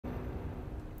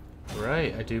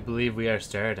Right, I do believe we are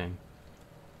starting.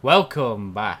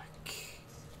 Welcome back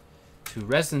to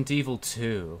Resident Evil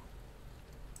 2.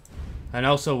 And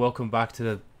also welcome back to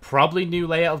the probably new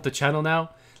layout of the channel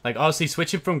now. Like, honestly,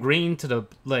 switching from green to the,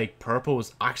 like, purple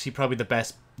was actually probably the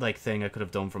best, like, thing I could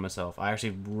have done for myself. I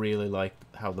actually really like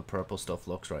how the purple stuff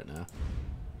looks right now.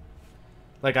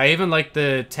 Like, I even like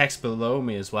the text below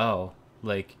me as well.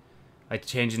 Like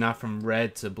changing that from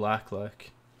red to black,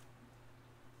 like.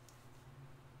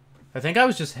 I think I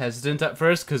was just hesitant at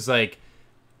first, because, like,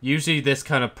 usually this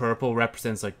kind of purple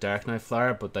represents, like, Dark Knight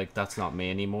Flower, but, like, that's not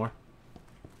me anymore.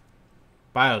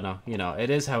 But I don't know, you know, it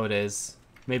is how it is.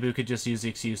 Maybe we could just use the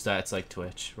excuse that it's, like,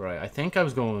 Twitch. Right, I think I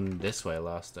was going this way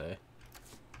last day.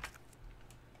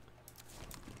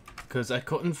 Because I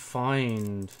couldn't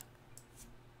find...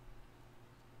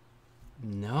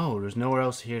 No, there's nowhere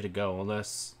else here to go,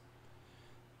 unless...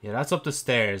 Yeah, that's up the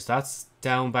stairs. That's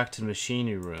down back to the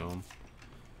machinery room.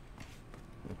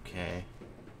 Okay.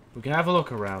 We can have a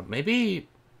look around. Maybe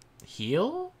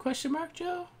heal? Question mark,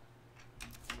 Joe?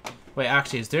 Wait,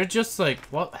 actually, is there just like...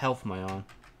 What health am I on?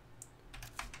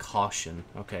 Caution.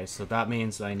 Okay, so that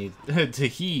means I need to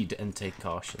heed and take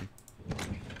caution.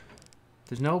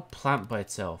 There's no plant by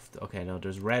itself. Okay, no,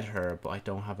 there's red herb, but I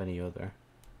don't have any other.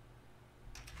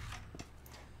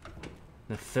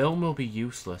 The film will be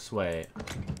useless. Wait.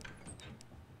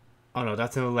 Oh no,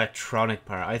 that's an electronic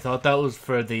part. I thought that was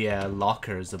for the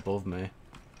lockers above me.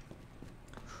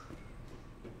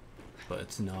 But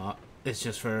it's not. It's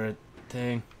just for a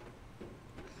thing.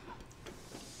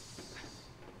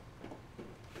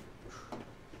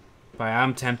 But I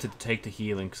am tempted to take the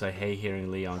healing because I hate hearing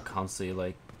Leon constantly,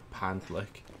 like, pant,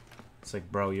 like. It's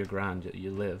like, bro, you're grand.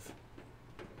 You live.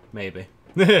 Maybe.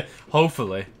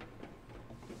 Hopefully.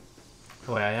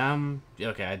 Wait, I am...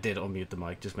 Okay, I did unmute the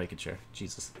mic. Just making sure.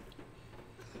 Jesus.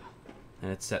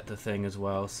 And it set the thing as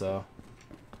well, so...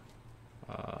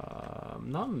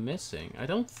 I'm not missing. I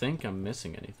don't think I'm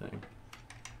missing anything.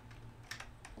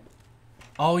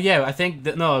 Oh, yeah, I think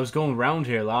that... No, I was going around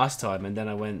here last time, and then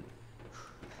I went...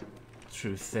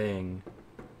 through thing.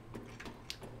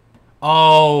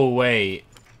 Oh, wait.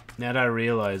 Now that I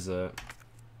realize it.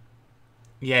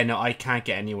 Yeah, no, I can't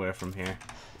get anywhere from here.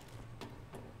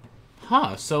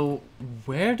 Huh, so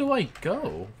where do I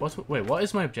go? Wait, what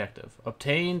is my objective?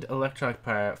 Obtained electronic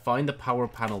part, find the power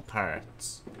panel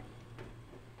parts.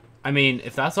 I mean,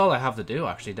 if that's all I have to do,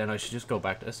 actually, then I should just go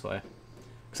back this way.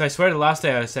 Because I swear the last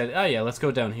day I said, oh yeah, let's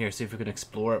go down here, see if we can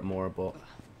explore it more, but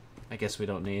I guess we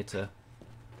don't need to.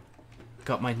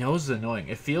 God, my nose is annoying.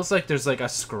 It feels like there's like a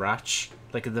scratch,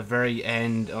 like at the very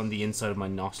end on the inside of my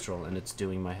nostril, and it's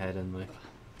doing my head in, like.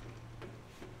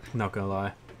 Not gonna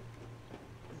lie.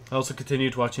 I also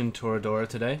continued watching Toradora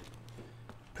today.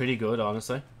 Pretty good,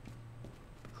 honestly.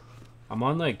 I'm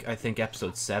on, like, I think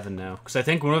episode 7 now. Because I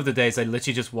think one of the days I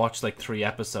literally just watched, like, 3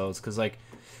 episodes. Because, like,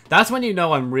 that's when you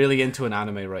know I'm really into an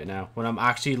anime right now. When I'm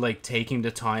actually, like, taking the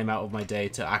time out of my day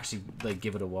to actually, like,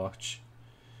 give it a watch.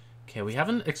 Okay, we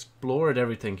haven't explored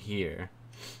everything here.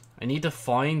 I need to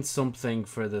find something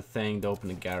for the thing to open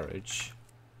the garage.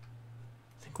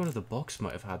 I think one of the books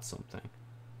might have had something.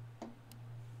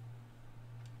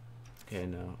 Okay,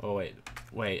 no. Oh, wait.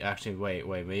 Wait, actually,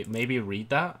 wait. Maybe read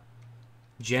that?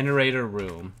 Generator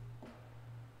room.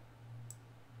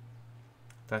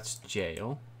 That's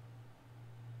jail.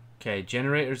 Okay,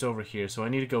 generator's over here. So I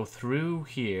need to go through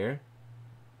here.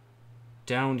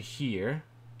 Down here.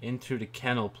 In through the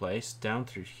kennel place. Down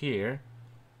through here.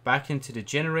 Back into the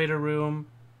generator room.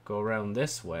 Go around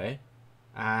this way.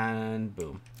 And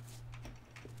boom.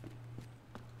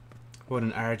 What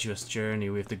an arduous journey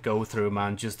we have to go through,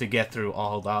 man, just to get through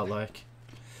all that, like.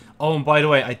 Oh, and by the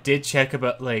way, I did check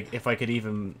about, like, if I could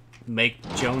even make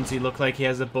Jonesy look like he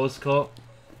has a buzz cut.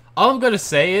 All I'm gonna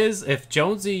say is, if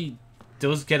Jonesy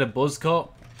does get a buzz cut,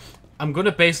 I'm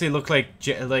gonna basically look like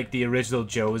the original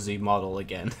Josie model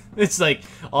again. It's like,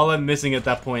 all I'm missing at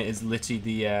that point is literally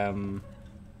the,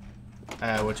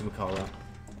 whatchamacallit.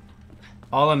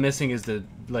 All I'm missing is the,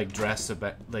 like, dress,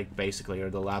 like, basically, or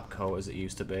the lab coat as it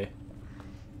used to be.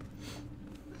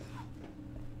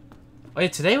 Oh yeah,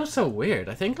 today was so weird.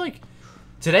 I think, like,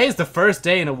 today is the first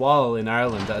day in a while in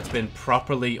Ireland that it's been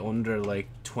properly under, like,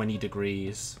 20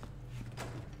 degrees.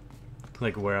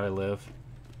 Like, where I live.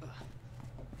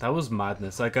 That was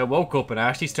madness. Like, I woke up and I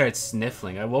actually started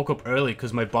sniffling. I woke up early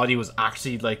because my body was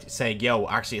actually, like, saying, yo,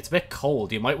 actually, it's a bit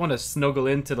cold. You might want to snuggle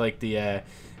into, like, the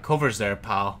covers there,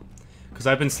 pal. Because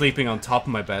I've been sleeping on top of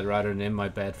my bed rather than in my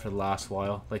bed for the last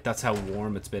while. Like, that's how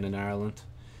warm it's been in Ireland.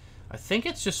 I think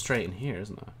it's just straight in here,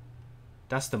 isn't it?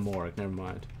 That's the morgue, never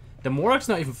mind. The morgue's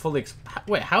not even fully...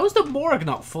 Wait, how is the morgue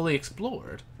not fully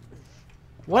explored?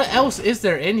 What else is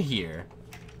there in here?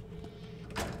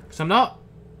 Because I'm not...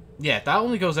 Yeah, that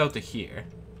only goes out to here.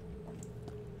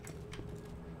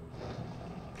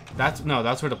 No,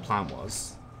 that's where the plant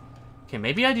was. Okay,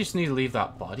 maybe I just need to leave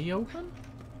that body open?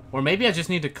 Or maybe I just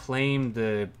need to claim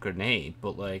the grenade,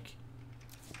 but like...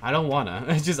 I don't wanna.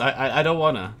 I don't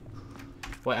wanna.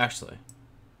 Wait, actually.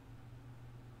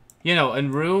 You know,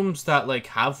 in rooms that like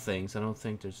have things, I don't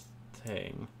think there's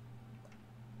thing.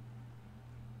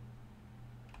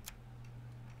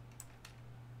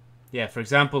 Yeah, for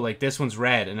example, like this one's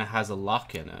red and it has a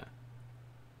lock in it.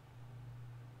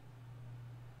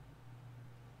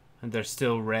 And they're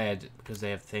still red because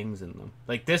they have things in them.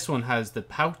 Like this one has the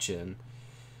pouch in.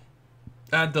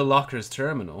 And the locker's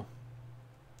terminal.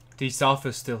 This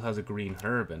office still has a green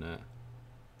herb in it.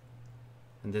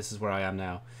 And this is where I am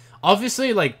now.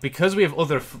 Obviously, like, because we have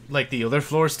other, like, the other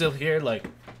floors still here, like,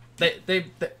 they...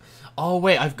 Oh,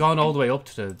 wait, I've gone all the way up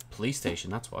to the police station,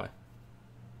 that's why.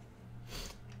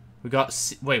 We got...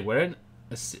 Wait, we're in...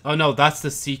 Oh, no, that's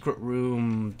the secret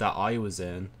room that I was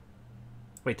in.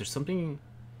 Wait, there's something...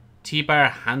 T-bar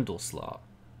handle slot.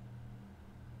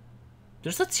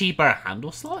 There's a T-bar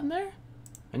handle slot in there?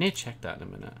 I need to check that in a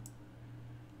minute.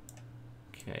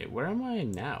 Okay, where am I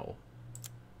now?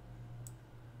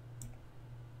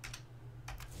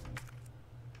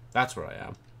 That's where I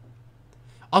am.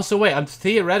 Also, wait, I'm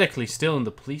theoretically still in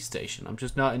the police station. I'm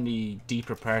just not in the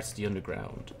deeper parts of the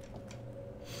underground.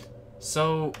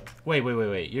 So,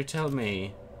 wait. You're telling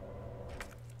me...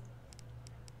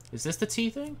 Is this the T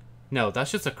thing? No,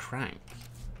 that's just a crank.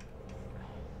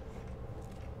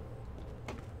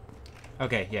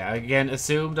 Okay, yeah, again,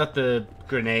 assume that the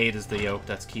grenade is the yolk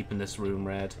that's keeping this room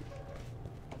red.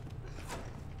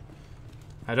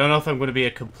 I don't know if I'm going to be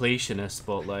a completionist,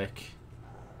 but, like...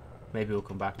 Maybe we'll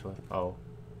come back to it. Oh.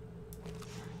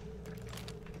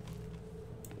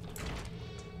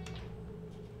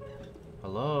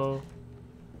 Hello?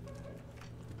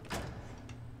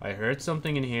 I heard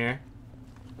something in here.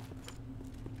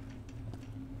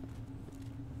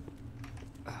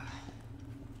 I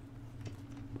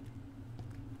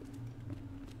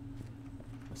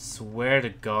swear to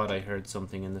God I heard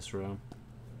something in this room.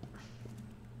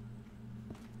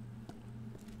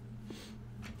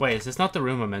 Wait, is this not the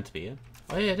room I'm meant to be in?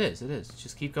 Oh yeah, it is, it is.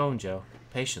 Just keep going, Joe.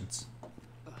 Patience.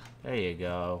 There you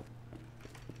go.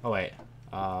 Oh wait,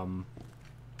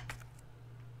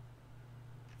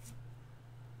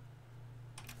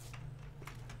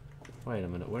 wait a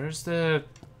minute, where's the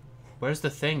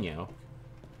thing, yo?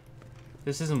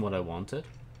 This isn't what I wanted.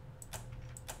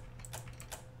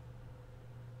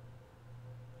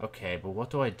 Okay, but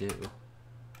what do I do?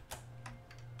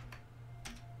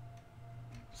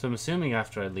 So I'm assuming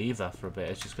after I leave that for a bit,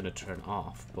 it's just going to turn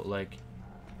off. But, like...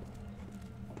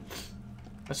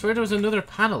 I swear there was another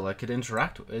panel I could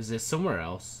interact with. Is this somewhere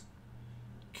else?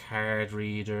 Card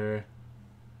reader.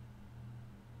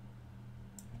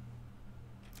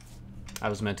 I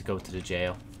was meant to go to the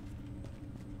jail.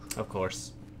 Of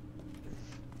course.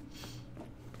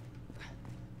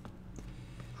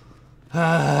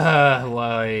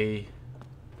 Why?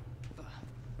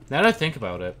 Now that I think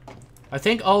about it, I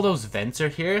think all those vents are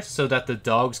here so that the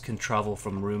dogs can travel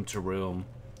from room to room.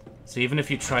 So even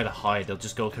if you try to hide, they'll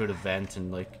just go through the vent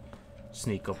and, like,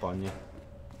 sneak up on you.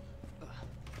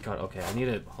 God, okay, I need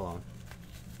to... Hold on.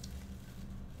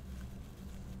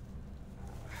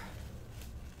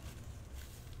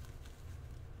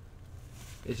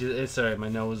 It's alright, my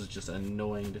nose is just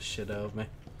annoying the shit out of me.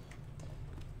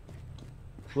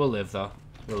 We'll live, though.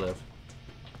 We'll live.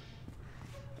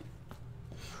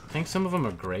 I think some of them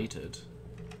are grated.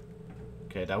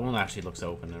 Okay, that one actually looks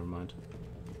open, never mind.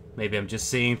 Maybe I'm just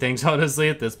seeing things, honestly,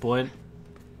 at this point.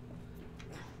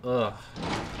 Ugh.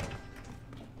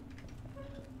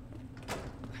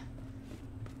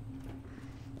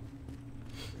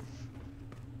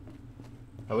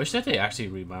 I wish that they actually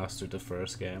remastered the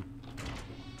first game.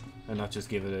 And not just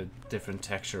give it a different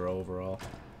texture overall.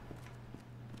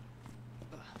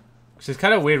 Which is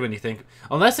kind of weird when you think...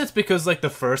 Unless it's because, like, the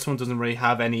first one doesn't really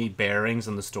have any bearings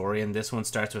on the story, and this one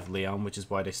starts with Leon, which is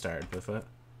why they started with it.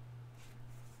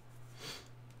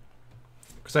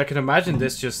 Because I can imagine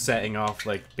this just setting off,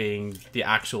 like, being the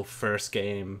actual first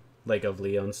game, like, of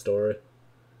Leon's story.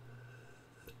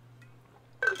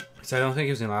 So I don't think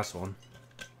it was the last one.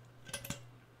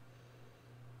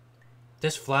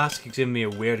 This flask is giving me a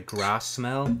weird grass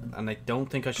smell, and I don't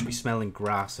think I should be smelling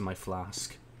grass in my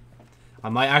flask. I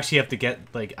might actually have to get,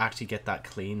 like, actually get that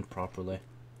cleaned properly.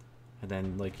 And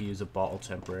then, like, use a bottle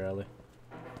temporarily.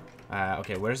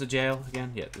 Okay, where's the jail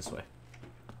again? Yeah, this way.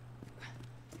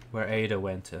 Where Ada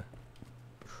went to.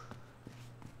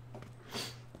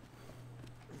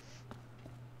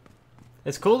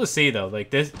 It's cool to see though,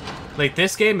 like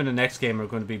this game and the next game are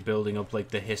going to be building up like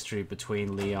the history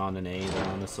between Leon and Ada,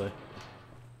 honestly.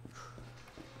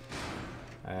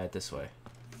 This way.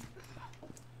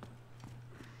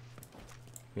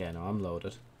 Yeah, no, I'm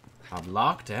loaded. I'm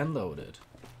locked and loaded.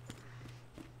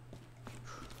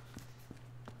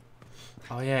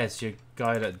 Oh yeah, it's your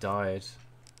guy that died.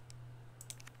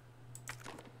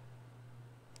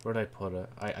 Where'd I put it?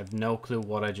 I have no clue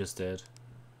what I just did.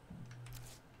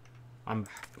 I'm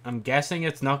guessing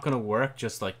it's not gonna work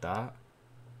just like that.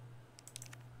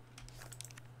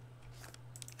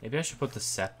 Maybe I should put the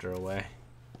scepter away.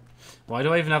 Why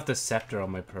do I even have the scepter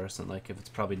on my person, like, if it's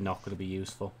probably not gonna be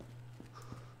useful?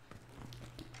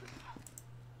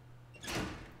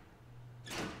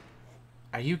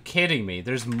 Are you kidding me?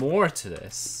 There's more to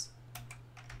this.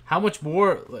 How much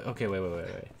more? Okay, wait.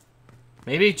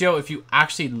 Maybe, Joe, if you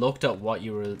actually looked at what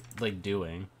you were, like,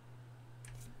 doing.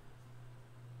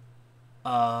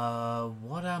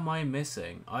 What am I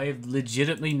missing? I have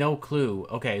legitimately no clue.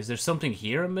 Okay, is there something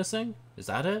here I'm missing? Is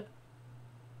that it?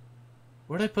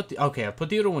 Where'd I put the... Okay, I put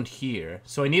the other one here.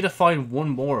 So I need to find one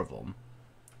more of them.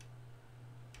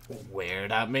 Where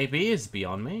that may be is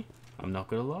beyond me. I'm not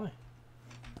gonna lie.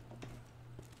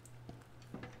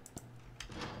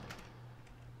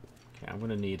 Okay, I'm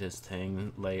gonna need his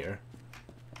thing later.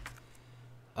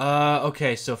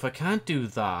 Okay, so if I can't do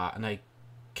that, and I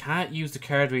can't use the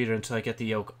card reader until I get the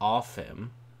yoke off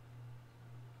him.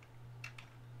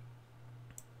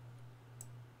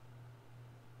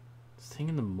 Thing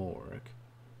in the morgue.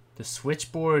 The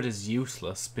switchboard is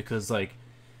useless because, like,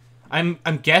 I'm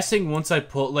guessing once I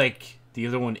put, like, the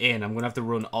other one in, I'm gonna have to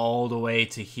run all the way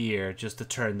to here just to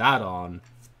turn that on.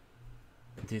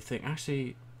 Do you think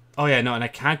actually? Oh yeah, no, and I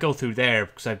can't go through there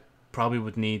because I probably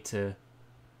would need to.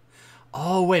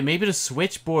 Oh wait, maybe the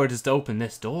switchboard is to open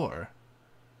this door.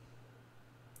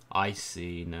 I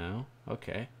see now.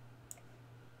 Okay.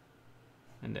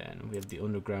 And then we have the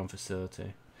underground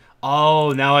facility.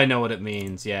 Oh, now I know what it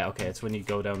means. Yeah, okay, it's when you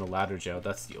go down the ladder, Joe.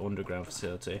 That's the underground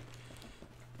facility.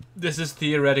 This is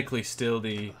theoretically still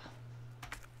the...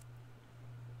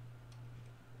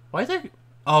 Why they...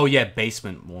 Oh, yeah,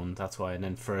 basement one. That's why. And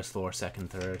then first floor, second,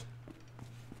 third.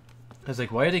 I was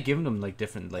like, why are they giving them, like,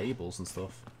 different labels and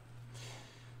stuff?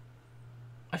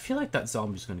 I feel like that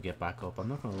zombie's going to get back up. I'm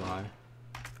not going to lie.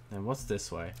 And what's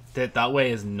this way? That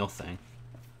way is nothing.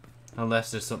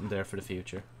 Unless there's something there for the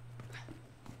future.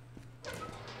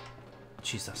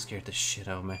 Jeez, that scared the shit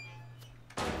out of me.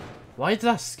 Why did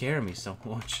that scare me so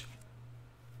much?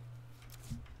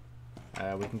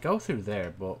 We can go through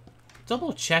there, but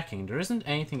double checking, there isn't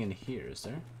anything in here, is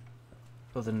there?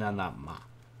 Other than that map.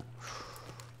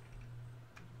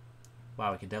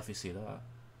 Wow, we can definitely see that.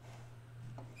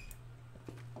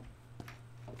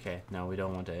 Okay, no, we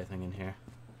don't want anything in here.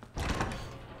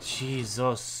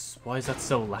 Jesus, why is that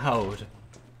so loud?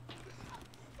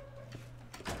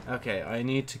 Okay, I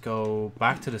need to go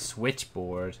back to the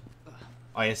switchboard,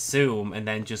 I assume, and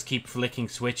then just keep flicking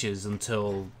switches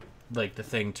until, like, the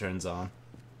thing turns on.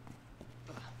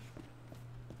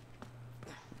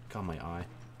 Got my eye.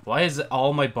 Why is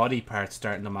all my body parts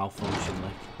starting to malfunction,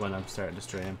 like, when I'm starting to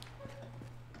stream?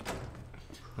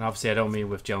 And obviously I don't mean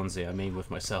with Jonesy, I mean with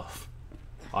myself.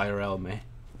 IRL me.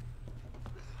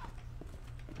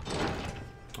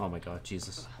 Oh my god,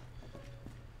 Jesus.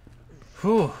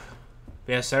 Whew.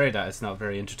 Yeah, sorry that it's not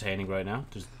very entertaining right now.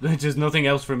 There's nothing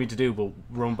else for me to do but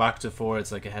run back to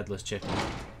Fords like a headless chicken.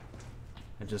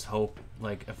 And just hope,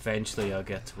 like, eventually I'll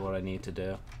get to what I need to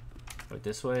do. Right,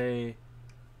 this way...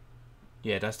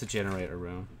 Yeah, that's the generator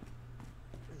room.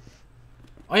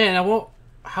 Oh yeah, now what...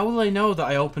 How will I know that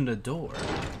I opened a door?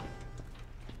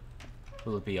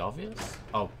 Will it be obvious?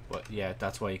 Oh, but yeah,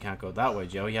 that's why you can't go that way,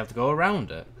 Joe. You have to go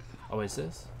around it. Oh, is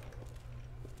this?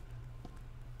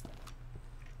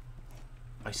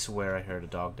 I swear I heard a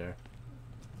dog there.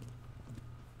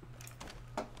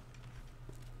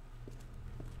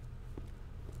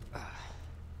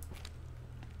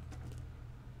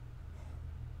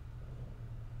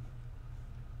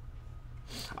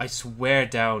 I swear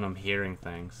down I'm hearing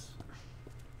things.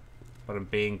 But I'm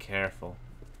being careful.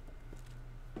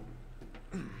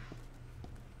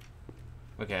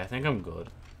 Okay, I think I'm good.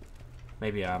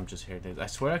 Maybe I'm just hearing things. I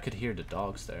swear I could hear the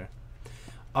dogs there.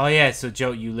 Oh yeah, so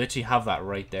Joe, you literally have that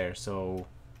right there, so...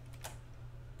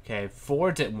 Okay,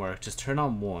 4 didn't work, just turn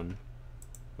on 1.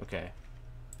 Okay.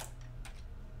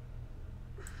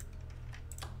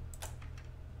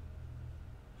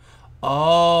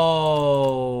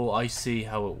 Oh, I see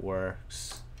how it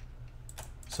works.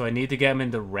 So I need to get him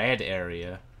in the red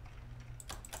area.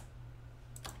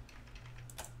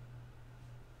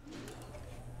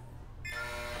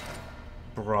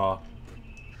 Bruh.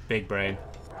 Big brain.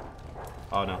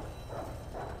 Oh no.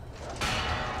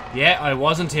 Yeah, I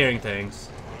wasn't hearing things.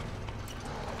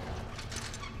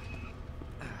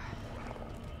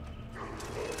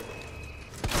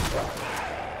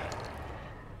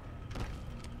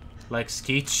 Like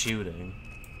Skeet's shooting.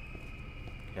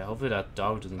 Okay, hopefully that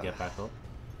dog doesn't get back up.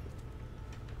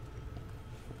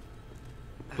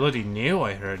 Bloody knew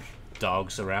I heard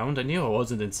dogs around. I knew I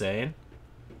wasn't insane.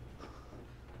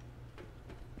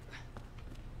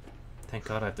 Thank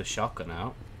God I have the shotgun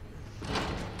out. I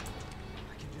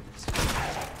can do this.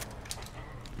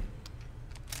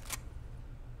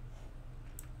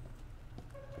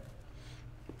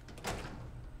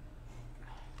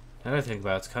 Now that I think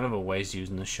about it, it's kind of a waste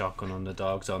using the shotgun on the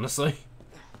dogs, honestly.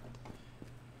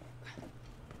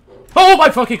 Oh my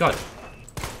fucking God!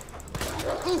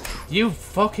 You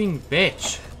fucking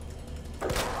bitch!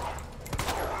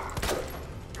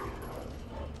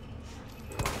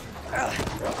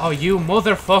 Oh, you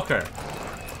motherfucker!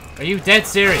 Are you dead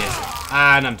serious?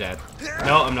 And I'm dead.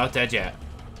 No, I'm not dead yet.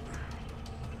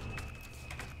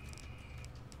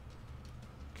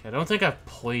 Okay, I don't think I have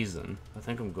poison. I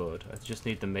think I'm good. I just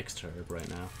need the mixed herb right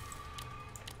now.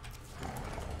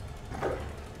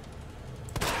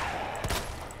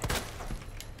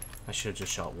 I should have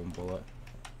just shot one bullet.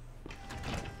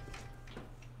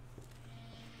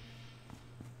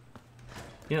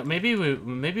 You know, maybe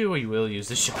we will use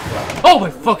the shotgun. Oh my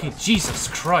fucking Jesus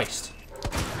Christ!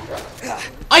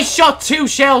 I shot 2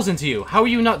 shells into you. How are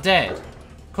you not dead?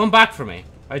 Come back for me.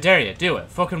 I dare you. Do it.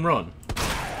 Fucking run.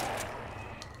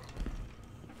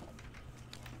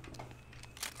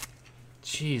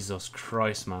 Jesus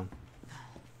Christ, man.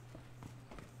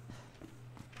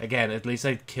 Again, at least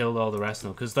I killed all the rest of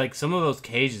them. Because, like, some of those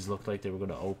cages looked like they were going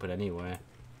to open anyway.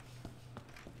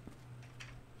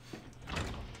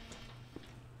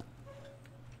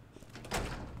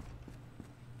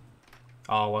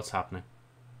 Oh, what's happening?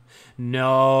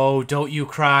 No, don't you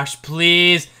crash,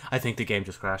 please. I think the game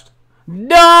just crashed.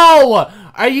 No!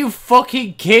 Are you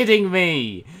fucking kidding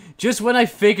me? Just when I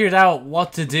figured out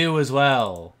what to do as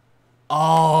well.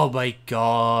 Oh my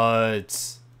God.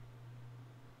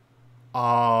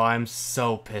 Oh, I'm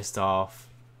so pissed off.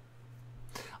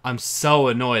 I'm so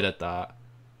annoyed at that.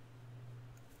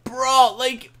 Bro,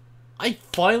 like, I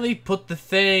finally put the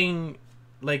thing,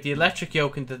 like, the electric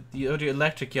yoke into the other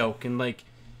electric yoke, and, like,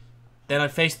 then I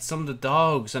faced some of the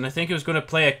dogs, and I think it was going to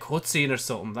play a cutscene or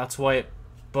something. That's why it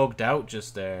bugged out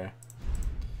just there.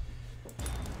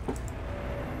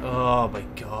 Oh my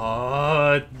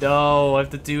God, no, I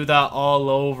have to do that all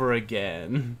over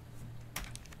again.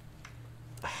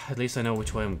 At least I know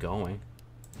which way I'm going.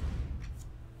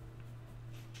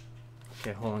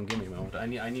 Okay, hold on, give me a moment.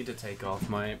 I need to take off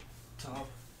my top.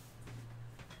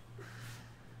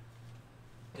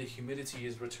 The humidity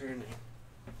is returning.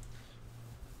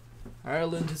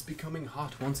 Ireland is becoming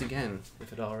hot once again,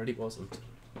 if it already wasn't.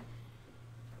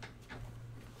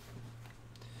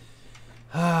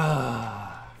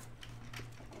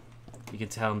 You can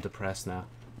tell I'm depressed now,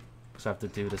 because I have to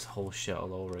do this whole shit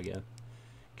all over again.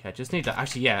 Okay, I just need to...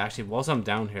 Actually, whilst I'm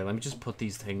down here, let me just put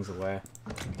these things away,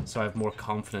 so I have more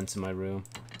confidence in my room.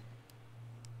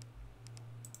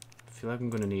 I feel like I'm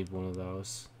going to need one of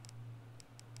those.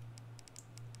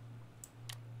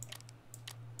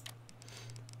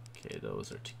 Okay, those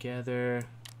are together.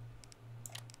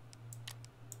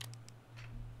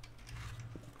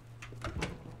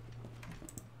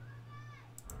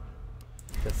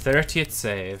 The 30th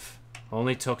save.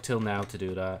 Only took till now to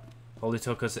do that. Only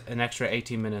took us an extra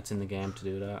 18 minutes in the game to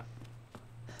do that.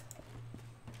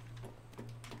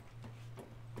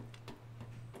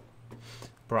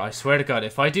 Bro, I swear to God,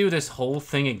 if I do this whole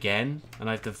thing again, and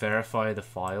I have to verify the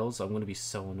files, I'm going to be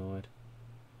so annoyed.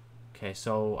 Okay,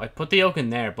 so I put the oak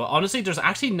in there, but honestly, there's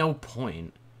actually no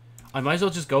point. I might as well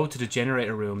just go to the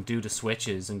generator room, do the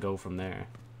switches, and go from there.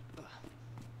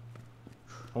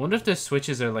 I wonder if the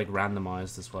switches are, like,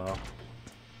 randomized as well.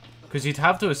 Because you'd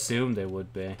have to assume they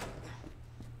would be.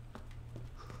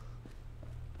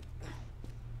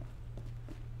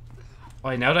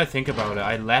 Oh, now that I think about it,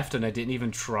 I left and I didn't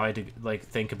even try to, like,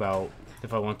 think about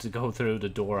if I wanted to go through the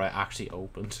door I actually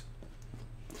opened.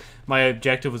 My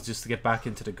objective was just to get back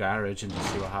into the garage and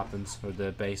just see what happens. Or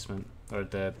the basement. Or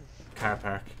the car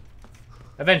park.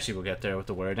 Eventually we'll get there with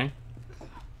the wording.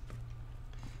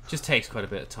 Just takes quite a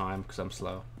bit of time because I'm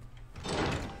slow.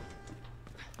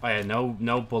 Oh yeah,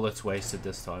 no bullets wasted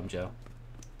this time, Joe.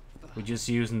 We're just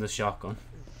using the shotgun.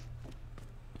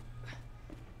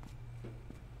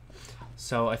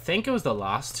 So I think it was the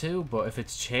last two, but if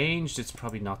it's changed, it's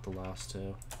probably not the last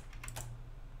two.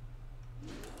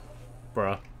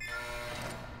 Bruh.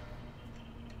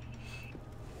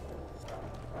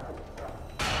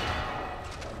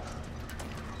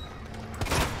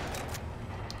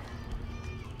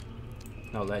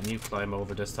 letting you climb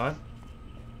over this time.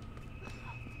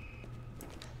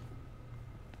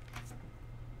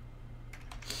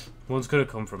 One's gonna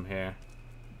come from here.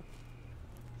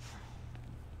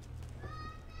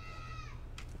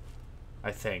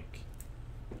 I think.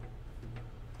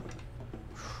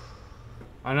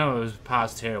 I know it was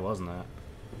past here, wasn't it?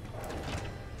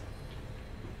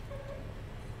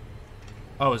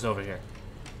 Oh, it's over here.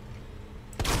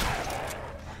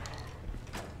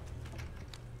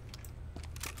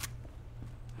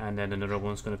 And then another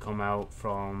one's gonna come out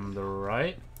from the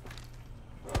right.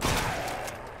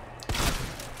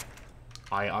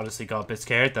 I honestly got a bit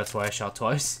scared, that's why I shot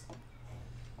twice.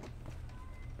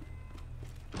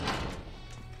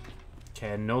 Okay,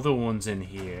 another one's in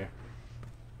here.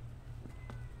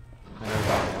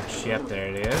 Yep, there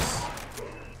it is.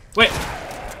 Wait!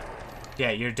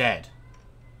 Yeah, you're dead.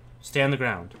 Stay on the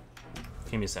ground.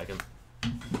 Give me a second.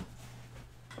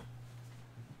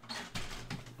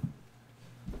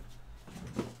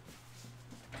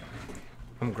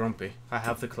 I'm grumpy. I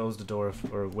have to close the door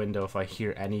or window if I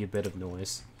hear any bit of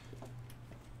noise.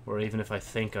 Or even if I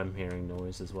think I'm hearing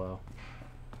noise as well.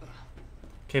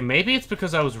 Okay, maybe it's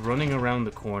because I was running around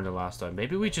the corner last time.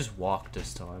 Maybe we just walked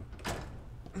this time.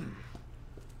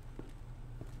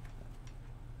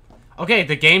 Okay,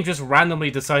 the game just randomly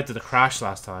decided to crash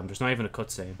last time. There's not even a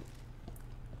cutscene.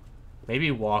 Maybe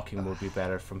walking would be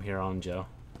better from here on, Joe.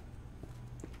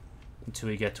 Until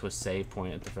we get to a save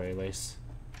point at the very least.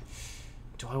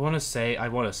 Do I want to save? I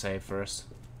want to save first.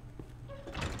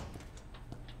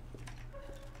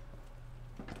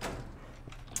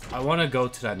 I want to go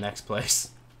to that next place.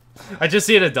 I just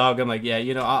see the dog. I'm like, yeah,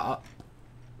 you know,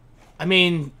 I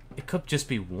mean, it could just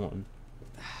be one.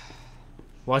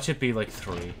 Watch it be like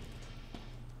 3.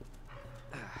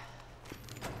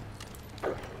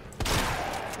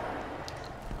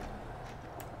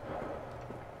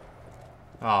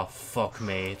 Oh, fuck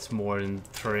me. It's more than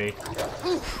 3.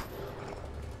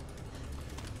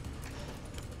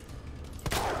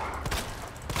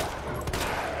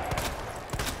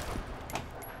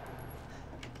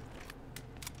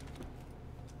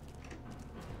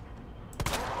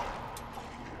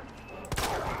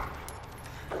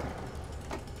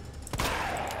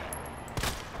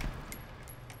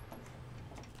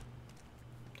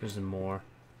 There's more.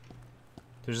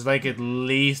 There's like at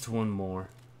least one more.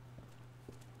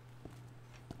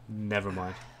 Never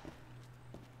mind.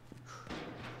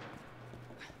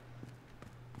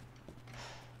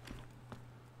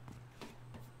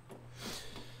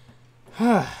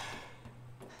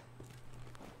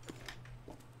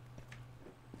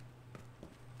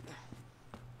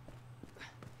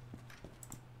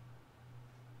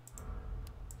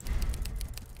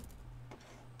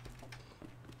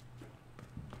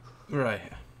 Right.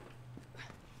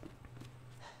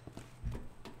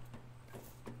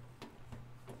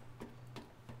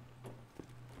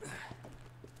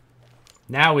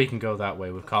 Now we can go that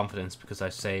way with confidence because I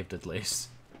saved at least.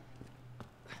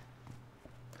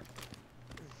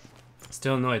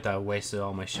 Still annoyed that I wasted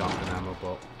all my shotgun ammo,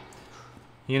 but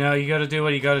you know, you gotta do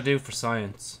what you gotta do for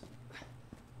science.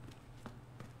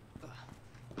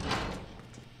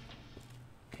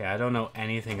 Okay, I don't know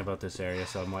anything about this area,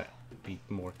 so I might be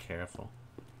more careful.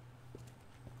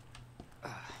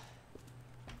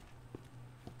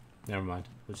 Never mind,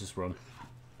 we'll just run.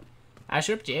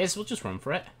 Sure, yes, we'll just run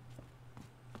for it.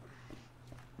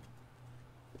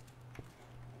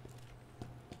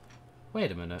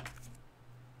 Wait a minute.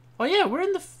 Oh yeah, we're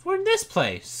in this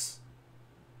place.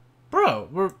 Bro,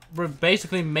 we're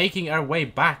basically making our way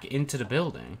back into the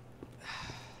building.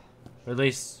 Or at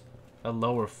least a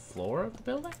lower floor of the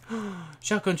building?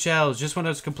 Shotgun shells, just when I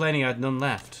was complaining I had none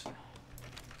left.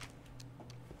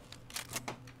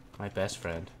 My best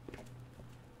friend.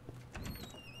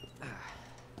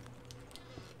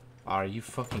 Are you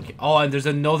fucking oh, and there's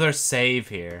another save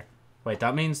here. Wait,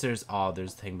 that means there's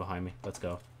there's a thing behind me. Let's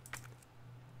go.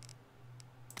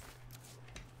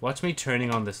 Watch me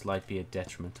turning on this light be a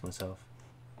detriment to myself.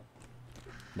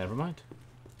 Never mind.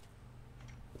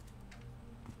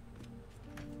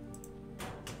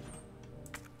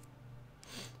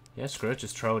 Yeah, screw it,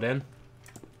 just throw it in.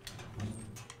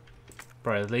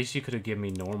 Bro, at least you could have given me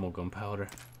normal gunpowder.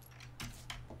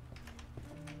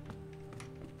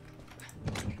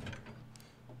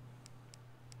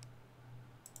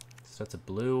 So that's a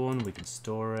blue one, we can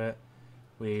store it.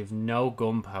 We've no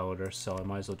gunpowder, so I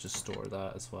might as well just store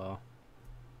that as well.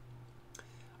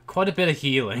 Quite a bit of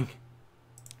healing.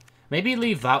 Maybe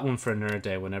leave that one for another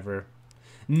day whenever...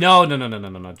 No,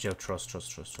 Joe, trust.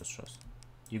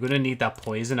 You're gonna need that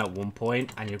poison at one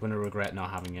point, and you're gonna regret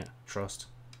not having it. Trust.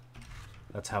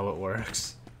 That's how it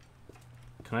works.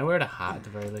 Can I wear the hat at the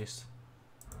very least?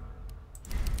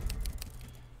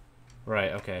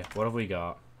 Right, okay. What have we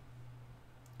got?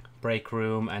 Break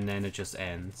room, and then it just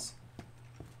ends.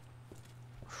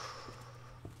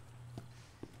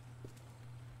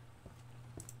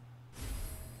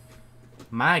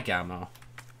 Mag ammo.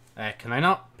 Can I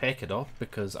not pick it up?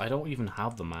 Because I don't even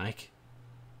have the mag.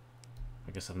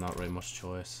 I guess I've not really much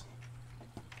choice.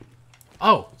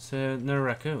 Oh! It's another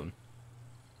raccoon.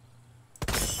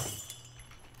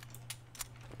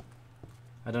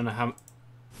 I don't know how...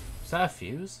 Is that a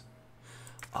fuse?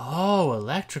 Oh,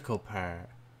 electrical part.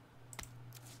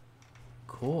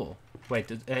 Cool.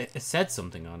 Wait, it said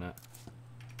something on it.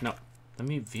 No, let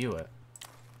me view it.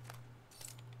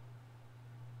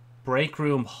 Break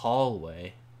room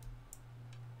hallway.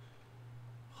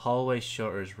 Hallway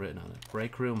shutters written on it.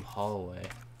 Break room hallway.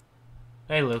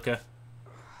 Hey, Luca.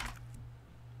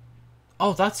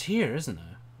 Oh, that's here, isn't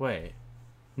it? Wait.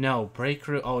 No, break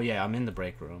room. Oh, yeah, I'm in the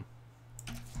break room.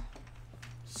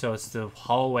 So it's the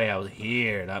hallway out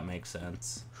here. That makes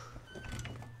sense.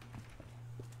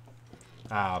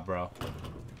 Ah, bro.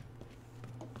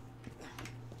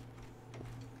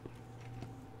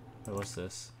 Wait, what's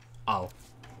this? Oh.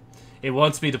 It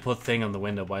wants me to put thing on the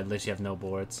window, but I literally have no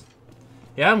boards.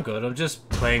 Yeah, I'm good. I'm just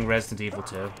playing Resident Evil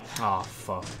 2. Oh,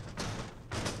 fuck.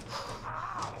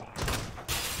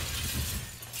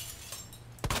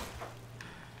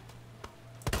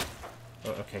 Oh,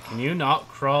 okay, can you not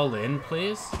crawl in,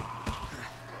 please?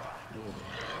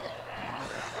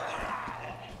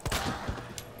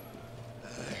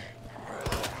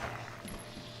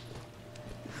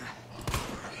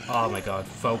 Oh my god,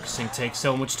 focusing takes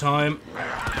so much time.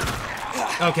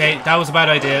 Okay, that was a bad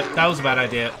idea. That was a bad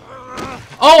idea.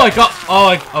 Oh, I got...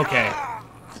 Oh, okay.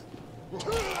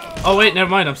 Oh, wait, never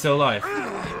mind. I'm still alive.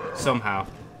 Somehow.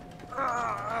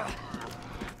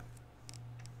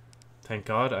 Thank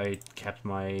God I kept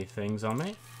my things on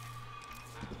me.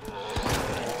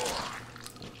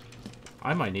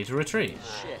 I might need to retreat.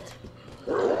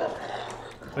 Wait,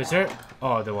 is there...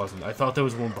 Oh, there wasn't. I thought there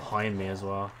was one behind me as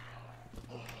well.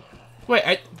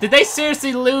 Wait, did they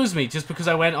seriously lose me just because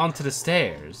I went onto the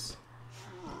stairs?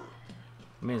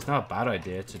 I mean, it's not a bad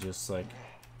idea to just, like,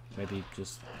 maybe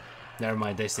just... Never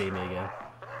mind, they see me again.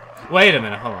 Wait a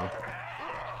minute, hold on.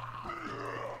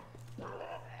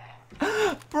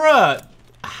 Bruh!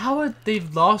 How would they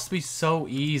lost me so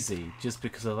easy just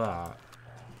because of that?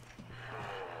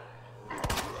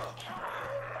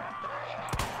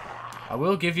 I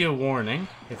will give you a warning.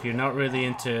 If you're not really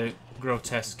into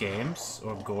grotesque games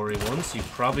or gory ones, you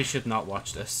probably should not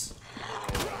watch this.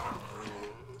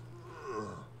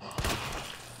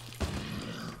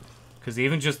 Because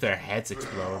even just their heads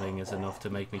exploding is enough to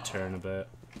make me turn a bit.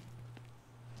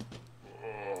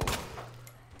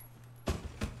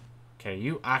 Okay,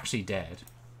 you actually dead.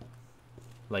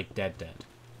 Like, dead.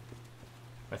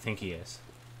 I think he is.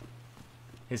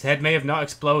 His head may have not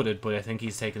exploded, but I think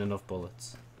he's taken enough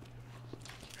bullets.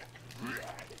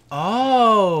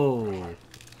 Oh!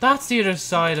 That's the other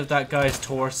side of that guy's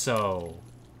torso.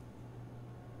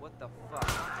 What the fuck?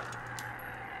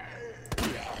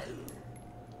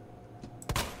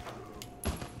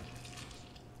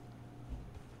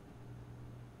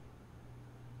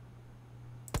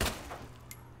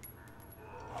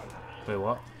 Wait,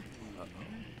 what?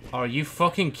 Are you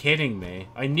fucking kidding me?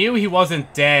 I knew he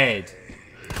wasn't dead.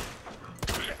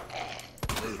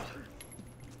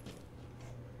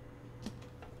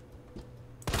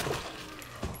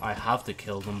 I have to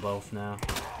kill them both now.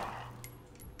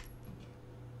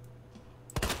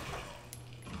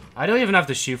 I don't even have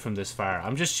to shoot from this far.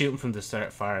 I'm just shooting from this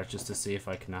far just to see if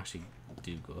I can actually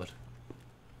do good.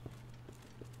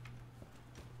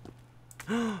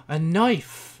 A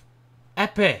knife!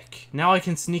 Epic! Now I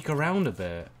can sneak around a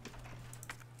bit.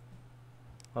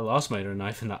 I lost my other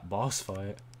knife in that boss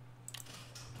fight.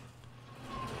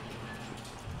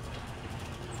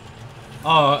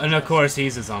 Oh, and of course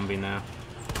he's a zombie now.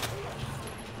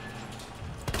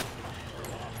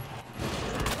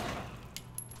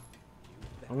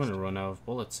 I'm gonna run out of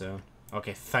bullets soon.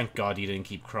 Okay, thank God you didn't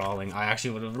keep crawling. I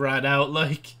actually would have ran out,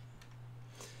 like...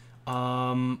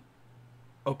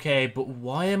 Okay, but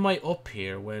why am I up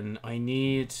here when I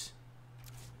need...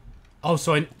 Oh,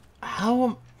 so how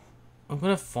am... I'm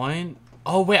gonna find...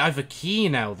 Oh, wait, I have a key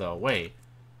now, though. Wait.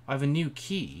 I have a new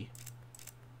key.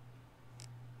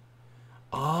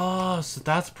 Oh, so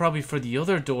that's probably for the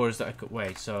other doors that I could...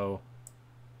 Wait, so...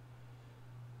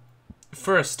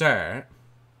 For a start...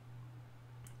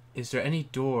 Is there any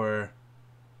door...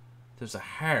 There's a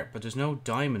heart, but there's no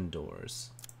diamond doors.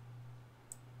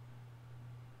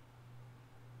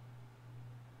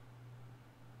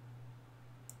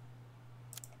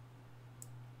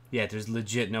 Yeah, there's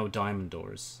legit no diamond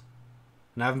doors.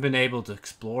 And I haven't been able to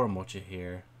explore much of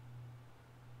here.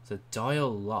 It's a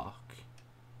dial lock.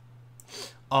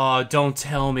 Oh, don't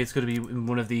tell me it's going to be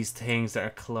one of these things that are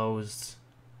closed.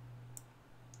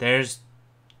 There's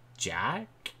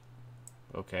Jack.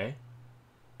 Okay.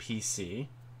 PC.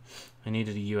 I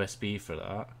needed a USB for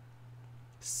that.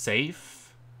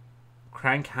 Safe.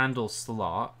 Crank handle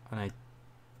slot. And I...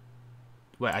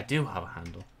 Wait, I do have a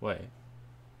handle. Wait.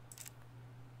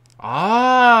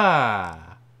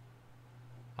 Ah!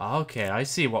 Okay, I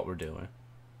see what we're doing.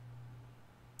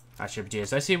 Actually,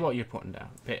 Jace, I see what you're putting down.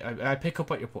 I pick up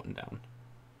what you're putting down.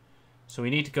 So we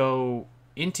need to go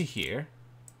into here.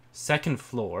 Second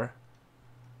floor.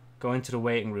 Go into the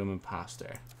waiting room and past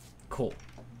there. Cool.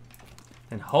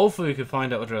 And hopefully we can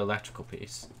find that other electrical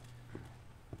piece.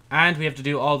 And we have to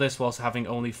do all this whilst having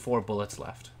only 4 bullets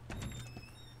left.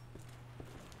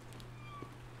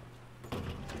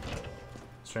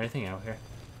 Is there anything out here?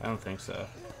 I don't think so.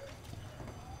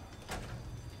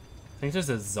 I think there's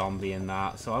a zombie in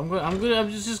that, so I'm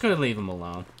just gonna leave him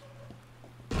alone.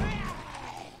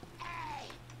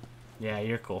 Yeah,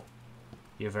 you're cool.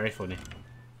 You're very funny.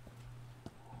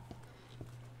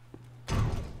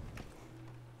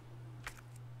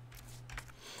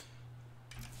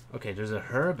 Okay, there's a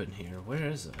herb in here. Where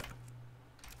is it?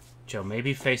 Joe,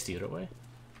 maybe face the other way?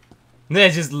 No,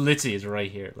 it just literally is right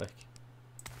here, like.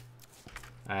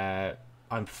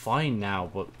 I'm fine now,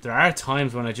 but there are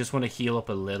times when I just want to heal up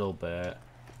a little bit.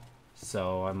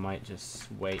 So I might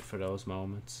just wait for those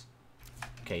moments.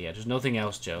 Okay, yeah, there's nothing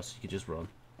else, Joe, so you can just run.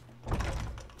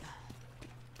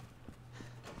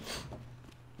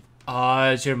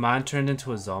 Is your man turned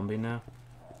into a zombie now?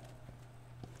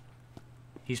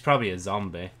 He's probably a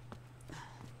zombie.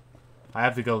 I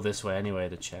have to go this way anyway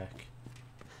to check.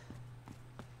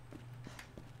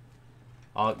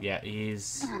 Oh, yeah,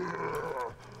 he's...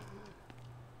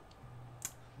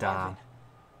 Damn.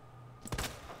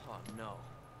 Oh no.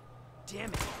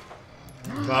 Damn it.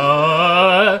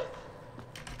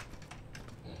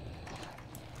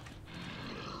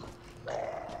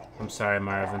 I'm sorry,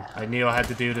 Marvin. I knew I had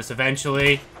to do this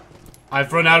eventually.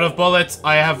 I've run out of bullets.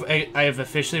 I have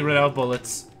officially run out of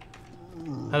bullets.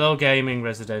 Hello, Gaming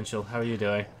Residential. How are you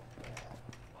doing?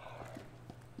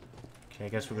 Okay, I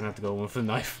guess we're gonna have to go with a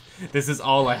knife. This is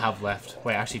all I have left.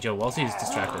 Wait, actually, Joe, whilst he's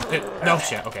distracted. No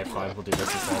shit. Okay, fine. We'll do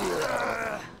this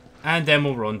instead. And then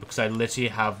we'll run because I literally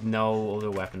have no other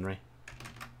weaponry.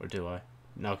 Or do I?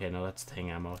 No, okay, no, that's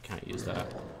thing ammo. I can't use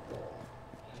that.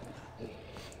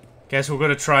 Guess we're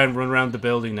gonna try and run around the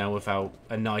building now without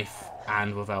a knife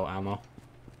and without ammo.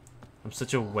 I'm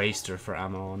such a waster for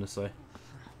ammo, honestly.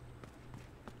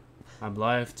 I'm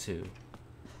live too.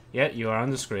 Yeah, you are on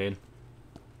the screen.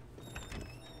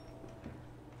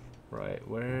 Right,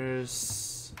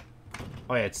 where's...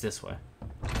 Oh yeah, it's this way.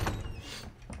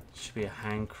 Should be a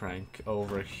hand crank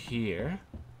over here.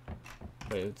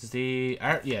 Wait, it's the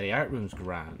art... Yeah, the art room's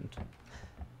grand.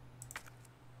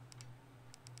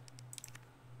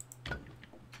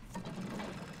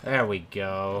 There we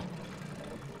go.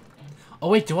 Oh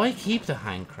wait, do I keep the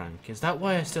hand crank? Is that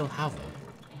why I still have it?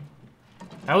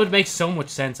 That would make so much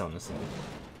sense, honestly.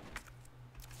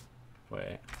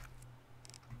 Wait.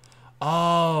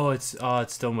 Oh, it's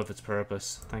done with its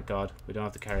purpose. Thank God. We don't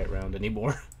have to carry it around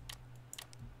anymore.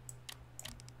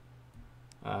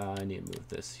 I need to move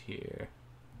this here.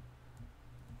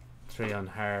 3 on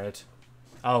hard.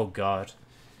 Oh God.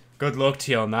 Good luck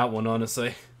to you on that one,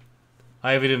 honestly.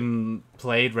 I haven't even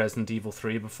played Resident Evil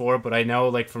 3 before, but I know,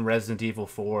 like, from Resident Evil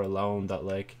 4 alone that,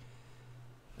 like,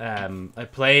 I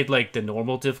played, like, the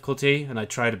normal difficulty, and I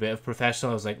tried a bit of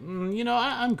professional. I was like, you know,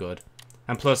 I'm good.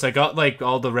 And plus, I got, like,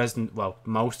 all the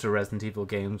most of Resident Evil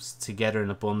games together in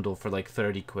a bundle for, like,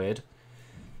 30 quid.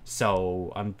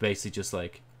 So, I'm basically just,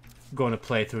 like, going to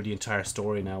play through the entire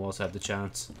story now whilst I have the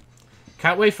chance.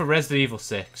 Can't wait for Resident Evil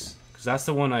 6, because that's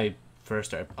the one I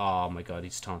first started. Oh my God,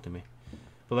 he's taunting me.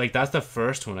 But, like, that's the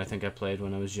first one I think I played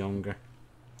when I was younger.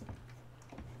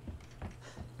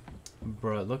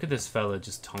 Bro, look at this fella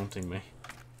just taunting me.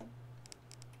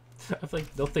 I've,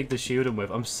 like, nothing to shoot him with.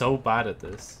 I'm so bad at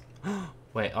this.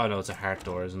 Wait, oh no, it's a heart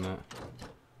door, isn't it?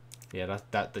 Yeah,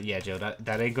 yeah, Joe,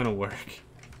 that ain't gonna work.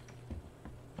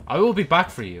 I will be back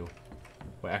for you.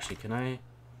 Wait, actually, can I...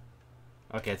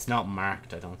 Okay, it's not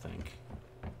marked, I don't think.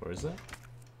 Or is it?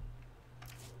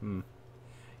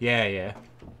 Yeah, yeah.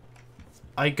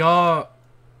 I got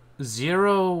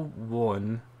 0,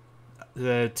 1,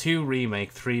 the 2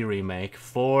 remake, 3 remake,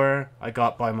 4 I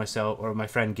got by myself, or my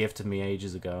friend gifted me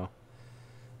ages ago.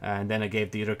 And then I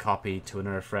gave the other copy to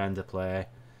another friend to play.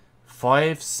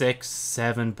 5, 6,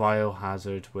 7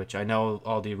 Biohazard, which I know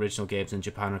all the original games in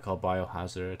Japan are called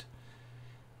Biohazard.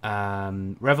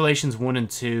 Revelations 1 and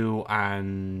 2,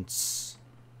 and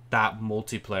that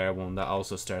multiplayer one that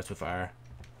also starts with R.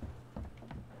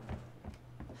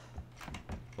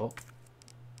 Oh.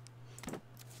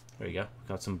 There you go.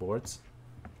 Got some boards.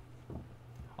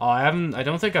 Oh, I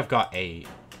don't think I've got 8.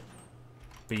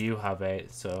 But you have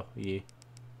 8, so yeah.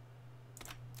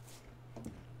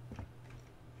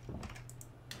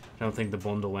 I don't think the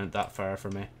bundle went that far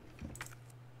for me.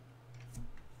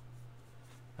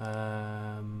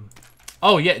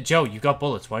 Oh yeah, Joe, you got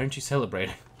bullets. Why aren't you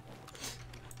celebrating?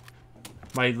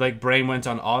 My brain went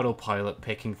on autopilot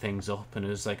picking things up, and it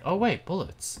was like, oh wait,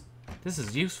 bullets. This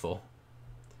is useful.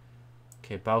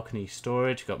 Okay, balcony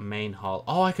storage. Got main hall.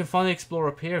 Oh, I can finally explore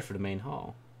up here for the main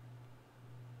hall.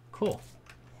 Cool.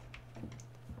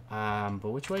 But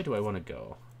which way do I want to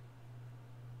go?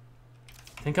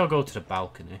 I think I'll go to the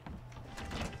balcony.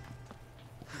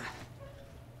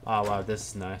 Oh wow, this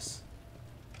is nice.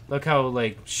 Look how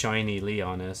shiny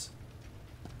Leon is.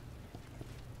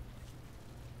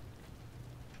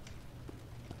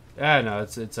 Yeah, no,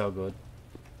 it's all good.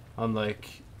 I'm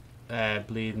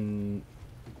bleeding,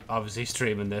 obviously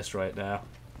streaming this right now.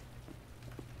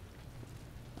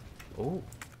 Oh,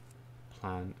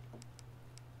 plant.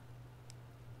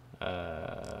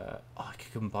 Oh, I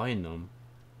can combine them.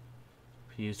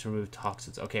 Used to remove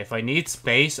toxins. Okay, if I need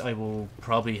space, I will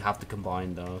probably have to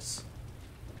combine those.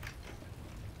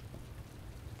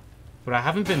 But I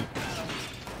haven't been...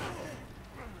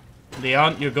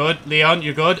 Leon, you're good. Leon,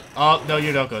 you're good. Oh, no,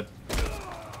 you're not good.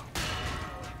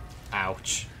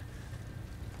 Ouch.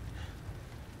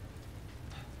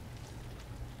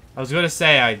 I was going to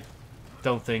say, I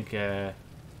don't think... I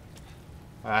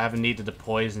haven't needed the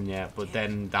poison yet, but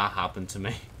then that happened to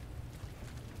me.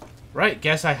 Right,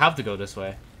 guess I have to go this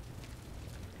way.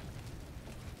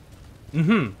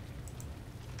 Don't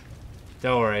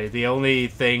worry, the only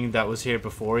thing that was here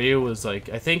before you was I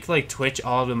think Twitch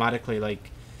automatically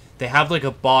they have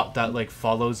a bot that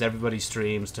follows everybody's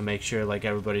streams to make sure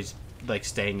everybody's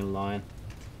staying in line.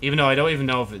 Even though I don't even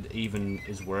know if it even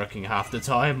is working half the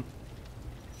time.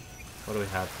 What do we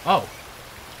have? Oh.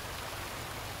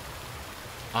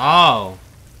 Oh.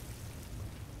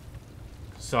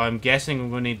 So I'm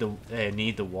guessing we're gonna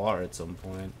need the water at some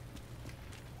point.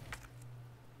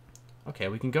 Okay,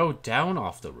 we can go down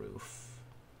off the roof.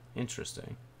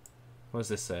 Interesting. What does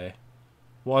this say?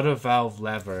 Water valve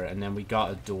lever, and then we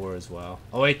got a door as well.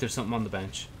 Oh wait, there's something on the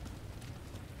bench.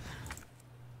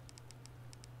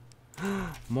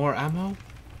 More ammo?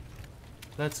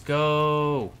 Let's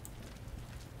go.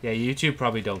 Yeah, YouTube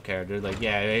probably don't care. They're like,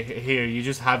 yeah, here, you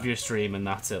just have your stream and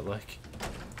that's it,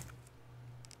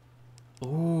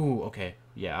 Ooh, okay.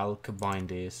 Yeah, I'll combine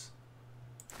these.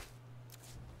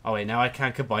 Oh wait, now I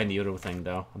can't combine the other thing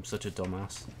though. I'm such a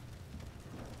dumbass.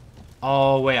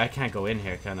 Oh wait, I can't go in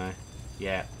here, can I?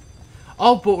 Yeah.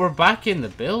 Oh, but we're back in the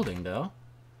building though.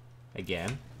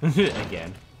 Again.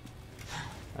 Again.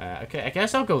 Okay, I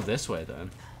guess I'll go this way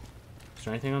then. Is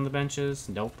there anything on the benches?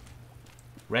 Nope.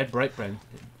 Red bright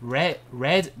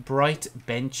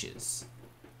benches.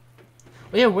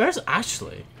 Oh yeah, where's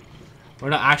Ashley? We're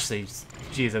not Ashley.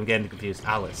 Jeez, I'm getting confused.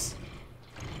 Alice.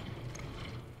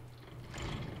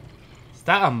 Is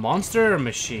that a monster or a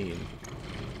machine?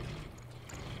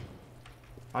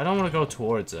 I don't want to go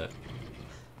towards it.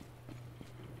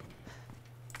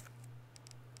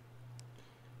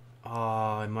 Oh,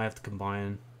 I might have to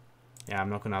combine. Yeah, I'm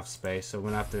not going to have space, so I'm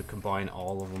going to have to combine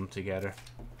all of them together.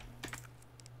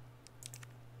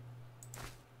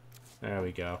 There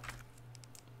we go.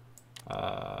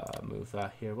 Move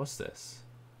that here. What's this?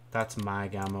 That's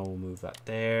mag ammo. We'll move that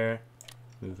there.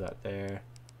 Move that there.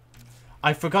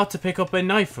 I forgot to pick up a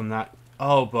knife from that.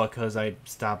 Oh, because I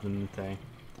stabbed him in the thing.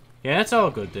 Yeah, it's all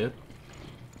good, dude.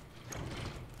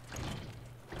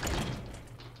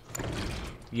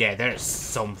 Yeah, there's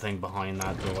something behind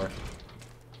that door.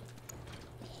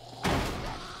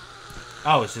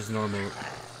 Oh, it's just normal.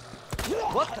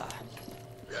 What the?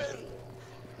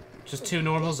 Just two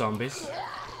normal zombies.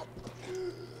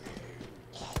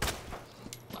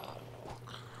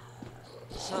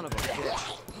 Son of a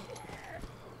bitch.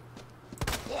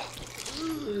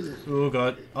 Oh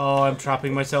god. Oh, I'm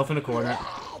trapping myself in a corner.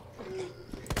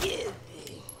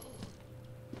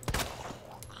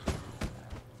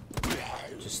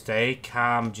 Just stay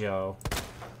calm, Joe.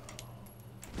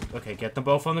 Okay, get them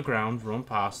both on the ground, run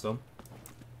past them.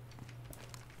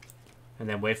 And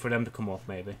then wait for them to come up,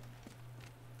 maybe.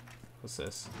 What's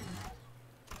this?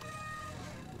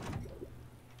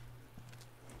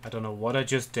 I don't know what I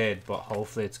just did, but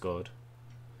hopefully it's good.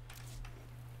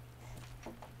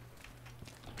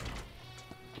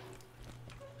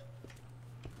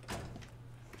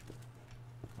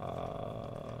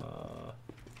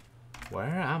 Where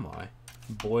am I?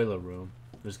 Boiler room.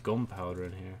 There's gunpowder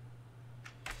in here.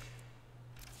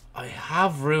 I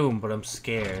have room, but I'm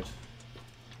scared.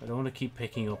 I don't want to keep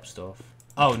picking up stuff.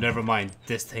 Oh, never mind.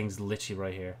 This thing's literally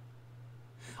right here.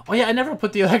 Oh yeah, I never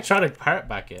put the electronic part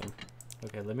back in.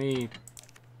 Okay, let me...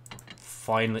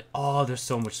 Finally... Oh, there's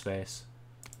so much space.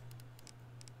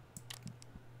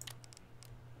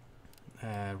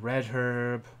 Red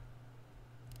herb.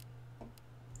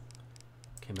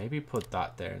 Okay, maybe put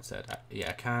that there instead. Yeah,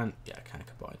 I can't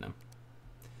combine them.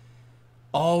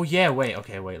 Oh, yeah, wait.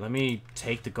 Okay, wait. Let me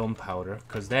take the gunpowder,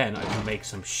 because then I can make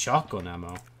some shotgun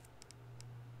ammo.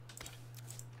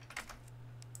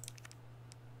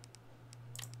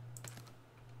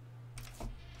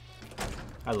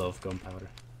 I love gunpowder.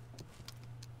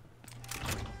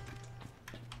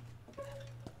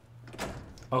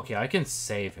 Okay, I can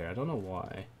save here. I don't know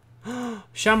why.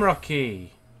 Shamrock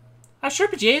key. Ah, sure,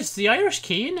 but yeah, it's the Irish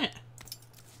key, isn't it?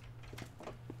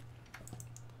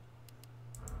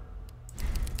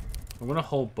 I'm gonna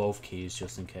hold both keys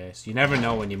just in case. You never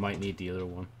know when you might need the other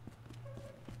one.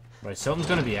 Right, something's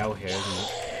gonna be out here, isn't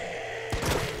it?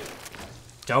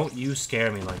 Don't you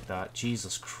scare me like that.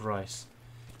 Jesus Christ.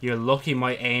 You're lucky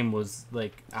my aim was,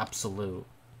 like, absolute.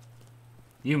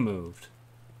 You moved.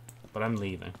 But I'm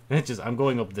leaving. I'm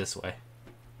going up this way.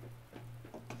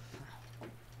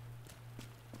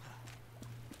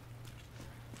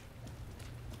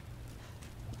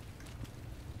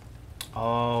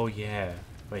 Oh, yeah.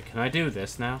 Wait, can I do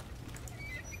this now?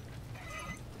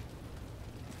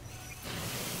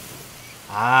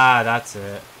 Ah, that's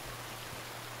it.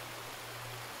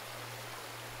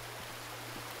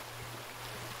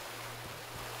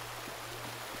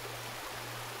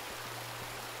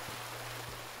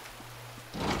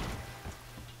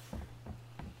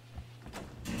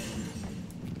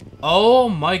 Oh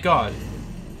my god.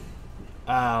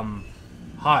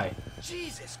 Hi.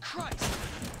 Jesus Christ!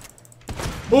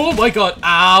 Oh my god,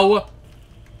 ow!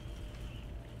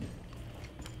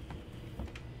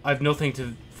 I have nothing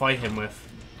to fight him with.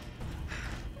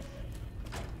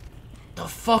 The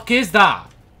fuck is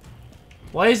that?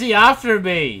 Why is he after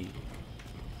me?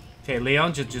 Okay,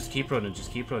 Leon, just keep running,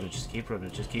 just keep running, just keep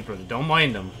running, just keep running. Don't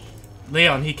mind him.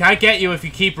 Leon, he can't get you if you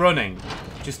keep running.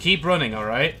 Just keep running,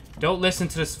 alright? Don't listen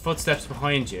to the footsteps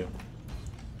behind you.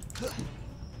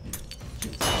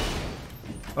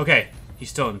 Okay, he's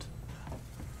stunned.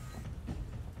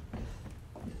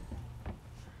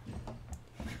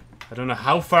 I don't know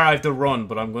how far I have to run,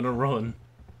 but I'm gonna run.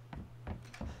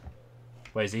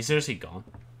 Wait, is he seriously gone?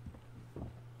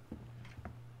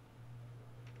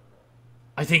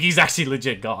 I think he's actually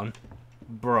legit gone.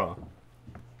 Bruh.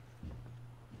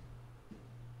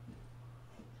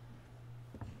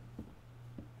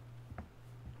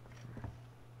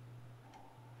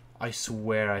 I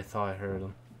swear I thought I heard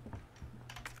him.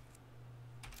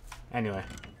 Anyway.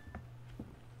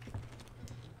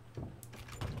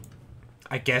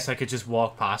 I guess I could just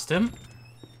walk past him.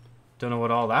 Don't know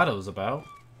what all that was about.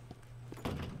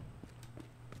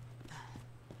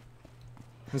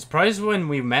 I'm surprised when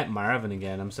we met Marvin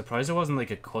again. I'm surprised it wasn't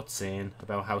like a cutscene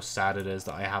about how sad it is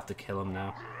that I have to kill him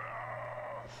now.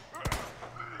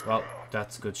 Well,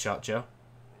 that's a good shot, Joe.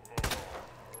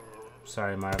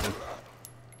 Sorry, Marvin.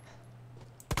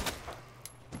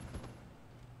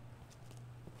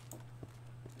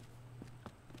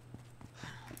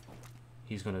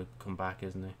 He's gonna come back,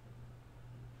 isn't he?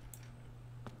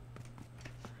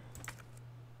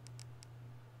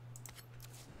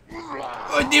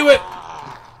 I knew it!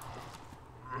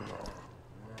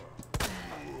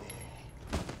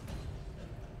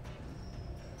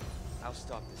 I'll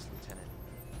stop this, Lieutenant.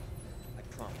 I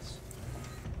promise.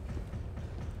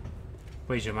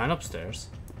 Wait, is your man upstairs?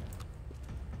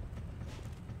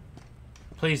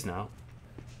 Please no.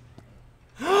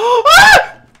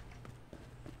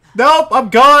 Nope, I'm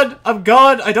gone! I'm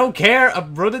gone! I don't care!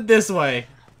 I'm running this way!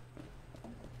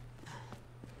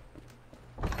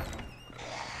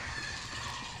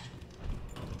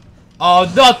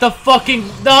 Oh, not the fucking...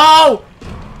 No!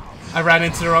 I ran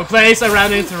into the wrong place! I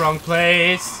ran into the wrong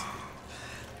place!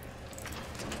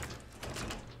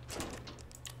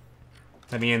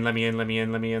 Let me in, let me in, let me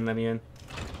in, let me in, let me in.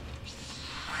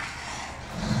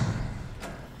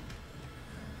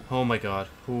 Oh my god.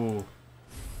 Ooh.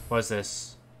 What is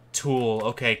this? Tool.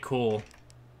 Okay, cool.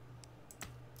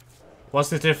 What's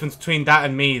the difference between that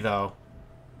and me, though?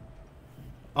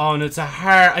 Oh, no, it's a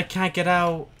heart. I can't get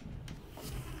out.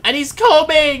 And he's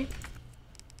coming!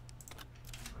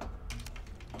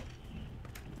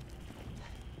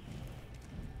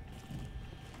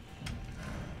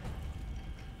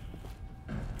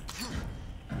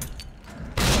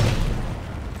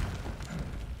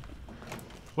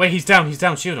 Wait, he's down,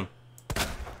 shoot him.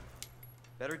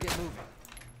 Better get moving.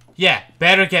 Yeah,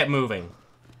 better get moving.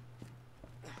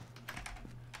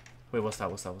 Wait, what's that?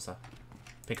 What's that? What's that?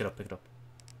 Pick it up, pick it up.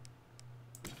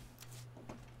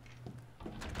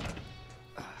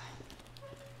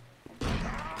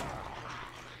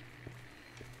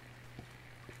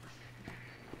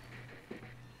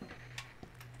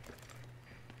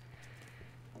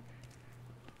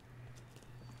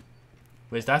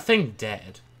 Wait, is that thing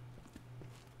dead?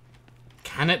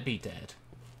 Can it be dead?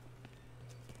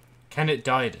 Can it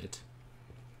died it?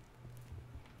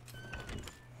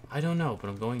 I don't know, but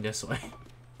I'm going this way.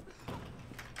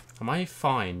 Am I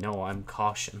fine? No, I'm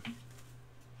caution.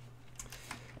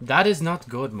 That is not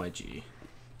good, my G.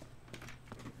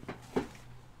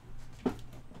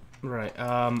 Right,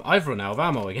 I've run out of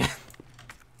ammo again.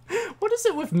 What is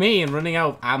it with me and running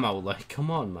out of ammo? Like, come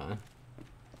on, man.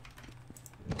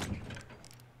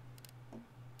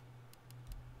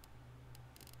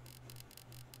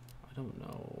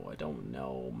 I don't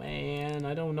know, man.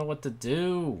 I don't know what to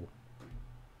do.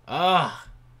 Ugh.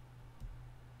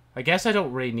 I guess I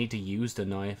don't really need to use the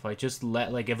knife. I just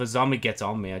let, like, if a zombie gets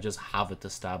on me, I just have it to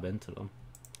stab into them.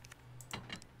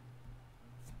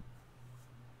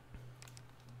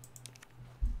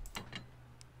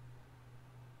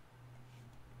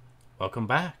 Welcome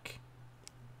back.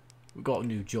 We got a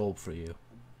new job for you.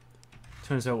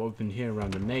 Turns out what we've been hearing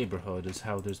around the neighborhood is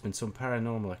how there's been some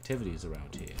paranormal activities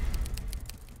around here.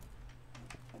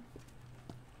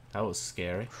 That was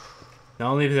scary.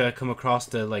 Not only did I come across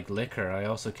the, like, liquor, I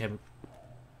also came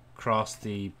across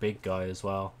the big guy as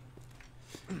well.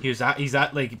 He's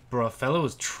at, like, bro, a fellow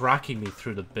was tracking me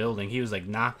through the building. He was like,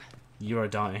 nah, you are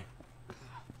dying.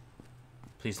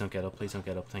 Please don't get up,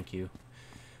 thank you.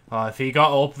 If he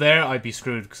got up there, I'd be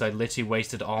screwed, because I literally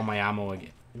wasted all my ammo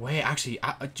again. Wait, actually,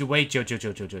 wait, Joe.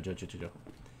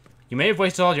 You may have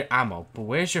wasted all your ammo, but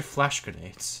where's your flash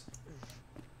grenades?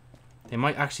 They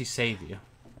might actually save you.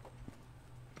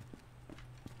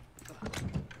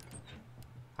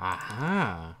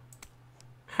 Aha.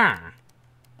 Huh.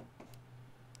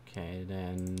 Okay,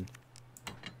 then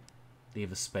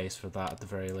leave a space for that at the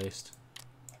very least.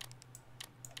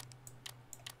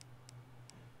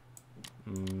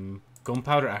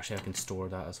 Gunpowder, actually I can store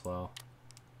that as well.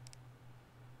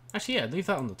 Actually, yeah, leave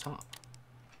that on the top.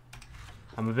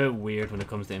 I'm a bit weird when it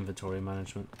comes to inventory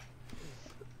management.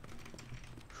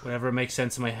 Whatever makes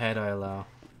sense in my head, I allow.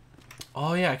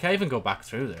 Oh yeah, I can't even go back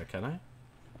through there, can I?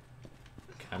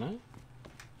 Can I?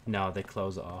 No, they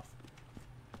close it off.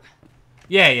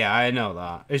 Yeah, I know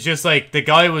that. It's just like, the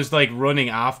guy was like running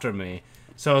after me.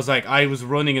 So I was like, I was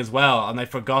running as well, and I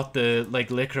forgot the, like,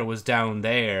 liquor was down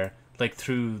there, like,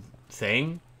 through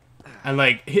thing. And,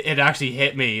 like, it actually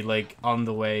hit me, like, on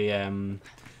the way,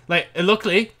 like,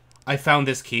 luckily, I found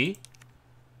this key,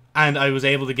 and I was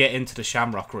able to get into the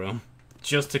Shamrock room,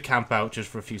 just to camp out just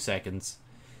for a few seconds.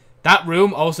 That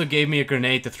room also gave me a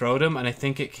grenade to throw at him, and I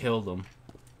think it killed him.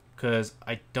 Because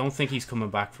I don't think he's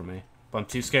coming back for me. But I'm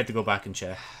too scared to go back and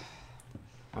check.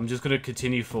 I'm just going to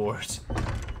continue forward.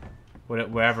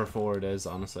 Wherever forward is,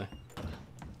 honestly.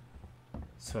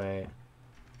 Sweet.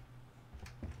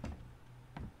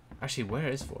 Actually, where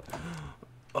is forward?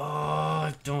 Oh,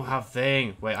 I don't have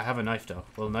thing. Wait, I have a knife though.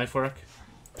 Will a knife work?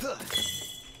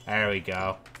 There we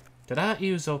go. Did that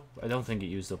use up? I don't think it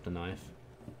used up the knife.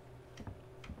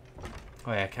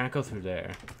 Oh yeah, I can't go through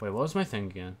there. Wait, what was my thing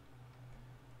again?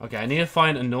 Okay, I need to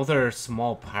find another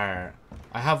small part.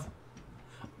 I have...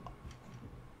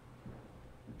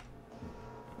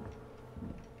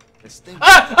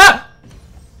 Ah!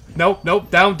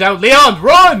 Nope, down. Leon,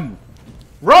 run!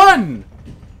 Run!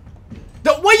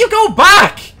 Why you go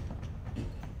back?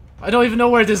 I don't even know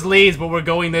where this leads, but we're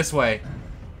going this way.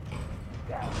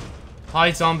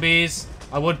 Hi, zombies.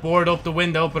 I would board up the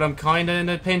window, but I'm kinda in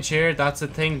a pinch here. That's a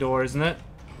thing door, isn't it?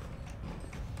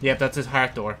 Yep, that's his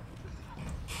heart door.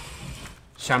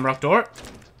 Shamrock door.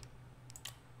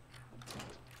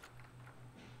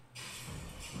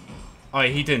 Oh,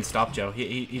 he didn't stop, Joe.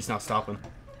 He's not stopping.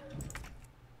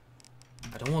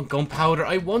 I don't want gunpowder.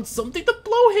 I want something to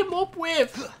blow him up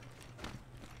with.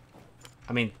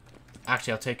 I mean,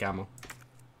 actually, I'll take ammo.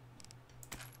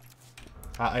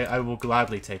 I will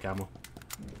gladly take ammo.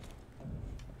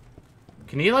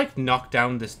 Can he, like, knock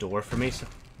down this door for me?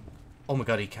 Oh my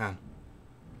god, he can.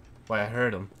 Why, I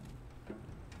heard him.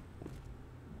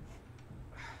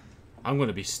 I'm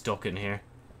gonna be stuck in here.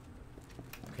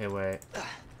 Okay, wait.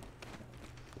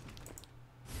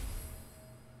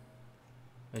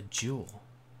 A jewel.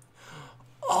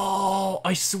 Oh,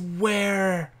 I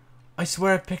swear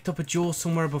I picked up a jewel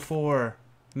somewhere before.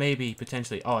 Maybe,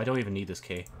 potentially. Oh, I don't even need this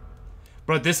key.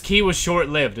 Bro, this key was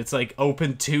short-lived. It's like,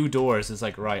 open 2 doors. It's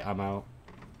like, right, I'm out.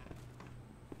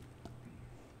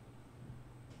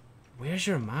 Where's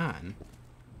your man?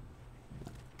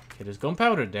 Okay, there's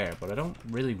gunpowder there, but I don't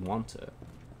really want it.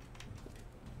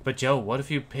 But Joe, what if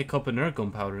you pick up another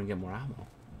gunpowder and get more ammo?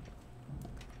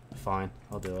 Fine,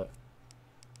 I'll do it.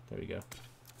 There we go.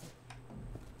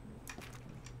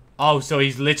 Oh, so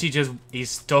he's literally just... He's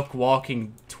stuck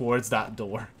walking towards that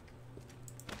door.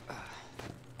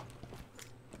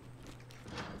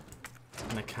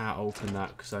 And I can't open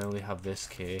that because I only have this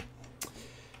key.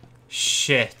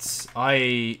 Shit.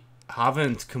 I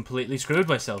haven't completely screwed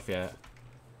myself yet.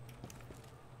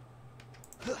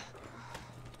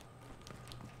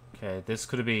 Okay, this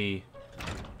could be...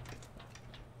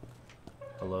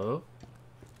 Hello?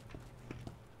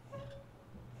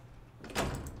 I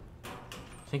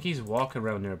think he's walking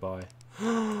around nearby.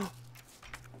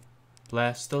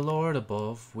 Bless the Lord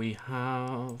above, we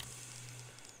have...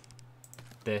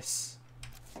 this.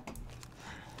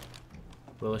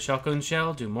 Will a shotgun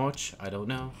shell do much? I don't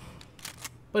know.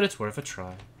 But it's worth a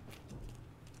try.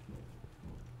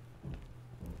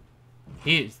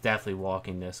 He is definitely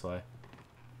walking this way.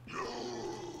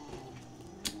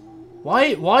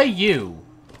 Why you?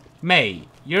 Mate,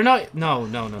 you're not... No.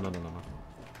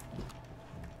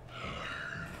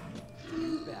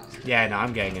 Yeah, no,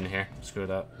 I'm getting in here. Screw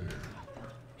that.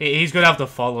 He's gonna have to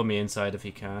follow me inside if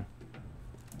he can.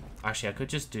 Actually, I could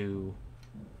just do...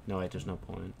 No, wait, there's no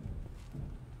point.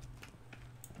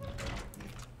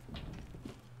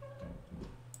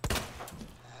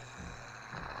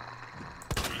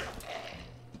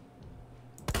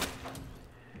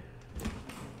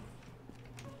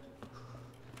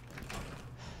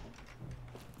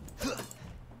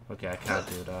 Okay, I can't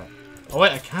do that. Oh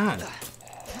wait, I can!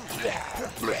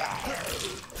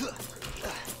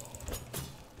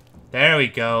 There we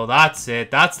go, that's it.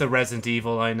 That's the Resident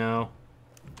Evil I know.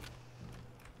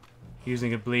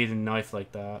 Using a bleeding knife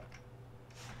like that.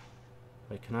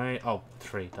 Wait, can I... Oh,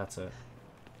 3, that's it.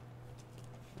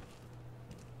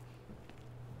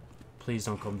 Please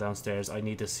don't come downstairs. I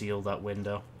need to seal that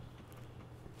window.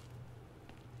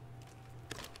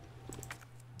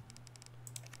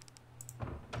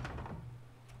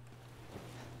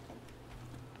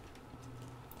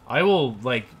 I will,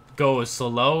 like, go as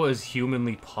slow as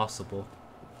humanly possible.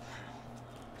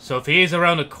 So if he is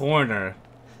around a corner,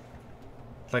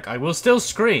 like, I will still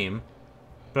scream,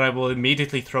 but I will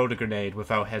immediately throw the grenade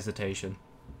without hesitation.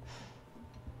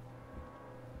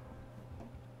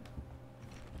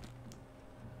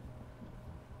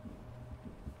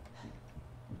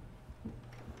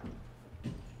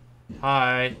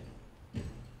 Hi.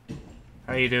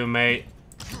 How you doing, mate?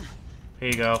 Here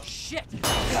you go. Shit.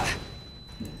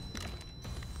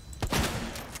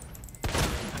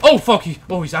 Oh, fuck!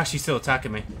 He's actually still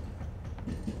attacking me.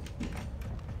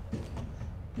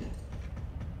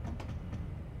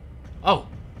 Oh.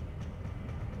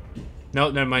 No,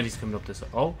 never mind, he's coming up this way.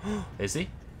 Oh, is he?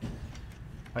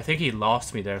 I think he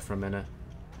lost me there for a minute.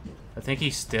 I think he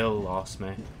still lost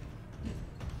me.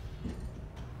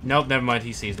 Nope, never mind,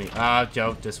 he sees me. Ah,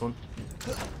 Joe, this one.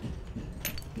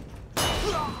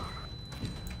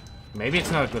 Maybe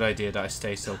it's not a good idea that I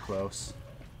stay so close.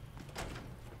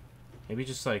 Maybe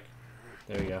just like...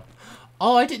 There we go.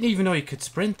 Oh, I didn't even know you could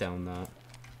sprint down that.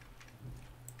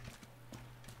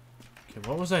 Okay,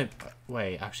 what was I...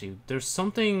 Wait, actually, there's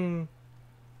something...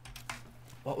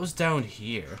 What was down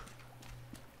here?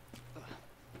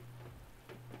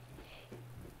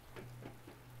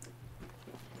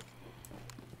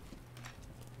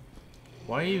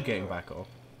 Why are you getting back up?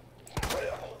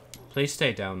 Please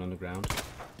stay down on the ground.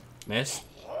 Miss?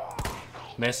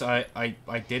 Miss, I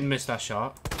didn't miss that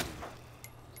shot.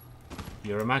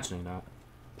 You're imagining that.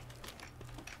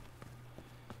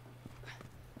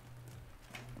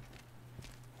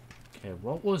 Okay,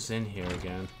 what was in here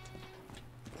again?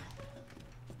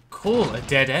 Cool, a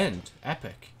dead end.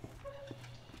 Epic.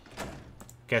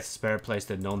 Gets a spare place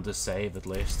to none to save, at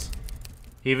least.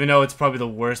 Even though it's probably the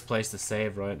worst place to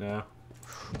save right now.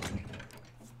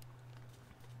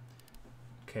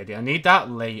 Okay, I need that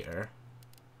later.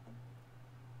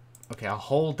 Okay, I'll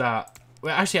hold that.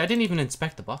 Wait, actually, I didn't even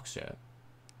inspect the box yet.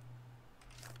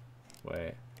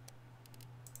 Wait.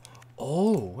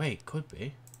 Oh, wait, could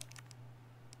be.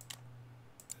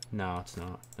 No, it's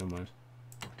not. Never mind.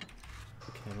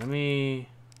 Okay, let me...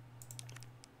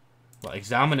 Well,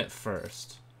 examine it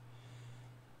first.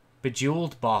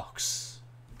 Bejeweled box.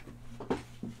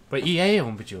 But EA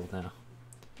own Bejeweled now.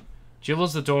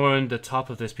 Jewels adorn the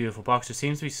top of this beautiful box. There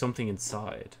seems to be something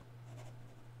inside.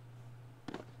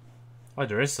 Oh,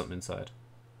 there is something inside.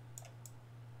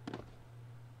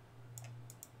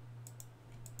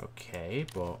 Okay,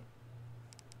 but...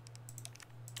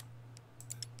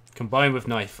 Combine with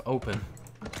knife. Open.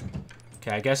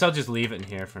 Okay, I guess I'll just leave it in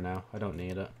here for now. I don't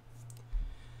need it.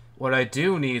 What I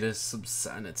do need is some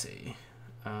sanity.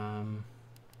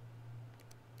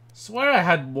 Swear I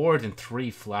had more than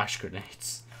 3 flash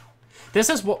grenades. This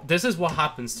is what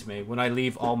happens to me when I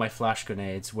leave all my flash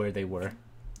grenades where they were.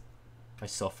 I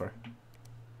suffer.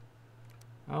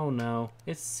 Oh no,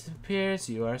 it appears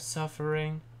you are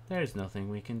suffering. There's nothing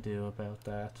we can do about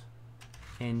that.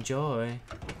 Enjoy.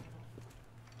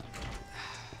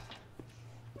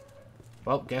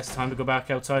 Well, guess time to go back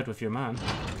outside with your man.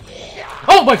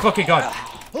 Oh my fucking god!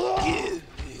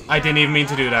 I didn't even mean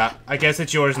to do that. I guess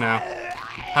it's yours now.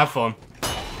 Have fun.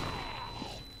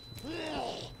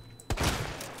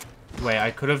 Wait,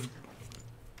 I could have...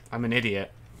 I'm an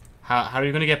idiot. How are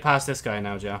you going to get past this guy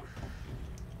now, Joe?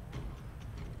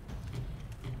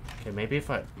 Okay, maybe if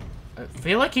I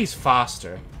feel like he's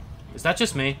faster. Is that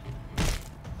just me?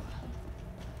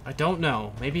 I don't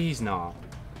know. Maybe he's not.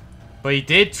 But he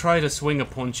did try to swing a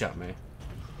punch at me.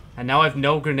 And now I have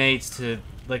no grenades to,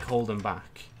 like, hold him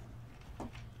back.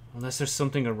 Unless there's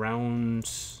something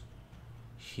around...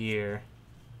 here.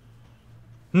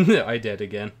 I did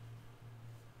again.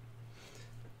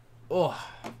 Oh.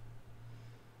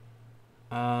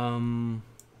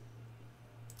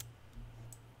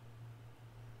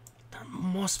 There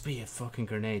must be a fucking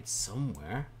grenade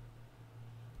somewhere.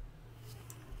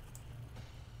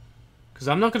 Because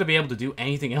I'm not going to be able to do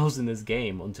anything else in this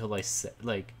game until I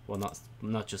like, well,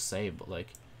 not just save, but like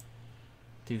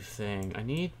do thing. I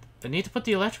need to put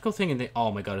the electrical thing in the...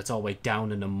 Oh my god, it's all the way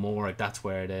down in the morgue. That's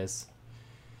where it is.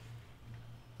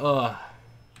 Ugh.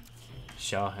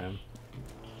 Shot him.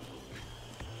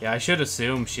 Yeah, I should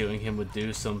assume shooting him would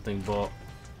do something, but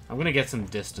I'm gonna get some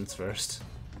distance first.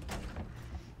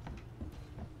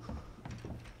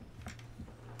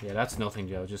 Yeah, that's nothing,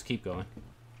 Joe. Just keep going.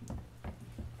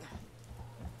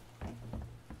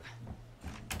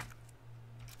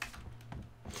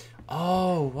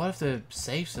 Oh, what if the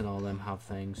safes and all them have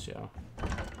things, Joe?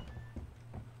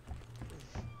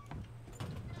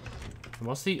 And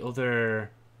what's the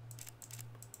other...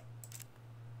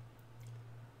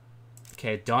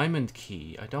 Okay, diamond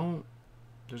key. I don't...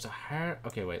 There's a heart...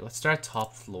 Okay, wait. Let's start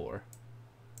top floor.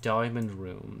 Diamond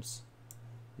rooms.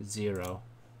 0.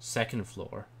 Second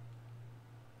floor.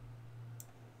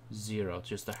 0.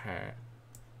 Just a heart.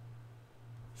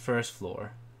 First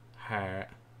floor. Heart.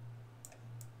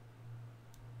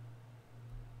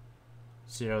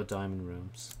 0 diamond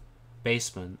rooms.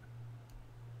 Basement.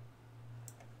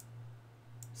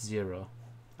 0.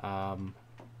 I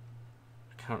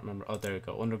can't remember. Oh, there we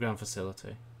go. Underground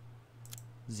facility.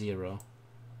 0.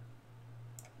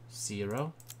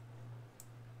 0.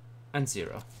 And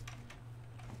 0.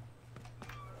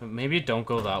 But maybe don't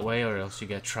go that way or else you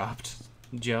get trapped,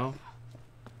 Joe.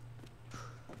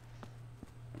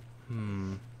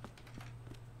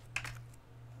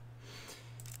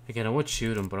 Again, I would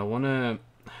shoot him, but I want to...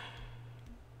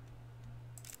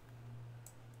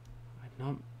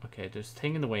 Okay, there's a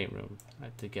thing in the weight room. I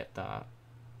have to get that.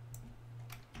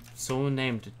 Someone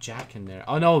named Jack in there.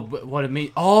 Oh no, what it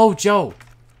means. Oh, Joe!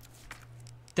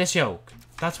 This yoke.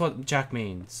 That's what Jack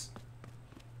means.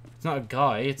 It's not a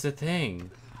guy, it's a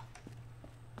thing.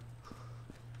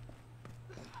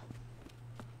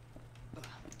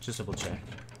 Just double check.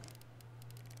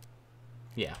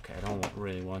 Yeah, okay, I don't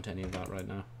really want any of that right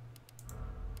now.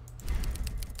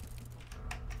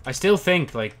 I still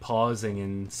think, like, pausing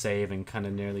and saving kind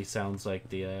of nearly sounds like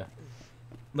the,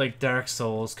 like, Dark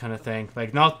Souls kind of thing.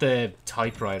 Like, not the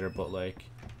typewriter, but, like,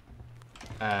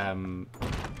 the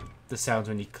sounds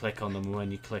when you click on them,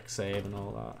 when you click save and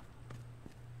all that.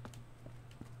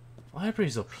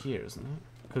 Library's up here, isn't it?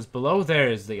 Because below there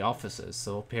is the offices,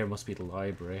 so up here must be the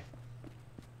library.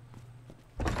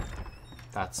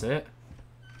 That's it.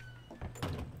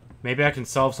 Maybe I can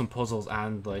solve some puzzles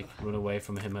and, like, run away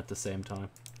from him at the same time.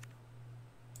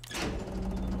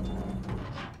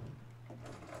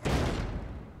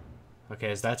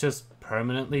 Okay, is that just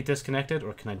permanently disconnected,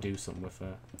 or can I do something with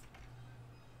it?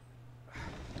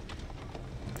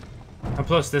 And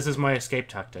plus, this is my escape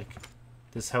tactic.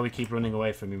 This is how we keep running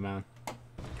away from you, man.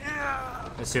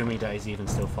 Assuming that he's even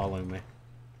still following me.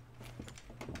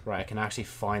 Right, I can actually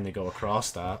finally go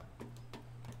across that.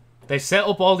 They set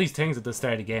up all these things at the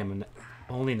start of the game, and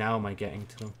only now am I getting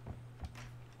to them.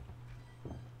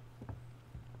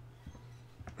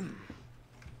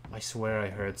 I swear I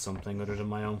heard something other than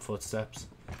my own footsteps.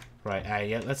 Right,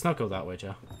 yeah, let's not go that way,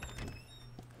 Joe.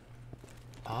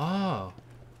 Oh.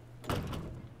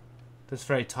 This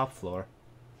very top floor.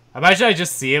 Imagine I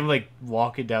just see him, like,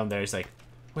 walking down there. He's like,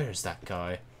 where's that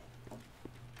guy?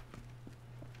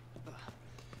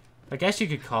 I guess you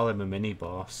could call him a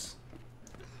mini-boss.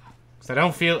 Because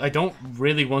I don't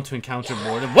really want to encounter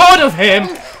more than one of him!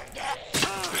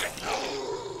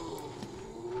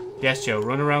 Yes, Joe,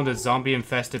 run around a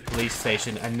zombie-infested police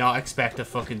station and not expect a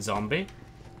fucking zombie.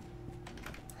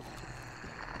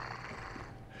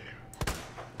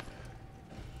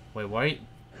 Wait, why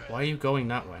are you going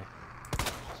that way?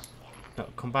 No,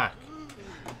 come back.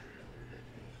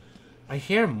 I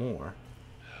hear more.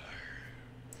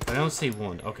 I don't see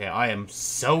one. Okay, I am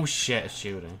so shit at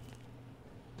shooting.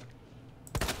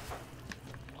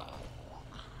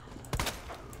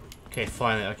 Okay,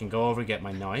 finally, I can go over and get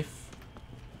my knife.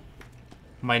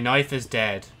 My knife is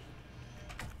dead.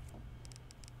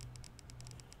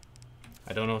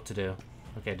 I don't know what to do.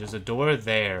 Okay, there's a door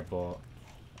there, but...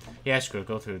 Yeah, screw it.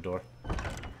 Go through the door.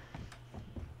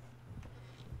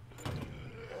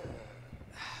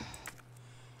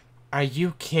 Are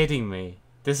you kidding me?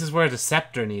 This is where the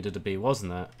scepter needed to be,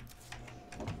 wasn't it?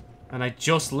 And I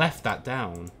just left that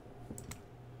down.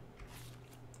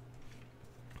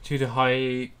 Due to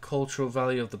high cultural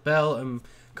value of the bell, I'm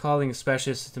calling a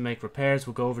specialist to make repairs.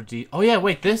 We'll go over the... Oh yeah,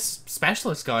 wait, this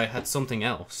specialist guy had something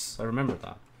else. I remember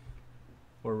that.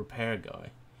 Or repair guy.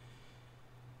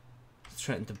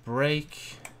 Threatened to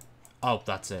break. Oh,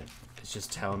 that's it. It's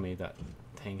just telling me that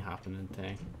thing happened and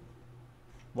thing.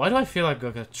 Why do I feel like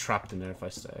I'll get trapped in there if I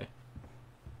stay?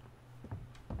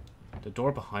 The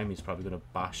door behind me is probably going to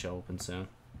bash open soon.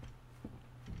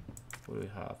 What do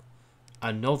we have?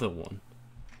 Another one.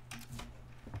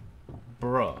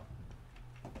 Bruh.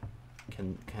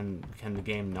 Can the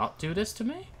game not do this to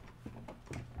me?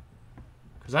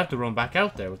 Because I have to run back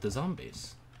out there with the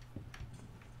zombies.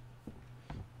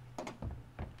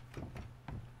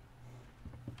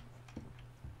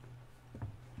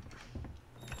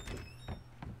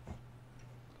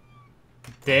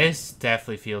 This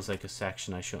definitely feels like a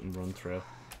section I shouldn't run through.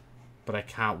 But I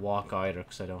can't walk either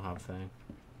because I don't have a thing.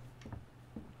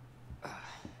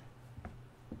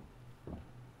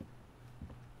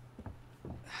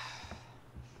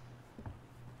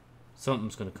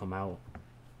 Something's gonna come out.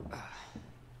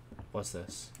 What's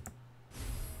this?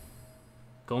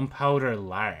 Gunpowder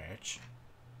large.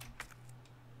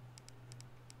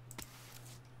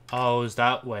 Oh, is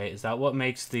that... Wait, is that what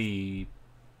makes the...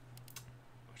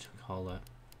 What do you call it?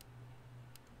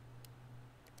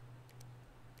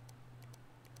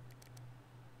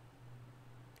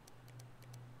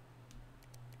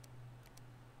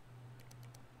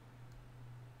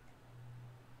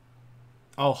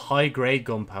 Oh, high-grade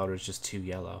gunpowder is just too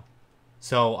yellow.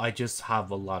 So I just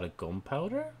have a lot of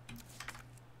gunpowder?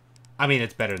 I mean,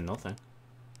 it's better than nothing.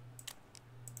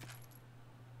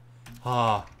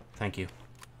 Ah, thank you.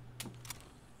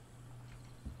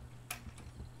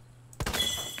 Gonna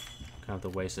have to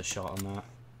waste a shot on that.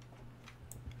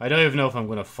 I don't even know if I'm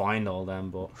gonna find all them,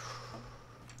 but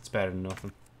it's better than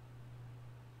nothing.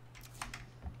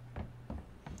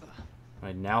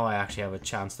 Right, now I actually have a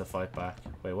chance to fight back.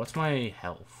 Wait, what's my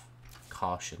health?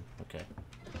 Caution. Okay.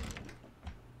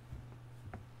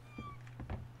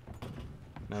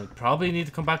 Now, I probably need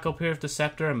to come back up here with the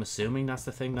scepter. I'm assuming that's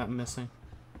the thing that I'm missing.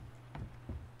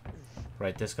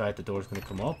 Right, this guy at the door is going to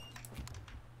come up.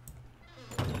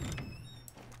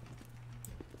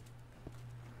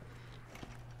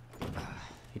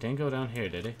 He didn't go down here,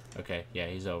 did he? Okay, yeah,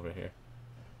 he's over here.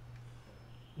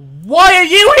 Why are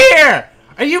you here?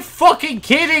 Are you fucking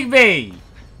kidding me?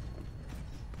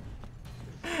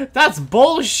 That's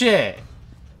bullshit.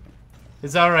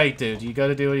 It's alright, dude. You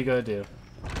gotta do what you gotta do.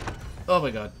 Oh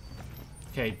my god.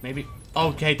 Okay, maybe...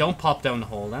 Okay, don't pop down the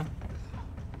hole then.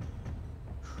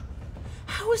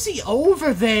 How is he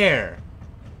over there?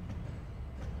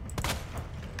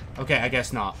 Okay, I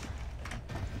guess not.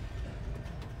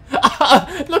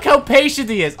 Look how patient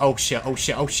he is. Oh shit, oh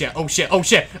shit, oh shit, oh shit, oh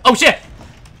shit, oh shit!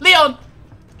 Leon!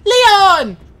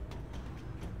 Leon!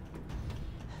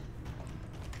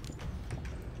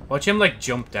 Watch him like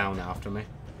jump down after me.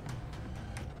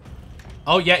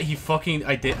 Oh yeah, he fucking...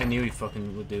 I knew he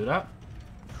fucking would do that.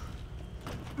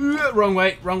 Wrong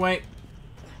way, wrong way.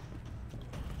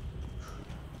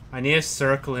 I need to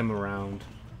circle him around.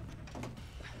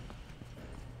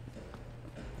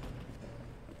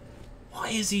 Why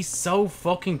is he so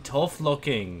fucking tough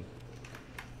looking?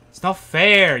 It's not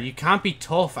fair. You can't be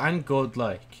tough and good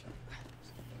like.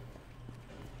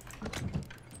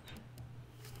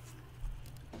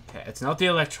 Okay, it's not the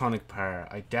electronic power.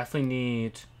 I definitely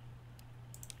need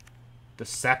the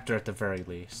scepter at the very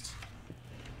least.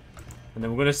 And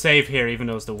then we're gonna save here, even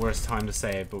though it's the worst time to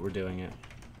save, but we're doing it.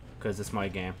 Because it's my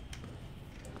game.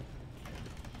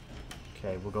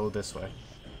 Okay, we'll go this way.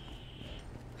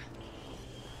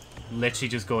 Literally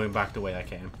just going back the way I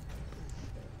came.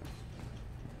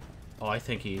 Oh, I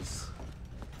think he's...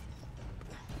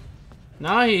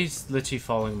 No, he's literally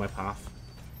following my path.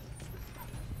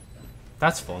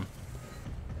 That's fun.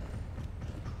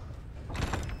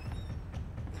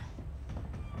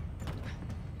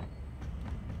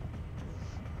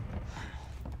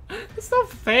 It's not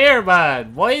fair,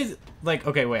 man. Why is... Like,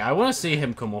 okay, wait. I want to see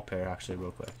him come up here, actually,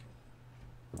 real quick.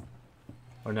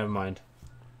 Or never mind.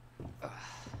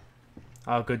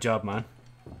 Oh, good job, man.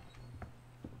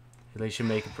 At least you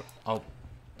make it... Oh,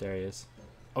 there he is.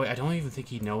 Oh, wait, I don't even think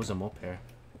he knows I'm up here.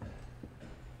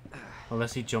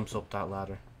 Unless he jumps up that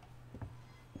ladder.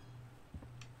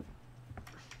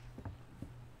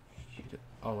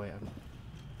 Oh, wait.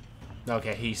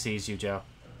 Okay, he sees you, Joe.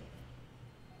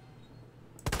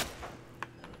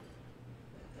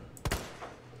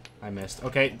 I missed.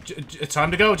 Okay, it's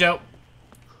time to go, Joe.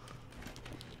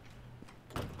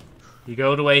 You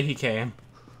go the way he came.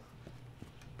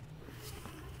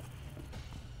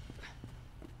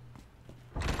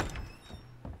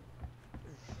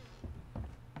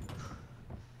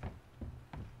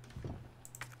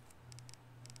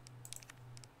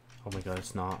 Oh my god,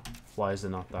 it's not. Why is it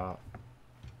not that?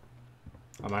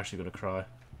 I'm actually gonna cry.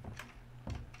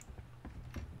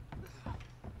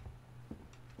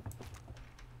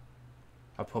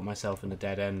 I put myself in a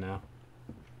dead end now.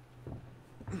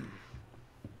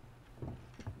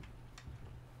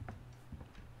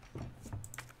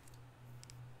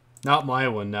 Not my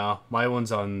one, no. My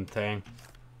one's on thing.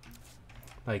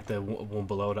 Like the one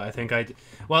below that. I think I...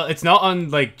 Well, it's not on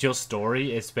like just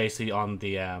story. It's basically on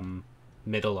the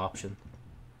middle option.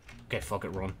 Okay, fuck it,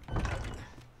 run.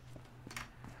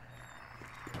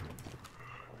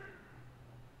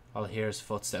 I'll hear his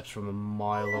footsteps from a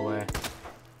mile away.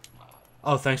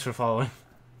 Oh, thanks for following.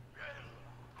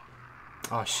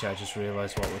 Oh shit, I just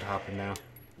realized what would happen now.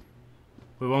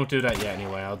 We won't do that yet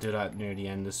anyway. I'll do that near the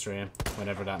end of the stream.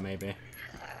 Whenever that may be.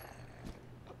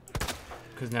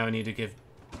 Because now I need to give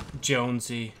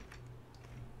Jonesy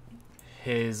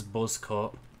his buzz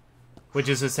cut. Which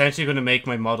is essentially going to make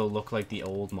my model look like the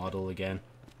old model again.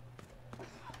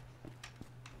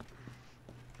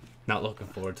 Not looking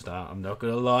forward to that, I'm not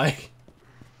going to lie.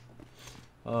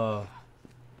 Oh.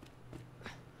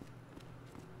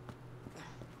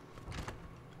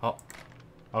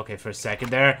 Okay, for a second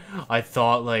there, I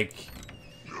thought like...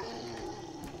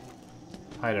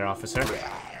 Hi there, officer.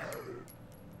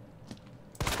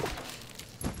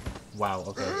 Wow,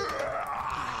 okay.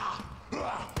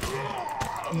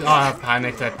 Oh, I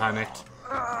panicked.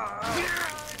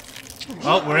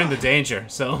 Oh, we're in the danger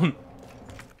zone.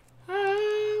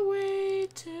 Highway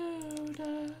to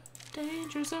the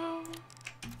danger zone.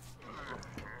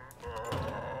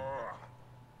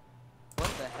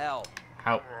 What the hell?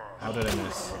 How did I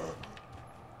miss?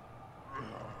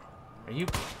 Are you...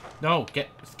 No,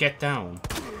 get down.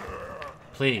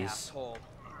 Please. Asshole.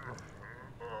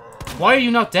 Why are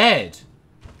you not dead?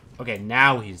 Okay,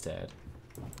 now he's dead.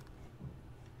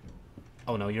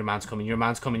 Oh no, your man's coming. Oh no.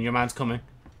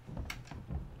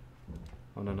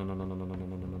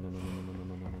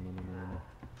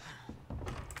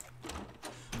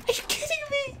 Are you kidding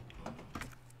me?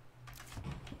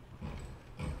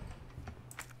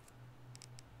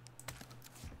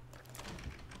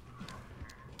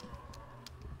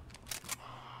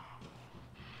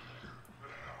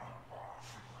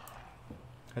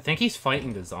 I think he's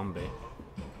fighting the zombie.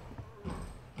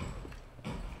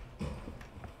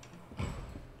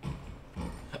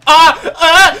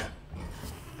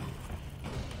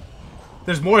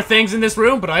 There's more things in this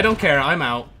room, but I don't care. I'm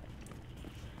out.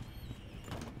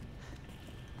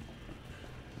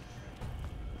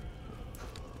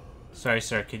 Sorry,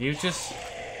 sir. Can you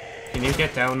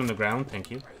get down on the ground?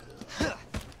 Thank you.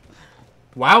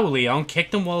 Wow, Leon.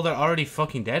 Kick them while they're already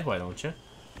fucking dead, why don't you?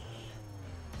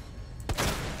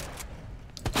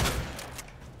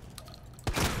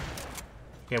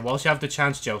 Okay, whilst you have the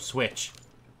chance, Joe, switch.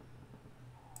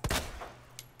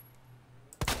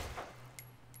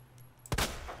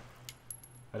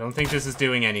 I don't think this is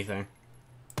doing anything.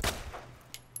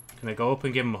 Can I go up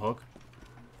and give him a hug?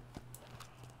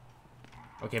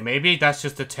 Okay, maybe that's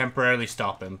just to temporarily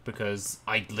stop him, because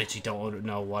I literally don't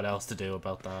know what else to do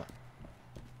about that.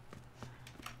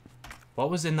 What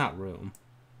was in that room?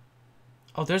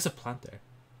 Oh, there's a plant there.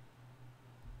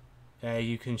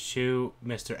 You can shoot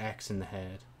Mr. X in the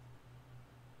head.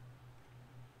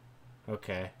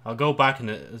 Okay, I'll go back in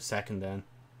a second then.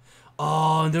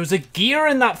 Oh, and there was a gear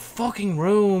in that fucking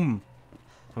room.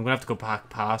 I'm gonna have to go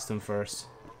back past him first.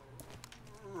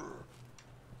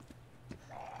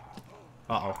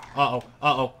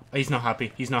 Uh-oh. He's not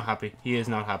happy. He is not happy. He's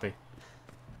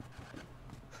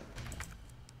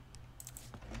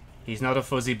not a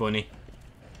fuzzy bunny.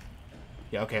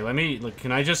 Yeah, okay, let me... Look,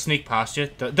 can I just sneak past you?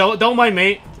 Don't mind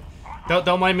me.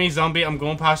 Don't mind me, zombie. I'm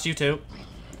going past you, too.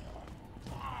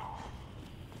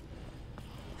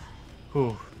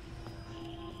 Whew.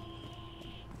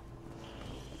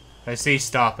 I see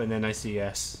stop, and then I see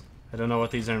yes. I don't know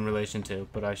what these are in relation to,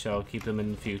 but I shall keep them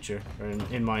in the future. Or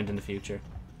in mind in the future.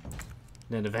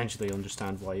 Then eventually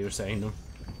understand why you were saying them.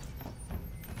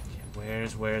 Okay,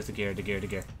 where's the gear? The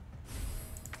gear.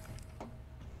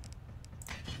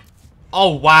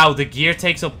 Oh, wow, the gear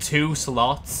takes up 2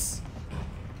 slots.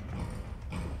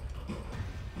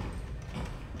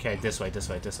 Okay, this way.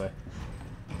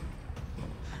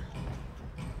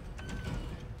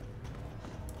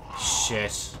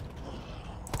 Shit.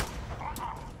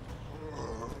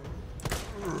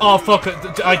 Oh, fuck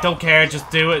it. I don't care. Just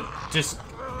do it. Just,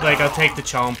 like, I'll take the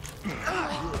chomp.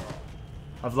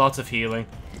 I've lots of healing.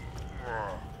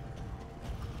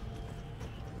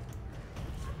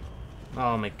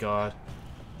 Oh my god.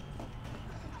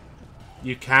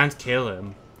 You can't kill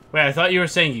him. Wait, I thought you were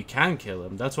saying you can kill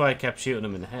him. That's why I kept shooting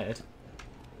him in the head.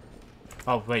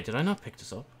 Oh, wait, did I not pick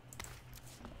this up?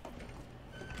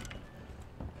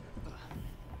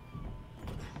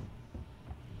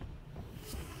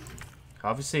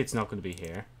 Obviously, it's not going to be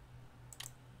here.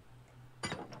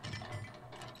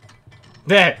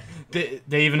 There! They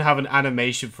even have an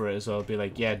animation for it, so I'll be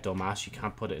like, yeah, dumbass, you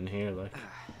can't put it in here, like.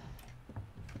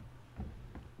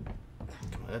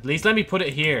 Come on, at least let me put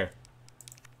it here.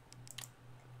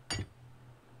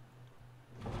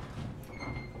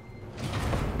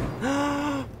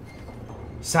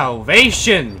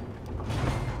 Salvation!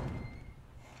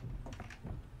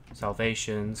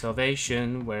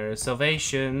 Salvation, where is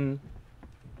salvation?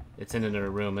 It's in another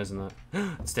room, isn't it?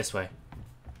 It's this way.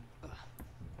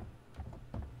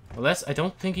 Unless, I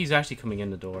don't think he's actually coming in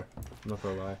the door. I'm not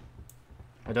gonna lie.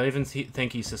 I don't even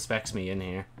think he suspects me in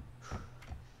here.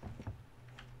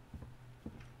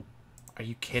 Are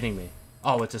you kidding me?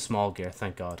 Oh, it's a small gear,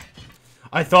 thank God.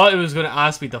 I thought it was gonna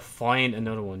ask me to find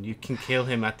another one. You can kill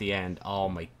him at the end. Oh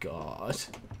my god.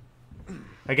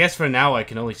 I guess for now I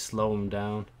can only slow him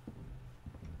down.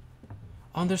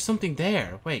 Oh, and there's something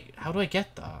there. Wait, how do I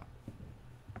get that?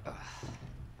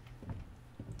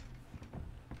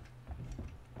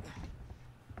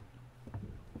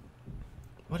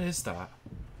 What is that?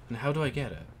 And how do I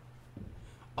get it?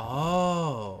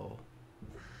 Oh.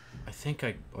 I think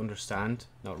I understand.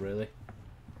 Not really.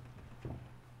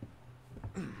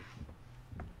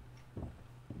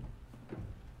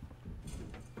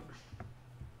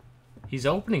 He's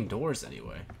opening doors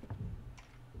anyway.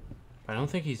 I don't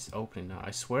think he's opening now.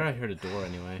 I swear I heard a door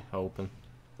anyway. Open.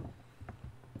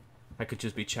 I could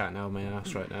just be chatting out my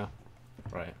ass right now.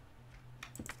 Right.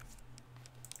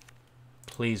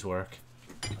 Please work.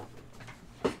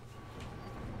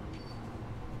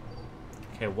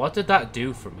 Okay, what did that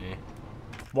do for me?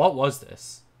 What was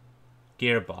this?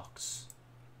 Gearbox.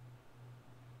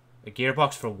 A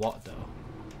gearbox for what, though?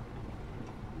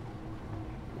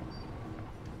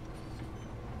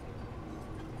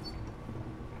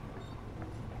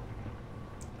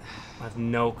 I have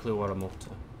no clue what I'm up to.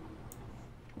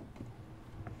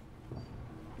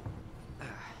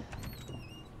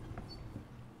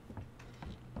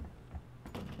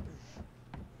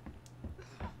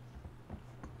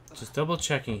 Just double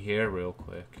checking here real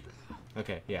quick.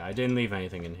 Okay, yeah, I didn't leave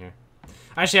anything in here.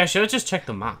 Actually, I should have just checked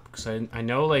the map, because I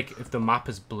know, like, if the map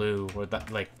is blue, or that,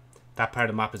 like, that part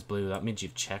of the map is blue, that means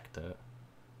you've checked it.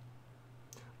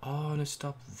 Oh, and I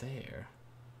stopped there.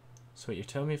 So wait, you're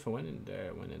telling me if I went in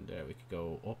there, we could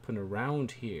go up and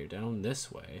around here, down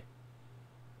this way,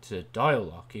 to the dial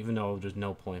lock, even though there's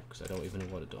no point, because I don't even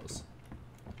know what it does.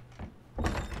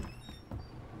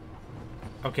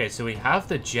 Okay, so we have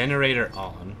the generator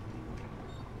on.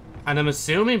 And I'm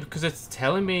assuming because it's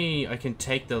telling me I can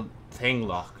take the thing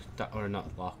lock, or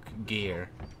not lock, gear,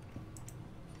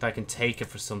 that I can take it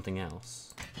for something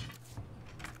else.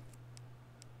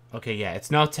 Okay, yeah, it's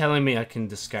not telling me I can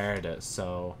discard it,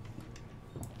 so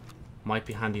might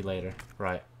be handy later.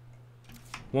 Right.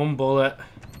 1 bullet,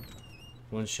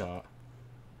 1 shot.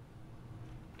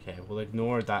 Okay, we'll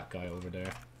ignore that guy over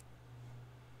there.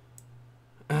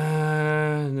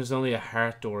 And there's only a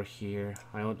heart door here.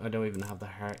 I don't even have the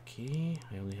heart key.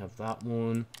 I only have that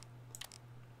one.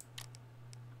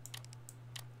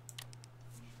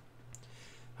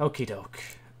 Okie doke.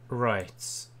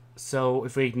 Right. So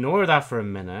if we ignore that for a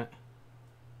minute,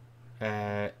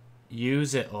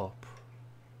 use it up.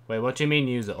 Wait, what do you mean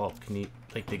use it up? Can you,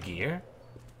 like, the gear?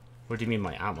 Or do you mean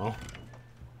my ammo?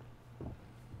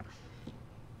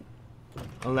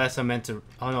 Unless I meant to...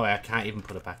 Oh no, I can't even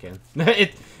put it back in.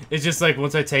 It's just like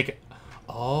once I take it...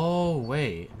 Oh,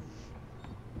 wait.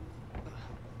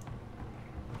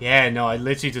 Yeah, no, I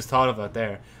literally just thought of that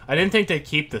there. I didn't think they'd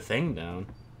keep the thing down.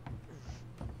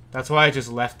 That's why I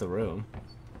just left the room.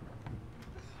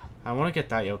 I want to get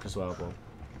that yoke as well, but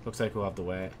looks like we'll have to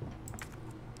wait.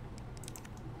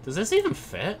 Does this even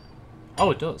fit?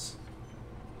 Oh, it does.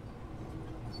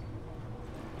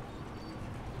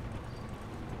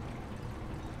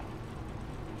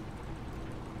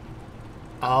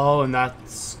 Oh, and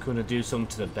that's gonna do something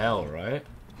to the bell, right?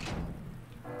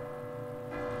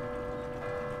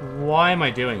 Why am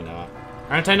I doing that?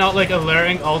 Aren't I not, like,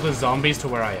 alerting all the zombies to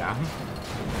where I am?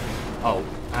 Oh,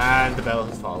 and the bell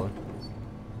has fallen.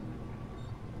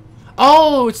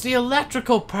 Oh, it's the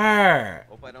electrical part!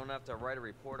 Hope I don't have to write a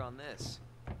report on this.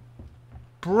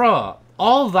 Bruh,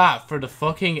 all that for the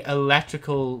fucking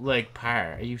electrical, like,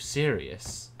 part. Are you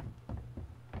serious?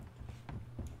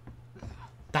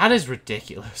 That is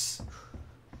ridiculous.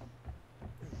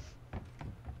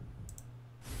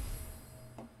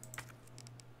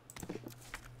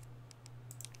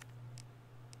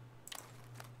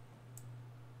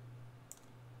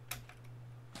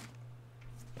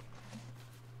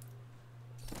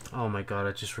 Oh my god,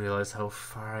 I just realized how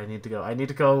far I need to go. I need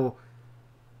to go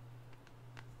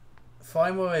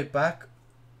find my way back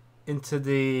into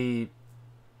the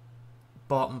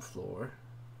bottom floor.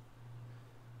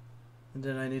 And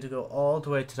then I need to go all the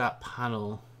way to that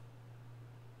panel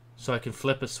so I can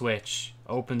flip a switch,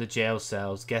 open the jail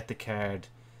cells, get the card,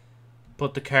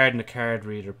 put the card in the card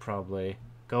reader probably,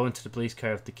 go into the police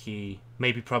car with the key,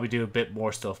 maybe probably do a bit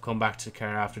more stuff, come back to the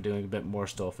car after doing a bit more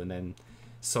stuff, and then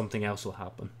something else will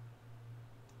happen.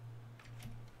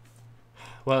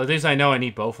 Well, at least I know I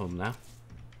need both of them now.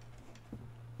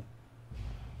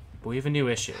 But we have a new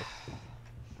issue.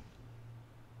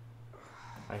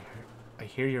 I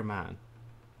hear your man.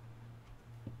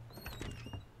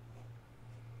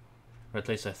 Or at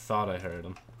least I thought I heard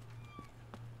him.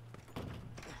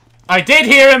 I did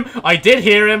hear him! I did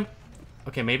hear him!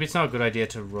 Okay, maybe it's not a good idea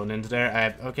to run into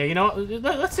there. Okay, you know what?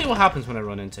 Let's see what happens when I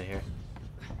run into here.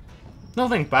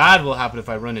 Nothing bad will happen if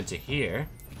I run into here.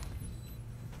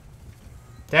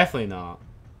 Definitely not.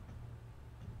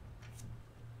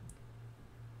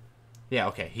 Yeah,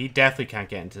 okay. He definitely can't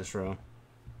get into this room.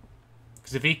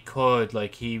 Because if he could,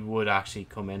 like, he would actually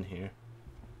come in here.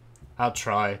 I'll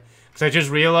try. Because I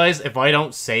just realized if I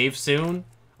don't save soon,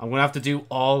 I'm going to have to do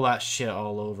all that shit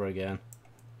all over again.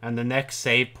 And the next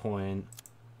save point...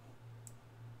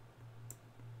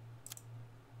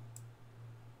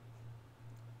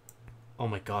 Oh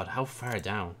my god, how far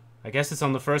down? I guess it's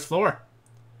on the first floor.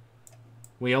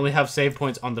 We only have save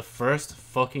points on the first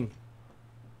fucking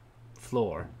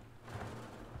floor.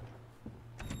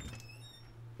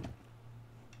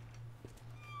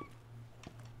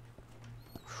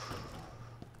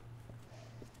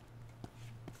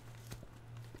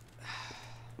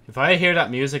 If I hear that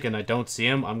music and I don't see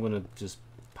him, I'm gonna just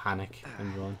panic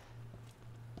and run.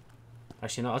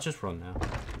 Actually, no, I'll just run now.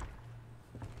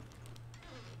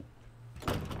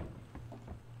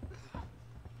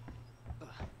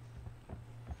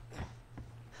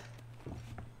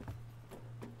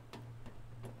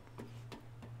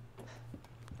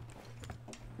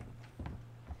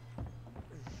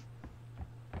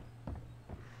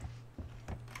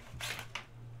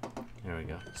 There we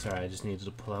go. Sorry, I just needed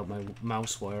to pull out my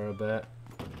mouse wire a bit.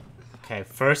 Okay,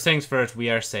 first things first, we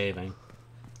are saving.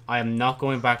 I am not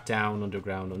going back down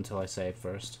underground until I save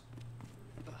first.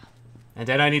 And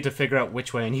then I need to figure out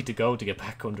which way I need to go to get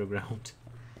back underground.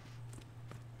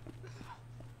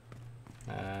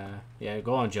 Yeah,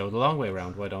 go on, Joe. The long way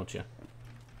around, why don't you?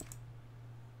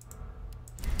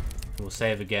 We'll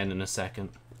save again in a second.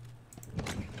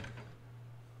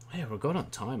 Yeah, we're good on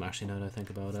time, actually, now that I think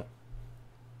about it.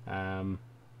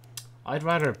 I'd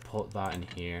rather put that in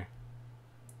here.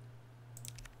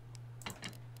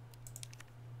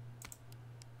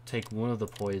 Take one of the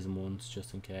poison ones,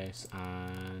 just in case,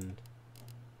 and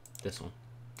this one.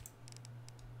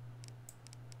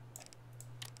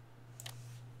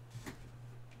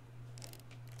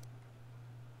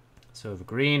 So we have a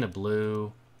green, a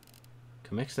blue.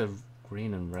 Can mix the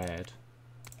green and red.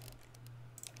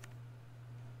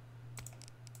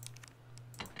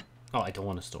 Oh, I don't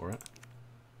want to store it.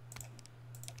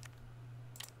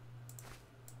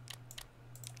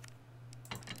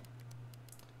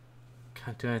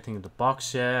 Can't do anything in the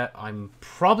box yet. I'm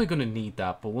probably going to need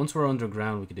that, but once we're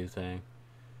underground, we can do thing.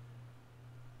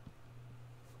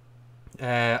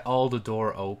 All the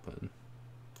door open.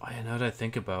 Oh, yeah, now that I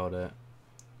think about it.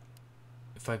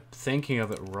 If I'm thinking of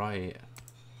it right,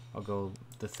 I'll go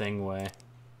the thing way.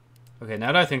 Okay, now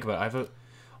that I think about it, I have a...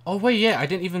 Oh, wait, yeah, I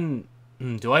didn't even...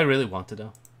 Do I really want to,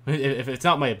 though? If it's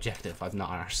not my objective, I've not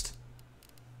arsed.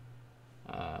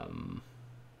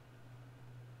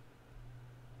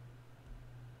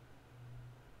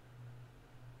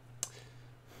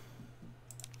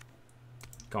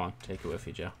 Go on, take it with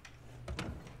you, Joe.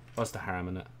 What's the harm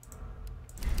in it?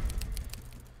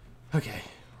 Okay,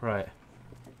 right.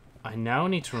 I now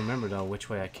need to remember, though, which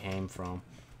way I came from.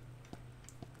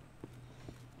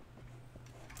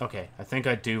 Okay, I think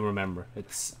I do remember.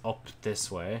 It's up this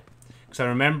way. Because I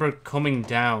remember coming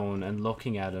down and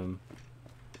looking at him.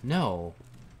 No.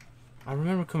 I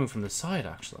remember coming from the side,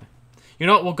 actually. You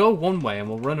know what? We'll go one way and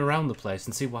we'll run around the place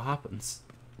and see what happens.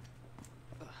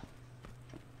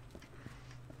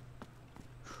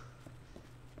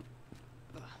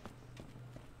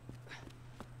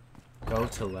 Go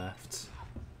to left.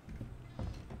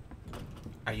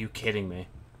 Are you kidding me?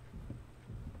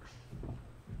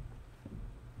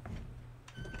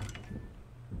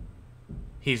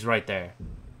 He's right there.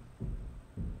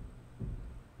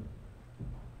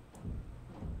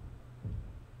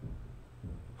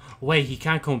 Wait, he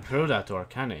can't come through that door,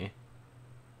 can he?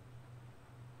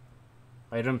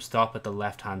 Item stop at the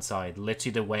left-hand side.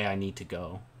 Literally the way I need to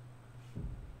go.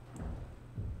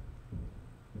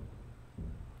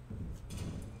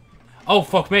 Oh,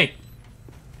 fuck me.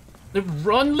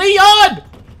 Run, Leon!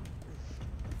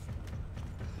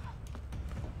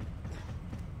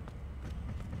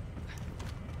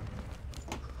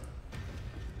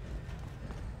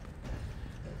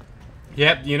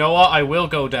 Yep, you know what? I will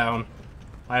go down.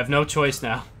 I have no choice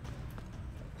now.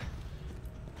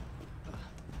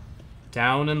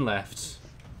 Down and left.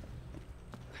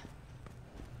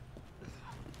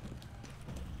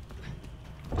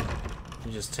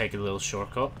 You just take a little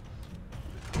shortcut.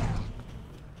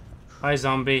 Hi,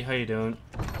 zombie. How you doing?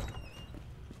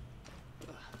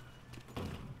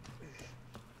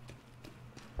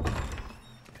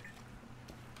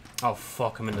 Oh,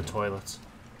 fuck. I'm in the toilets.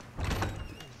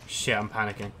 Shit, I'm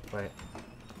panicking. Wait.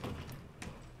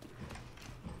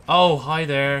 Oh, hi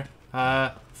there.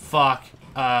 Fuck.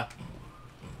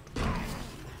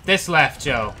 This left,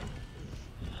 Joe.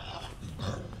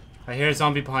 I hear a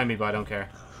zombie behind me, but I don't care.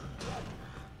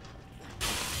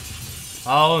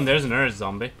 Oh, and there's an Earth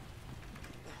zombie.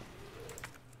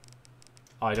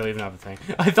 Oh, I don't even have a thing.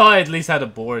 I thought I at least had a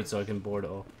board so I can board it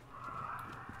up.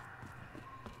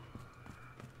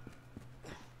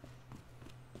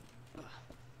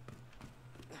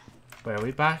 Wait, are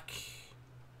we back?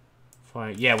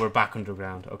 Fine. Yeah, we're back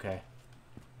underground. Okay.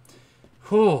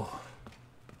 Whew.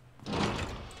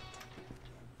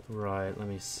 Right, let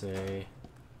me see.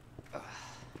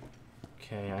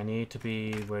 Okay, I need to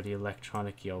be where the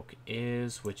electronic yoke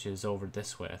is, which is over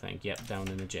this way, I think. Yep, down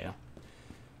in the jail.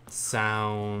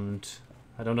 Sound.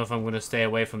 I don't know if I'm going to stay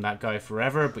away from that guy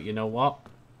forever, but you know what?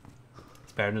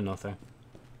 It's better than nothing.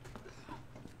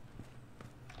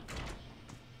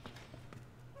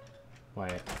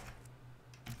 Wait.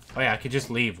 Oh yeah, I could just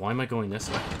leave. Why am I going this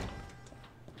way?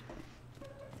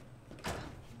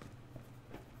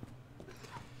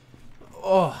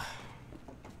 Oh.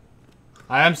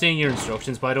 I am seeing your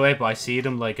instructions, by the way, but I see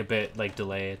them, like, a bit, like,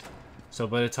 delayed. So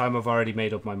by the time I've already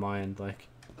made up my mind, like,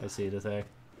 I see the thing.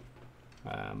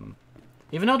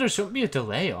 Even though there shouldn't be a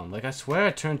delay on. Like, I swear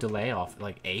I turned delay off,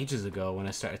 like, ages ago when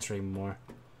I started streaming more.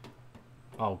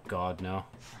 Oh, God, no.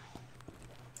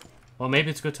 Well, maybe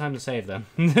it's a good time to save, then.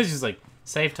 It's just like,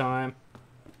 save time.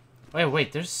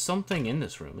 Wait, there's something in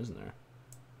this room, isn't there?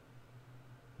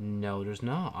 No, there's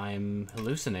not. I'm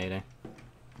hallucinating.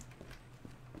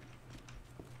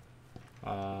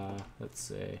 Let's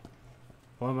see.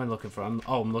 What am I looking for?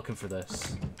 I'm looking for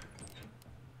this.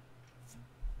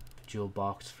 Jewel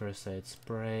box, first aid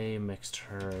spray, mixed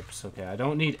herbs. Okay, I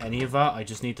don't need any of that. I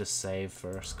just need to save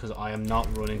first, because I am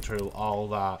not running through all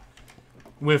that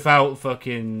without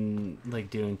fucking, like,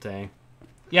 doing thing.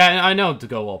 Yeah, I know to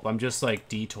go up. I'm just, like,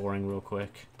 detouring real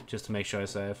quick, just to make sure I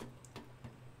save.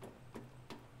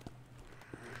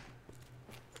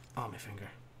 Oh, my finger.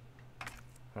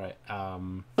 Alright,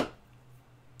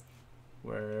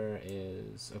 where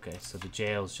is... Okay, so the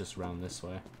jail's just around this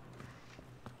way.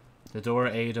 The door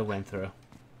Ada went through.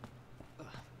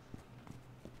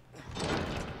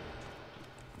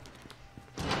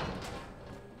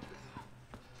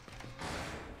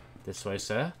 This way,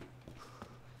 sir.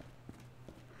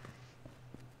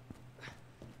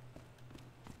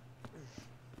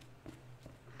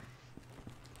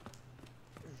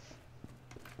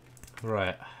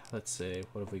 Right, let's see.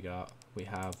 What have we got? We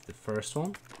have the first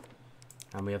one.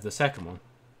 And we have the second one.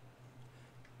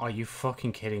 Are you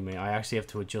fucking kidding me? I actually have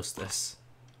to adjust this.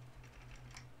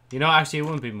 You know, actually, it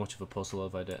wouldn't be much of a puzzle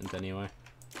if I didn't anyway.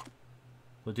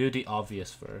 We'll do the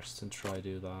obvious first and try to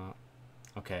do that.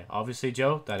 Okay, obviously,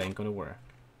 Joe, that ain't gonna work.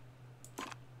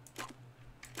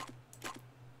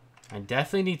 I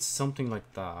definitely need something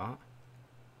like that.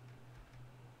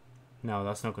 No,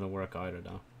 that's not going to work either,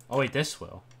 though. Oh, wait, this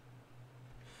will.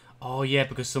 Oh, yeah,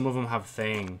 because some of them have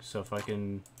things. So if I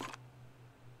can...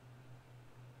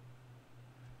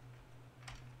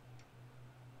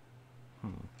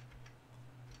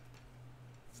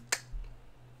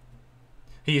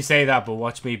 You say that, but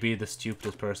watch me be the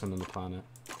stupidest person on the planet.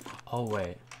 Oh,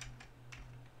 wait.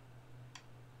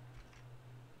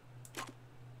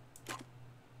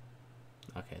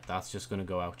 Okay, that's just gonna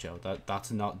go out, Joe.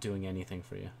 That's not doing anything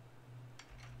for you.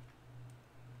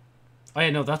 Oh,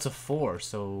 yeah, no, that's a 4,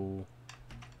 so...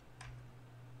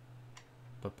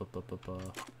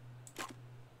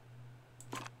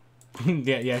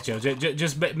 yeah, Joe.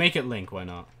 Just make it link, why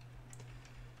not?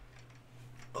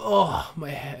 Oh, my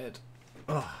head.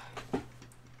 Ugh.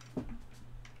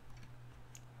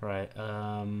 Right,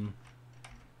 I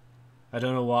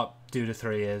don't know what 2 to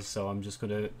 3 is, so I'm just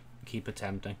gonna keep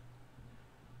attempting.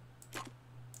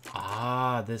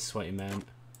 Ah, this is what you meant.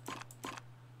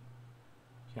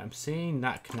 Yeah, I'm seeing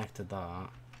that connected to that.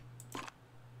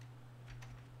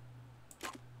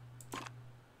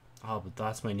 Oh, but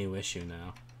that's my new issue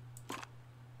now.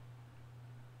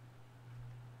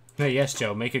 No, yes,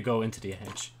 Joe, make it go into the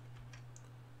edge.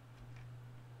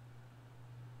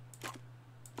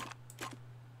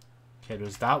 Okay,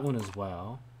 there's that one as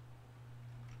well.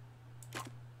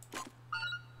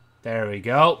 There we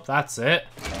go. That's it.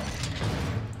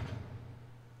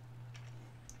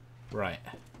 Right.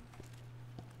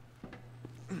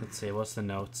 Let's see, what's the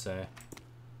note say?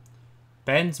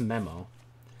 Ben's memo.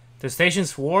 The station's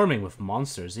swarming with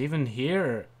monsters. Even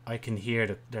here, I can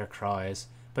hear their cries.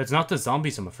 But it's not the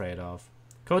zombies I'm afraid of.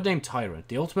 Codename Tyrant,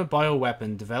 the ultimate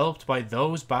bioweapon developed by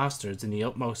those bastards in the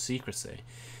utmost secrecy.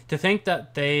 To think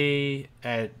that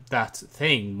that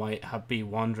thing might have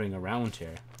been wandering around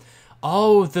here.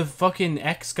 Oh, the fucking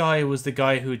X guy was the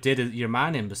guy who did your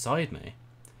man in beside me.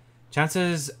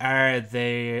 Chances are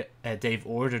they've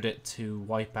ordered it to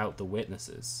wipe out the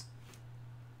witnesses.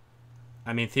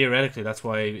 I mean, theoretically, that's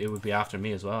why it would be after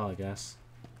me as well, I guess.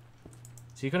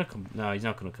 Is he gonna come? No, he's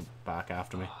not gonna come back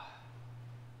after me.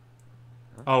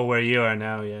 Oh, where you are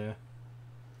now, yeah.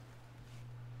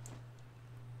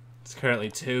 It's currently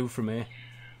 2 for me.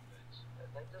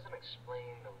 That doesn't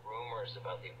explain the rumors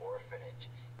about the orphanage.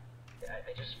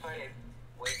 I just find it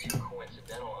way too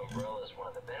coincidental Umbrella's one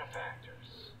of the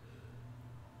benefactors.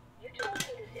 You told me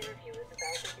this interview was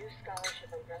about the new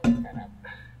scholarship Umbrella set up.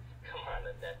 Come on,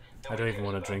 that I don't even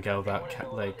want to drink out of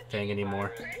that thing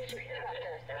anymore. And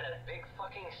a big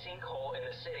fucking sinkhole in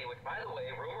the city, which, by the way,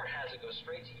 rumor has it goes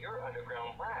straight to your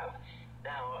underground lab.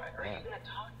 Now, are you gonna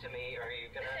talk to me, or are you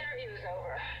gonna... This interview's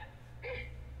over.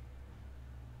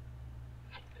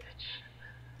 Bitch.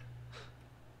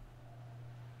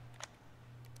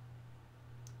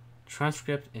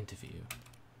 Transcript interview.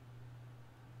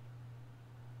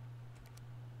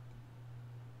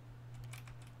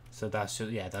 So that's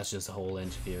just a whole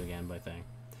interview again by thing.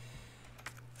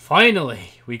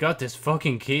 Finally, we got this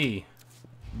fucking key.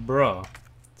 Bruh.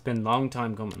 It's been a long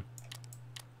time coming.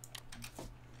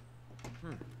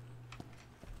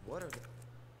 What are they?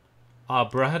 Ah,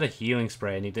 bruh had a healing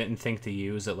spray and he didn't think to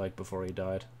use it like before he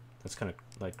died. That's kind of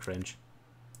like cringe.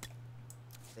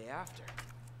 They after?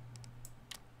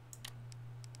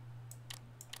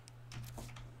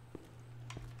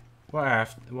 What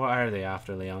are they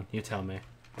after, Leon? You tell me.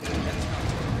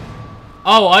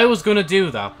 Oh, I was gonna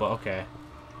do that, but okay.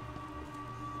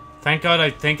 Thank God I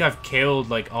think I've killed,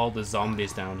 like, all the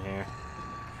zombies down here.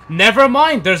 Never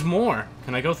mind, there's more.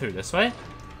 Can I go through this way?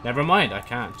 Never mind, I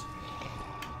can't.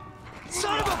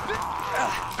 Son of a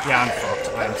bitch! Yeah, I'm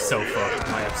fucked. I am so fucked.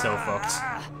 I am so fucked.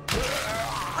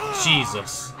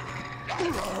 Jesus.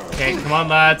 Okay, come on,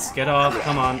 lads. Get off.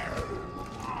 Come on.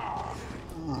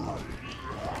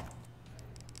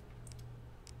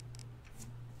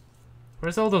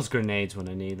 Where's all those grenades when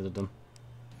I needed them?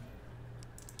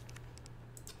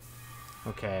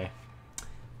 Okay.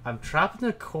 I'm trapped in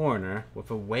a corner with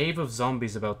a wave of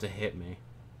zombies about to hit me.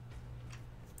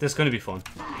 This is gonna be fun.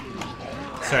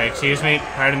 Sorry, excuse me.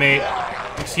 Pardon me.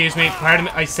 Excuse me. Pardon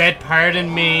me. I said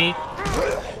pardon me.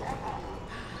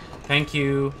 Thank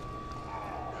you.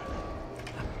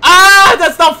 Ah!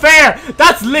 That's not fair!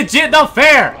 That's legit not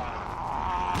fair!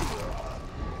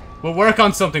 We'll work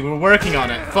on something. We're working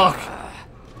on it. Fuck.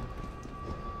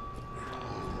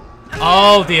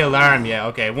 Oh, the alarm. Yeah,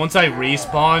 okay. Once I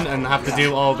respawn and have to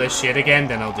do all this shit again,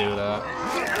 then I'll do that.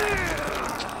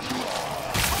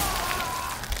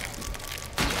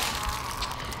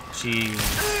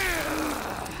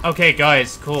 Jeez. Okay,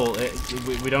 guys. Cool.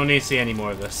 We don't need to see any more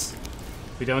of this.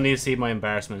 We don't need to see my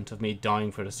embarrassment of me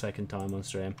dying for the second time on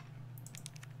stream.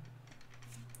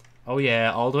 Oh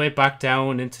yeah, all the way back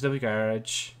down into the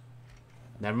garage.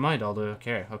 Never mind, all the way up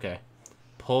here. Okay.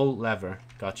 Pull lever.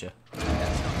 Gotcha.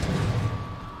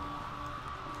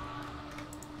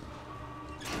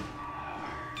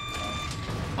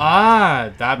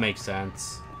 Ah, that makes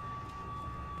sense.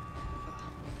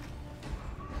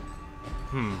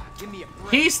 Give me a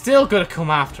break. He's still gonna come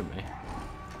after me.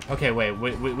 Okay, wait.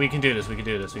 We can do this. We can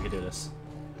do this. We can do this.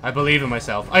 I believe in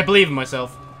myself. I believe in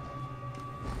myself.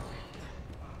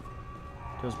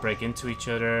 Those break into each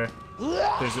other.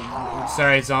 There's a...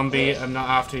 Sorry, zombie. I'm not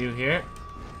after you here.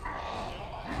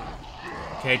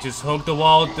 Okay, just hug the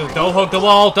wall. Don't hug the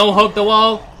wall. Don't hug the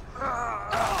wall.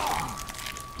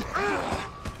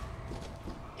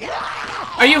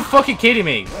 Are you fucking kidding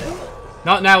me?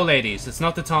 Not now, ladies. It's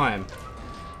not the time.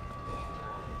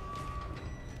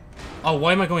 Oh,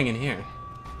 why am I going in here?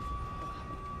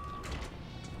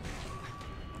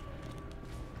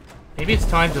 Maybe it's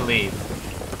time to leave.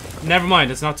 Never mind,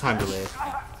 it's not time to leave.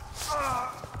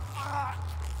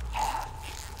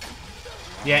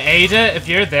 Yeah, Ada, if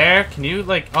you're there, can you,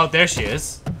 like... Oh, there she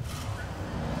is.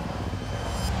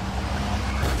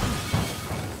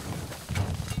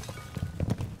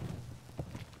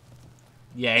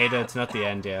 Yeah, Ada, it's not the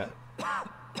end yet.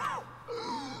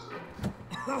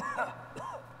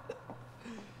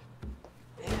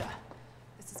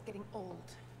 This is getting old.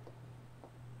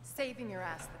 Saving your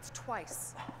ass, that's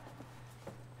twice.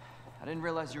 I didn't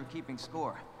realize you were keeping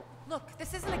score. Look,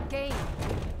 this isn't a game.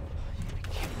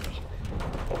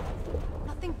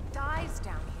 Nothing dies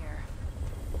down here.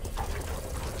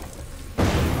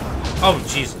 Oh,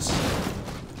 Jesus.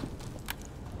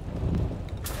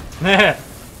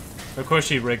 Of course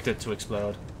she rigged it to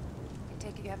explode. I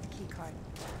take it you have the key card.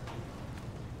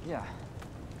 Yeah.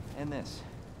 And this.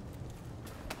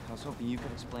 I was hoping you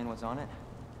could explain what's on it.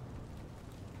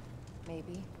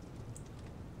 Maybe.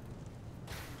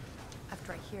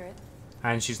 After I hear it,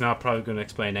 And she's not probably going to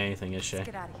explain anything, is she? let's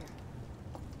get out of here.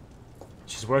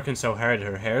 She's working so hard,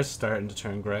 her hair's starting to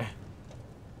turn grey.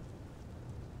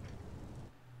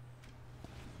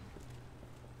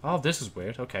 Oh, this is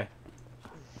weird. Okay.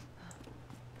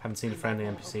 Haven't seen a friendly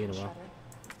NPC in a while.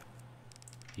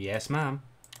 Yes, ma'am.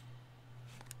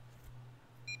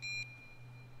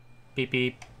 Beep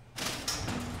beep.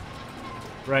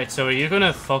 Right, so are you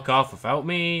gonna fuck off without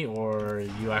me, or are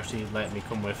you actually let me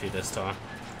come with you this time?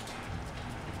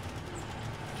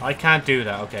 I can't do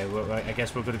that. Okay, well, I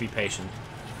guess we're gonna be patient.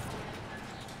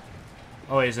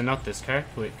 Oh, is it not this car?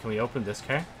 Can we open this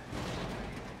car?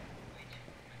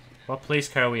 What police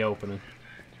car are we opening?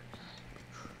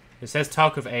 It says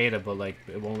talk with Ada, but like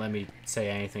it won't let me say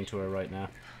anything to her right now.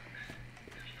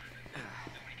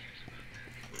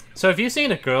 So have you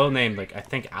seen a girl named, like, I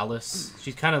think Alice?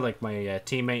 She's kind of like my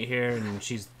teammate here, and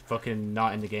she's fucking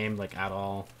not in the game, like, at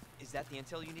all. Is that the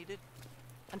intel you needed?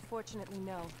 Unfortunately,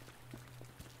 no.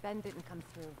 Ben didn't come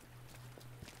through.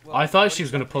 Well, I thought what she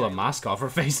was going to pull a exactly- mask off her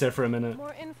face there for a minute.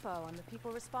 More info on the people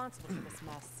responsible for this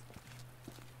mess.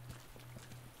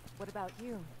 What about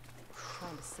you?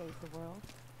 Trying to save the world?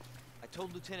 I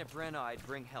told Lieutenant Brenna I'd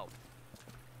bring help.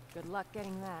 Good luck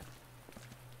getting that.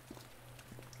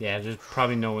 Yeah, there's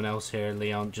probably no one else here,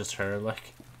 Leon, just her,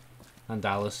 like. And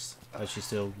Alice, as she's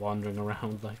still wandering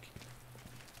around, like.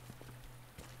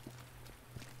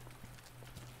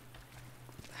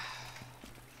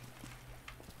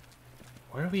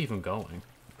 Where are we even going?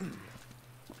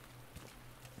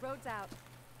 Road's out.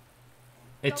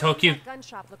 It Going took to you... that gun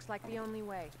shop looks like the only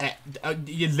way.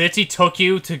 It literally took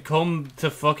you to come to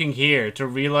fucking here to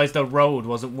realize the road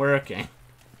wasn't working.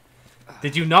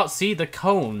 Did you not see the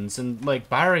cones and, like,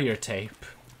 barrier tape?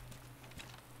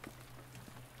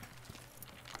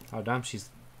 Oh, damn, she's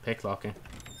picklocking.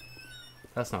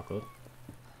 That's not good.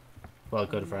 Well,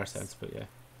 good for our sense, but yeah.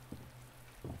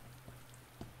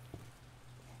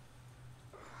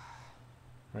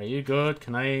 Are you good?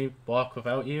 Can I walk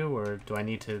without you, or do I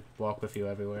need to walk with you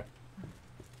everywhere?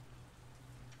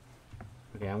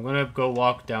 Okay, I'm gonna go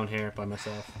walk down here by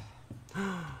myself.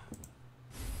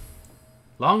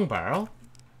 Long barrel?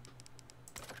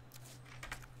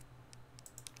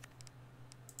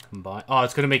 Combine. Oh,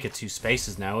 it's gonna make it 2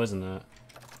 spaces now, isn't it?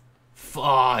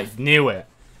 I knew it.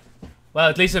 Well,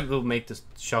 at least it will make the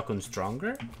shotgun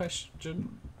stronger?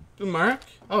 Question mark?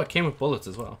 Oh, it came with bullets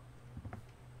as well.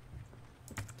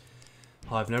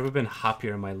 Oh, I've never been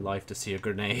happier in my life to see a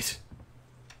grenade.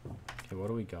 Okay, what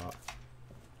do we got?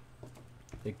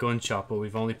 The gun shop, but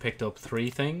we've only picked up 3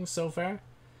 things so far.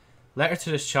 Letter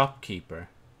to the shopkeeper.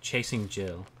 Chasing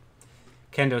Jill.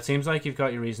 Kendo, it seems like you've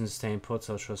got your reasons to stay put,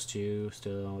 so I'll trust you.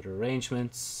 Still other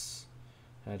arrangements.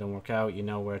 Don't work out, you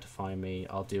know where to find me.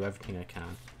 I'll do everything I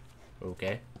can.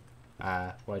 Okay.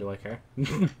 Why do I care?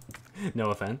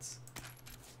 No offense.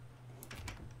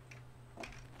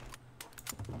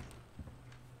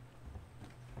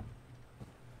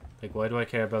 Like, why do I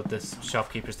care about this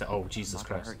shopkeeper's oh, Jesus Not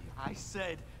gonna Christ. hurt you. I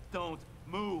said, don't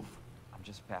move. I'm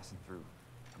just passing through.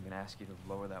 I'm gonna ask you to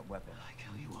lower that weapon. Like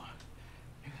hell you are.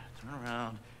 You're gonna turn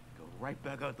around, go right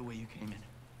back out the way you came in.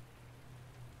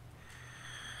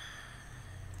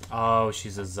 Oh,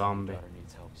 she's a zombie. Daughter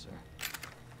needs help, sir.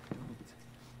 Don't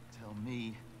tell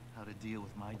me how to deal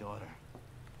with my daughter.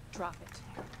 Drop it.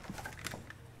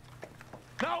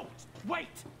 No! Wait!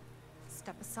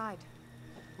 Step aside.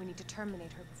 We need to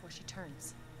terminate her before she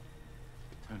turns.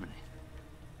 Terminate.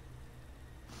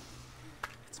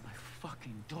 It's my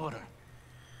fucking daughter.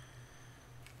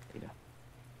 Ada.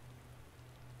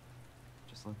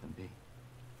 Just let them be.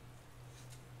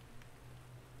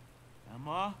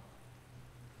 Emma?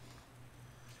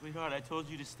 Sweetheart, I told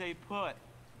you to stay put.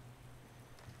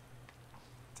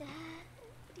 Daddy?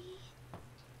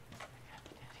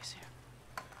 Daddy's here.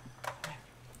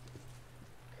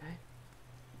 Okay?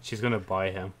 She's gonna buy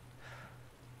him.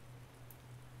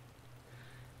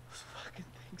 Those fucking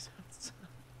things outside.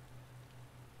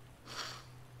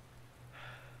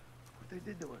 What they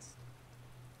did to us.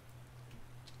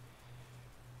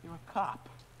 You're a cop.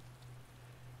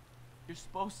 You're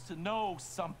supposed to know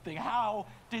something. How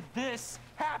did this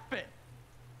happen?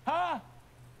 Huh?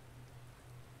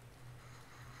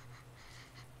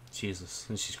 Jesus,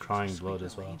 and she's crying Sweet blood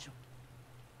as little well. angel.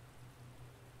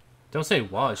 Don't say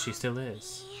was, she still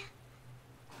is.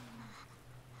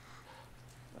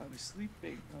 I was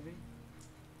sleeping, honey.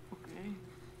 Okay?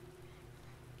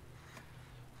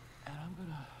 And I'm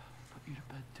gonna put you to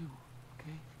bed too,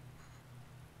 okay?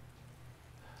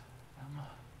 Emma.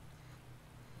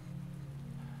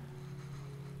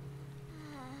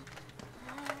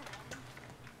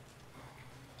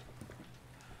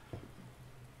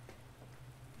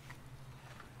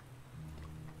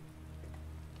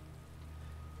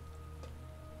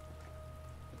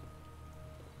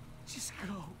 Just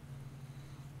go.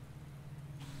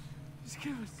 Just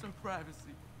give us some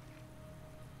privacy.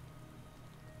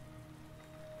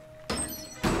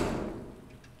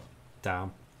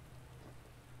 Damn.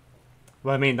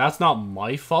 Well, I mean, that's not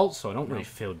my fault, so I don't really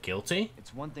feel guilty.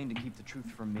 It's one thing to keep the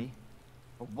truth from me,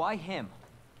 but why him?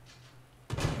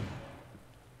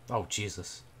 Oh,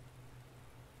 Jesus.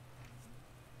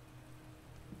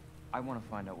 I want to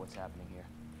find out what's happening here.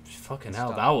 Fucking Stop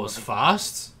hell, that was looking-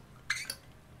 fast.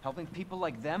 Helping people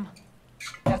like them?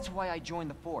 That's why I joined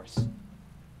the force.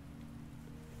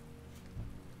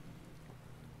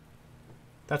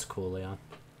 That's cool, Leon.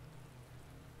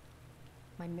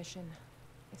 My mission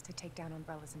is to take down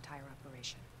Umbrella's entire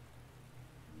operation.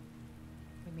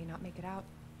 We may not make it out.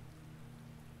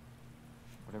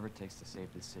 Whatever it takes to save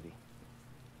this city.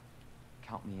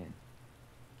 Count me in.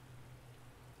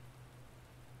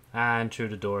 And through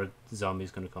the door, the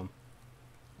zombie's gonna come.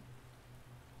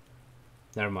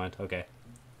 Never mind, okay.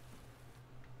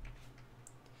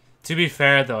 To be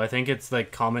fair though, I think it's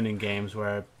like common in games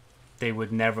where they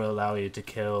would never allow you to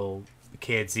kill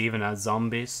kids even as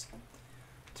zombies.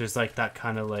 There's like that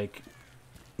kind of like,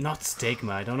 not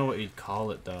stigma, I don't know what you'd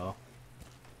call it though.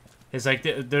 It's like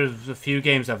there's a few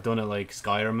games I've done it like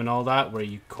Skyrim and all that where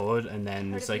you could, and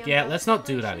then Heard it's of like, the yeah, Umbrella let's not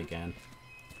do that Corporation? again.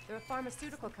 They're a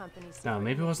pharmaceutical company. No,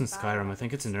 maybe it wasn't Skyrim, I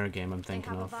think it's an another game I'm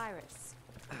thinking They have of. a virus.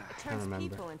 It turns remember.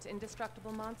 people into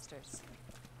indestructible monsters.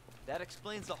 That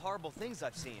explains the horrible things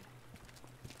I've seen.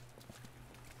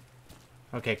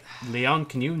 Okay, Leon,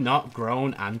 can you not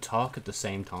groan and talk at the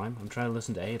same time? I'm trying to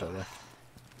listen to Ada.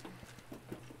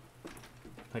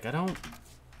 Like, I don't...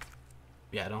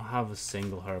 Yeah, I don't have a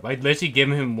single herb. I'd literally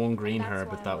given him one green That's herb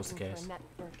why if I'm that was the looking for case. Annette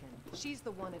Birkin. She's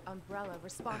the one at Umbrella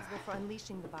responsible for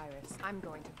unleashing the virus. I'm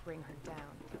going to bring her down.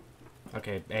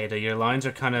 Okay, Ada, your lines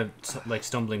are kind of like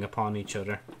stumbling upon each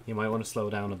other. You might want to slow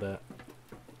down a bit.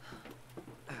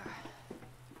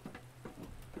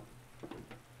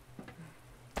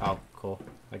 Oh, cool.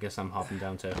 I guess I'm hopping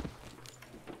down too.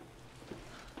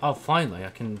 Oh, finally, I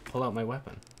can pull out my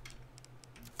weapon.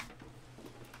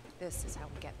 This is how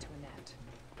we get to Annette.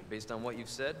 Based on what you've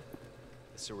said,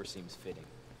 the sewer seems fitting.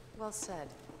 Well said.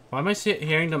 Why am I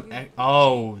hearing them?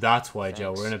 Oh, that's why, Joe.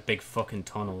 Thanks. We're in a big fucking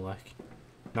tunnel, like.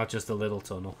 Not just a little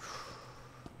tunnel.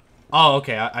 Oh,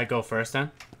 okay. I go first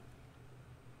then.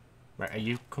 Right, are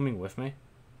you coming with me?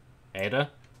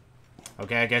 Ada?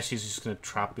 Okay, I guess she's just gonna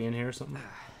trap me in here or something.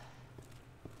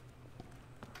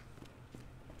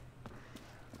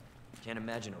 Can't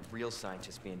imagine a real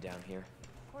scientist being down here.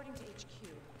 According to HQ,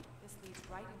 this leads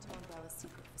right into Umbrella's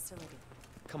secret facility.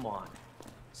 Come on.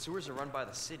 Sewers are run by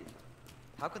the city.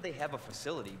 How could they have a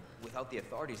facility without the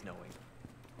authorities knowing?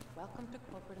 Welcome to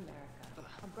corporate America.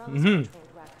 Umbrella's controlled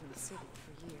Raccoon City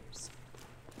for years.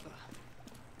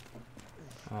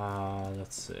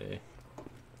 Let's see.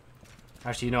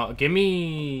 Actually, you know what? Give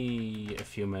me a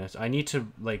few minutes. I need to,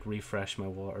 like, refresh my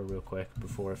water real quick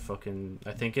before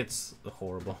I think it's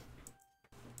horrible.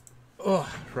 Oh,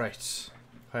 right.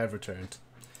 I have returned.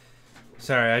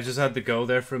 Sorry, I just had to go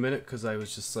there for a minute because I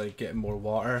was just, like, getting more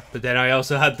water. But then I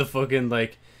also had the fucking,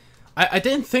 like... I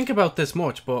didn't think about this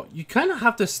much, but you kind of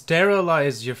have to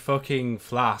sterilize your fucking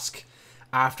flask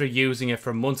after using it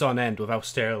for months on end without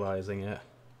sterilizing it.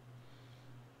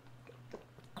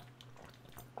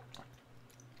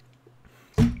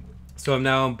 So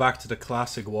I'm back to the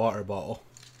classic water bottle.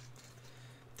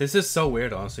 This is so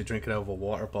weird, honestly, drinking out of a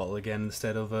water bottle again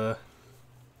instead of a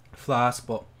flask,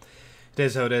 but it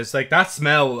is how it is. Like, that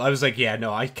smell, I was like, yeah,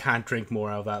 no, I can't drink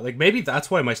more out of that. Like, maybe that's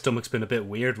why my stomach's been a bit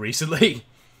weird recently.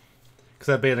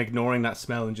 Because I've been ignoring that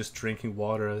smell and just drinking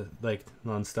water, like,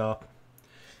 non-stop.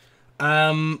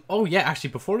 Oh, yeah, actually,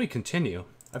 before we continue,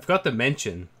 I forgot to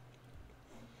mention.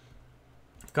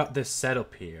 I've got this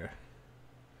setup here.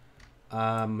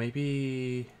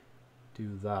 Maybe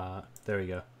do that. There we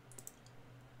go.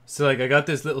 So, like, I got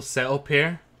this little setup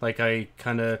here. Like, I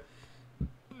kind of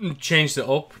changed it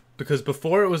up. Because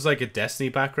before it was, like, a Destiny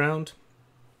background.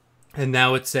 And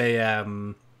now it's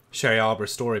a, Sherry Albert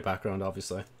story background,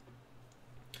 obviously.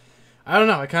 I don't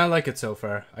know. I kind of like it so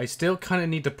far. I still kind of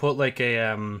need to put, like,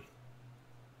 a,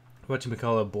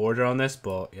 whatchamacallit, border on this.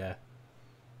 But, yeah.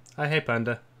 Hi, hey,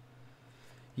 Panda.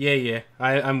 Yeah,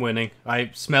 I'm winning.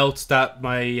 I smelt that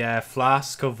my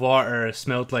flask of water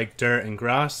smelled like dirt and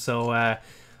grass, so I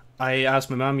asked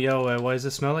my mom, yo, why does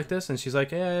it smell like this? And she's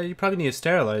like, yeah, you probably need to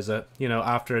sterilize it. You know,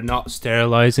 after not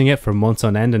sterilizing it for months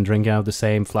on end and drinking out of the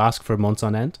same flask for months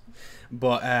on end.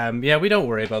 But, yeah, we don't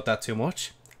worry about that too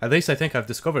much. At least I think I've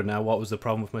discovered now what was the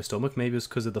problem with my stomach. Maybe it's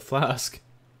because of the flask.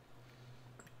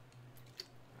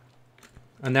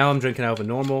 And now I'm drinking out of a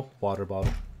normal water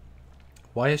bottle.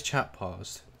 Why is chat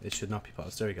paused? It should not be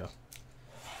paused. There we go.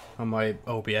 On my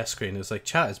OBS screen, it's like,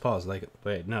 chat is paused. Like,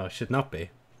 wait, no, it should not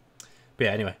be. But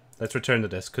yeah, anyway, let's return to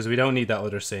this, because we don't need that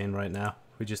other scene right now.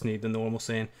 We just need the normal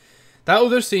scene. That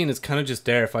other scene is kind of just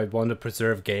there if I want to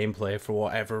preserve gameplay for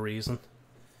whatever reason.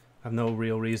 I have no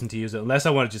real reason to use it, unless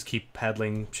I want to just keep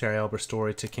peddling Sherry Albert's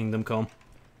story to Kingdom Come.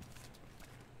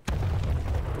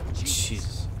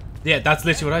 Jesus. Yeah, that's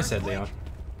literally what I said, Leon.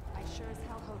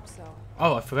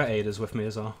 Oh, I forgot Ada's with me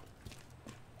as well.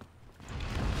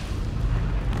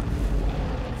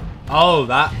 Oh,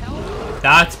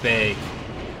 that's big.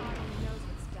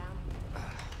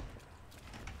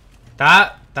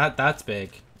 That's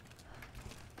big.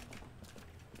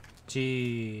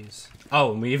 Jeez.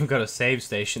 Oh, and we even got a save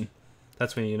station.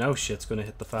 That's when you know shit's gonna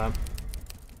hit the fan.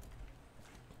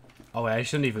 Oh, wait, I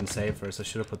shouldn't even save first. I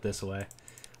should have put this away.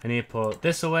 I need to put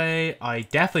this away. I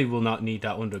definitely will not need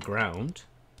that underground.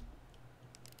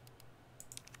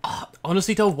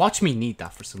 Honestly, though, watch me need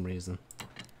that for some reason.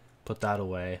 Put that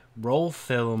away. Roll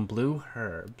film, blue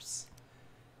herbs.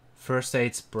 First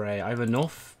aid spray. I have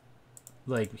enough,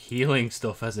 like, healing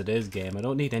stuff as it is, game. I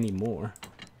don't need any more.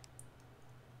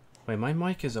 Wait, my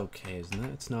mic is okay, isn't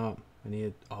it? It's not. I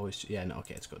need always. Yeah, no,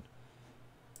 okay, it's good.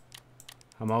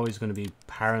 I'm always going to be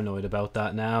paranoid about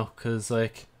that now, because,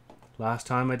 like, last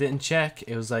time I didn't check,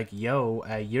 it was like, yo,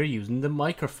 you're using the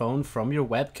microphone from your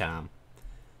webcam.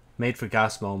 Made for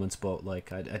gas moments, but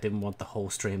like I didn't want the whole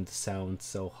stream to sound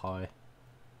so high.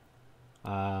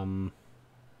 I mean,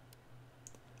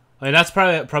 that's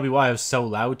probably why I was so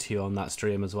loud to you on that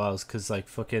stream as well, is because like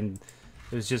fucking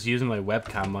it was just using my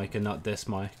webcam mic and not this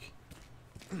mic.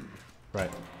 Right.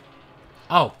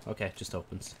 Oh, okay, just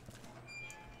opens.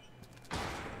 Oh,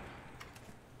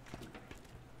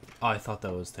 I thought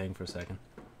that was a thing for a second.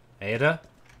 Ada?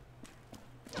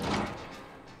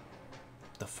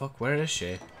 The fuck? Where is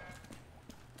she?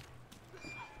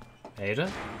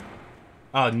 Ada?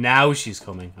 Oh, now she's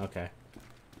coming. Okay.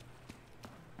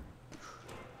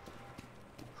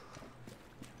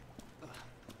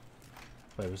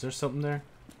 Wait, was there something there?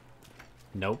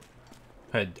 Nope.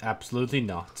 Absolutely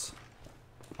not.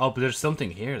 Oh, but there's something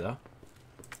here, though.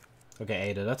 Okay,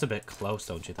 Ada, that's a bit close,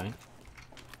 don't you think?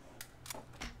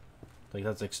 Like,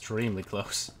 that's extremely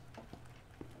close.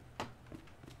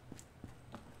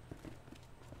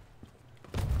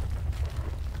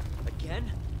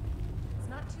 Again? It's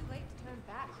not too late to turn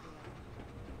back,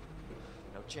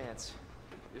 Leon. No chance.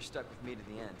 You're stuck with me to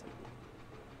the end.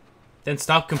 Then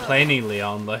stop complaining,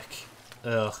 Leon, like...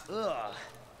 Ugh. Ugh.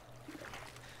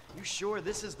 You sure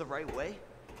this is the right way?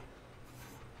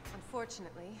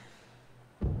 Unfortunately.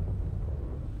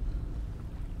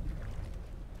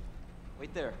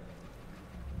 Wait there.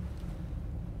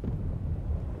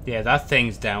 Yeah, that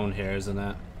thing's down here, isn't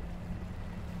it?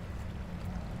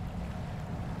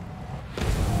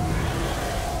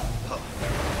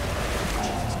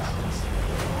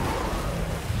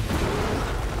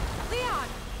 Leon!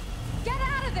 Get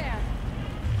out of there!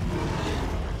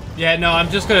 Yeah, no, I'm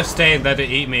just gonna stay and let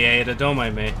it eat me, Ada. Don't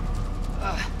mind me.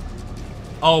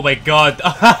 Oh my god.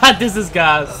 This is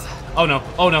gas. Oh no.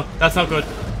 Oh no. That's not good.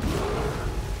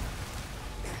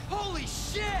 Holy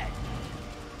shit!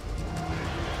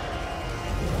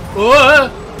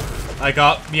 I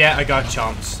got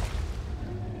chomps.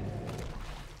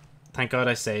 Thank God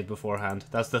I saved beforehand.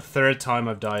 That's the 3rd time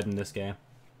I've died in this game.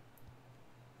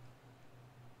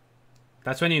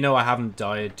 That's when you know I haven't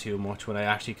died too much, when I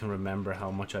actually can remember how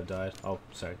much I've died. Oh,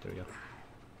 sorry, there we go.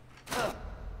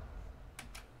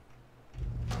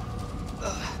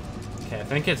 Okay, I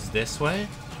think it's this way.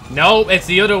 No, it's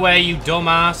the other way, you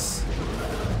dumbass.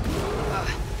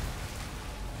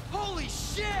 Holy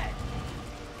shit!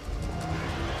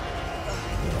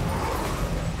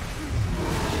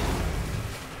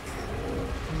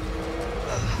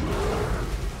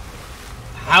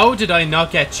 How did I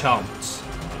not get chomped?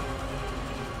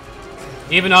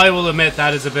 Even I will admit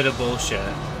that is a bit of bullshit.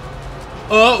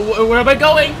 Oh, where am I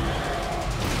going?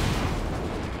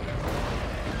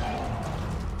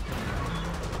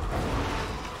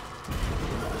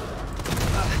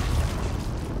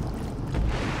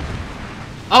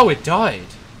 Oh, it died.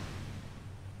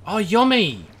 Oh,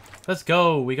 yummy. Let's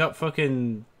go. We got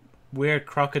fucking weird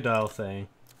crocodile thing.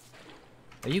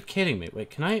 Are you kidding me? Wait,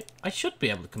 can I? I should be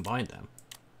able to combine them.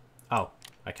 Oh,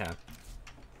 I can.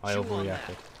 I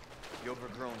overreacted. You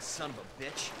overgrown son of a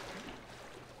bitch.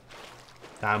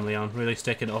 Damn, Leon, really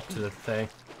sticking up to the thing.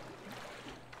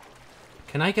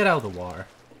 Can I get out of the water?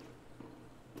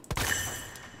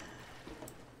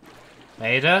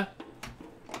 Ada?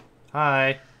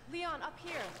 Hi. Leon, up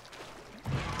here.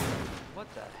 What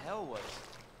the hell was...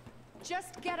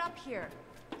 Just get up here.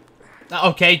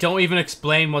 Okay, don't even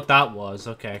explain what that was.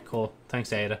 Okay, cool.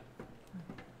 Thanks, Ada.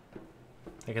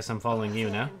 I guess I'm following you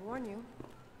now. I can warn you.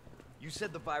 You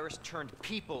said the virus turned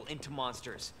people into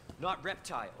monsters, not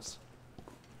reptiles.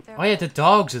 Oh yeah, the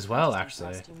dogs as well,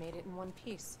 actually. You made it in one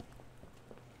piece.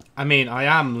 I mean, I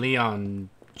am Leon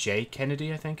J.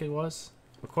 Kennedy, I think it was.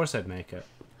 Of course I'd make it.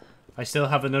 I still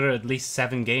have another at least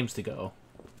 7 games to go.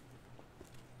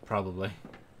 Probably.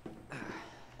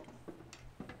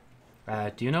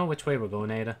 Do you know which way we're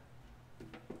going, Ada?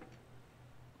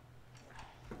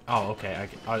 Oh, okay.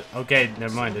 Okay,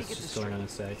 never mind. It's just going on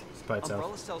its side. It's by itself.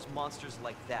 Umbrella sells monsters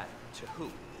like that to who?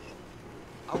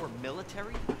 Our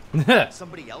military?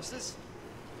 Somebody else's?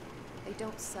 They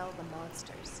don't sell the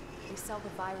monsters. They sell the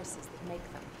viruses that make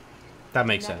them. That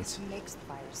makes Annette sense. is who makes the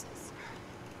viruses.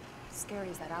 Scary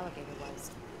as that alligator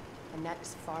was, Annette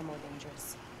is far more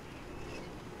dangerous.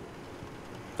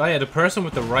 Oh yeah, the person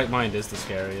with the right mind is the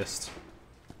scariest.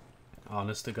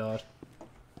 Honest to God.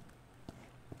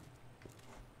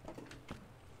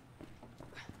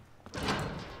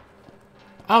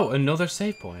 Oh, another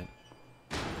save point.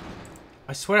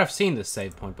 I swear I've seen this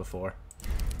save point before.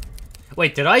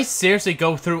 Wait, did I seriously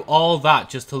go through all that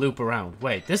just to loop around?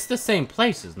 Wait, this is the same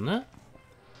place, isn't it?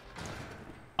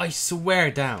 I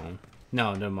swear down.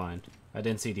 No, never mind. I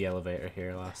didn't see the elevator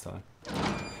here last time.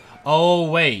 Oh,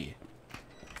 wait.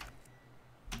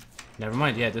 Never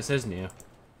mind, yeah, this is new.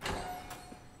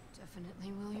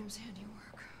 Definitely William's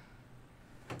handiwork.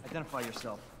 Identify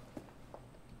yourself.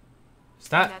 Is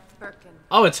that... Annette Birkin.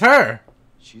 Oh, it's her!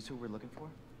 She's who we're looking for?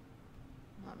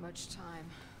 Not much time.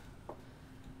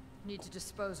 Need to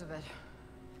dispose of it.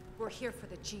 We're here for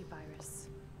the G virus.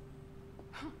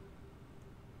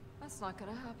 That's not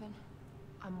gonna happen.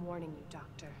 I'm warning you,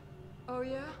 Doctor. Oh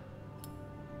yeah?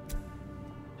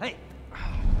 Hey!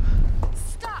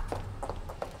 Stop!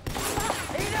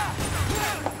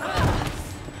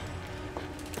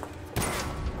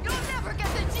 You'll never get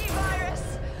the G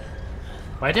virus!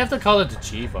 Why'd you have to call it the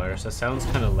G virus? That sounds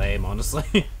kind of lame, honestly.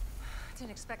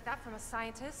 Didn't expect that from a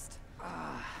scientist.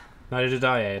 Neither did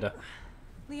I, Ada.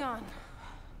 Leon,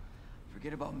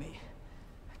 Forget about me.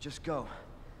 Just go.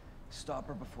 Stop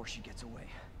her before she gets away.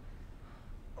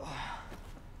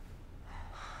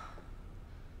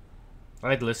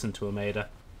 I'd listen to him, Ada.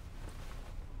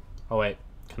 Oh wait,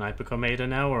 can I become Ada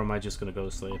now, or am I just gonna go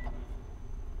to sleep?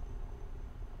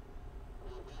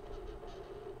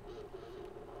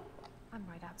 I'm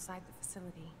right outside the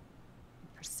facility, in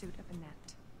pursuit of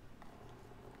Annette.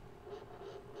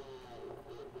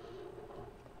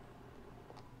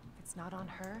 If it's not on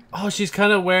her, Oh, she's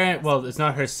kind of wearing... Well, it's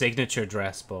not her signature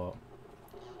dress, but...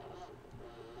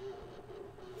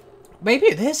 maybe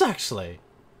it is actually.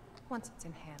 Once it's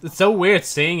in hand. It's so weird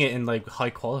seeing it in like high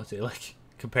quality, like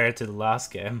compared to the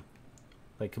last game,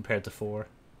 like compared to 4.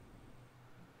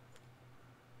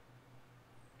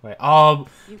 Wait,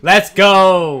 let's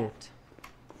go.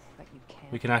 But you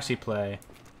can't. We can actually play.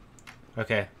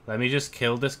 Okay, let me just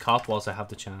kill this cop whilst I have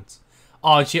the chance.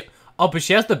 Oh, but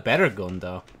she has the better gun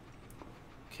though.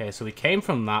 Okay, so we came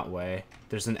from that way.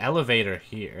 There's an elevator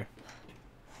here.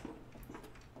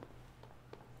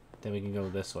 Then we can go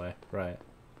this way, right?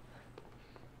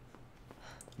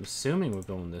 I'm assuming we're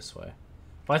going this way.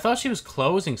 But I thought she was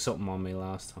closing something on me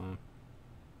last time.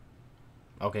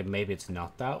 Okay, maybe it's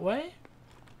not that way?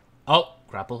 Oh,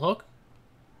 grapple hook?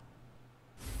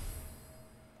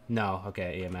 No,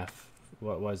 okay, EMF.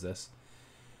 What was this?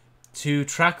 To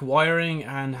track wiring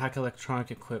and hack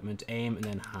electronic equipment, aim and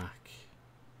then hack.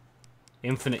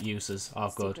 Infinite uses.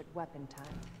 Oh, good. Secret weapon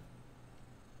time.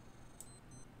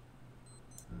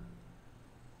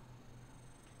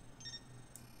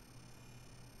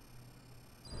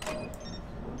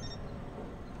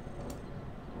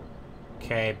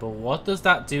 Okay, but what does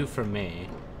that do for me?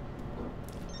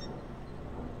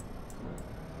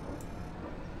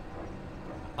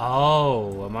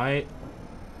 Oh, am I...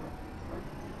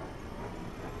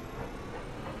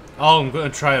 Oh, I'm gonna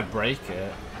try to break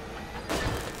it.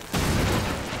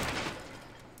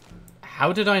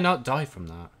 How did I not die from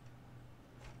that?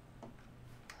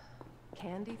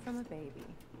 Candy from a baby.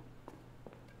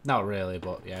 Not really,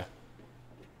 but yeah.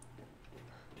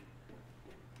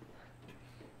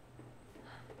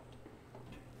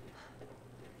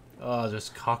 Oh, there's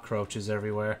cockroaches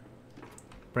everywhere.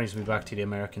 Brings me back to the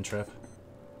American trip.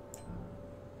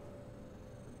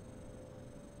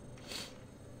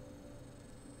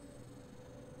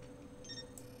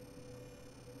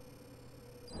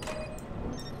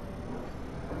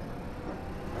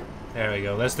 There we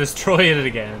go. Let's destroy it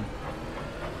again.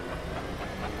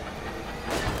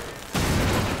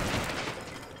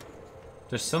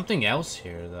 There's something else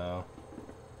here, though.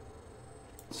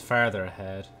 It's farther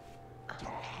ahead.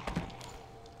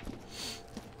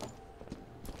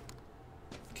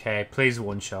 Okay, please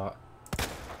one shot.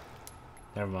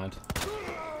 Never mind.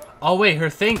 Oh wait, her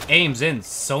thing aims in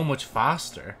so much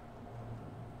faster.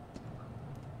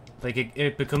 Like,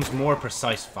 it becomes more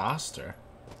precise faster.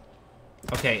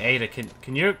 Okay, Ada,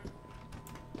 can you...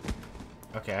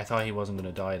 Okay, I thought he wasn't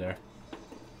gonna die there.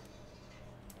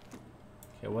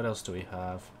 Okay, what else do we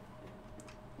have?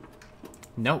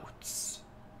 Notes.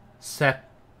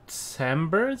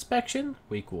 September inspection?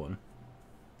 Week 1.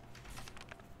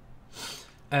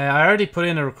 I already put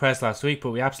in a request last week,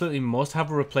 but we absolutely must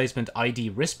have a replacement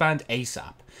ID wristband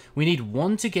ASAP. We need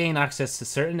one to gain access to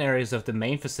certain areas of the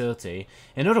main facility.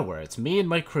 In other words, me and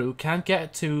my crew can't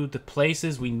get to the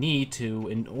places we need to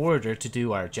in order to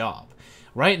do our job.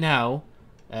 Right now,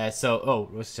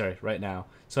 right now.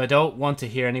 So I don't want to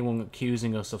hear anyone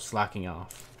accusing us of slacking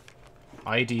off.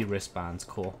 ID wristbands,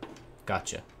 cool.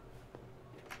 Gotcha.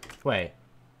 Wait.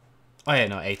 Oh yeah,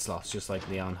 no, 8 slots, just like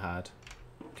Leon had.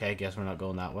 Okay, guess we're not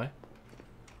going that way.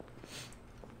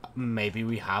 Maybe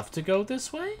we have to go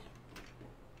this way?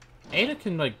 Ada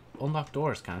can, like, unlock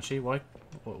doors, can't she? Why?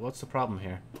 What's the problem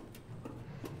here?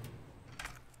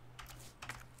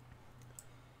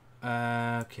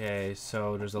 Okay,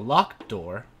 so there's a locked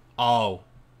door. Oh.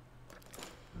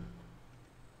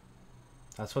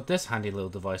 That's what this handy little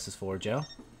device is for, Joe.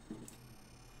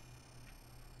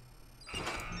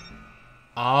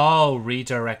 Oh,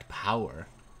 redirect power.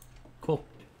 Cool.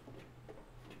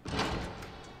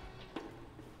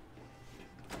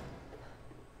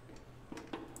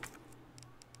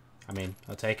 I mean,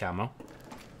 I'll take ammo.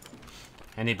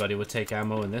 Anybody would take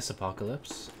ammo in this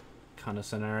apocalypse kind of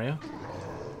scenario.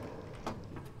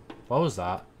 What was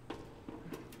that?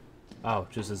 Oh,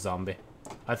 just a zombie.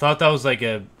 I thought that was like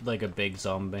a big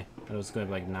zombie. I was going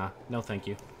to be like, nah, no thank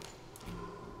you.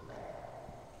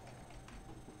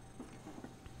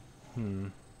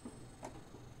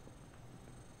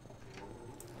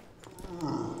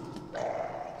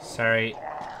 Sorry.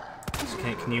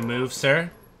 Can you move,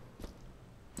 sir?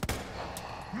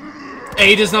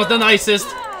 Ada's not the nicest!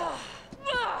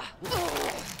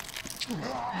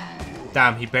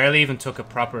 Damn, he barely even took a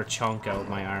proper chunk out of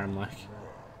my arm, like.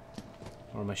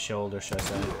 Or my shoulder, should I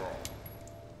say.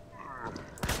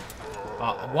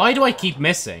 Why do I keep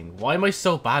missing? Why am I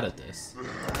so bad at this?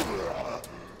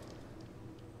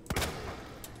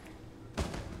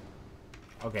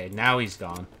 Okay, now he's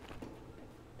gone.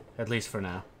 At least for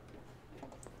now.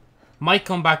 Might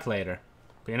come back later.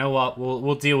 But you know what?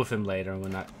 We'll deal with him later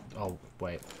when that... Oh,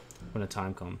 wait. When the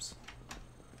time comes.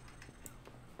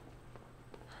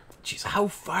 Jeez, how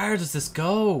far does this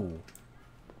go?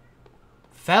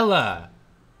 Fella!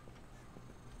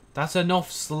 That's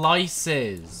enough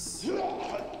slices!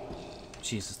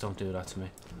 Jesus, don't do that to me.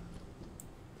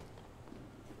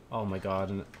 Oh my god.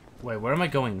 And wait, where am I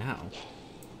going now?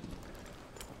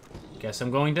 Guess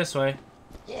I'm going this way.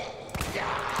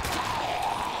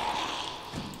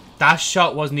 That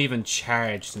shot wasn't even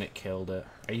charged and it killed it.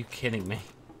 Are you kidding me?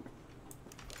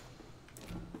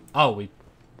 Oh, we...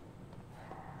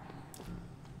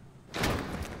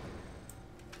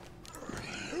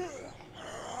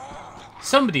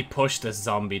 Somebody pushed this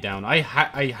zombie down. I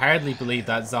hardly believe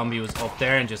that zombie was up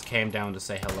there and just came down to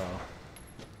say hello.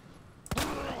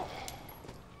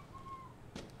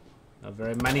 Not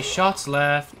very many shots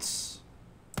left.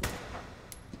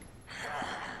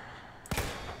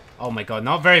 Oh my god,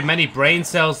 not very many brain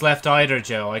cells left either,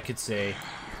 Joe, I could see.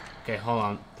 Okay, hold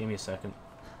on. Give me a second.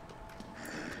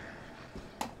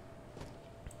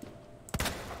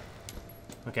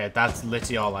 Okay, that's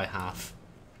literally all I have.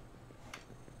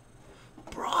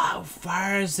 Bro, how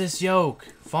far is this yoke?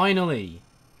 Finally.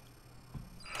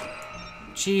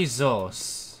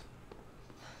 Jesus.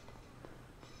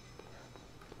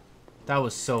 That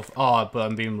was so... Oh, but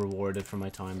I'm being rewarded for my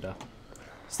time, though.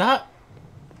 Is that...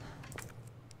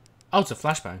 Oh, it's a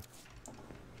flashbang.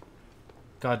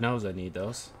 God knows I need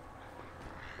those.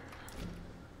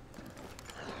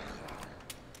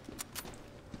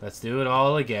 Let's do it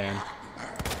all again.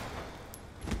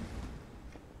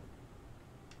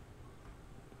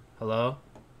 Hello?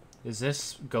 Is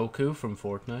this Goku from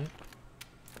Fortnite?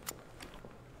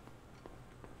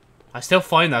 I still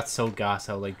find that so gas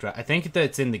how, like, I think that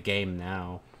it's in the game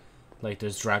now. Like,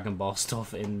 there's Dragon Ball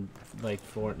stuff in, like,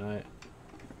 Fortnite.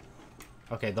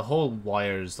 Okay, the whole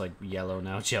wire's, like, yellow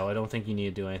now, Joe. I don't think you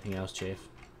need to do anything else, Chief.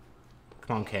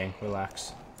 Come on, King.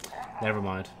 Relax. Never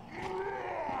mind.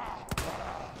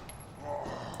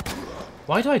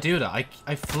 Why do I do that?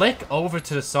 I flick over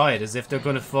to the side as if they're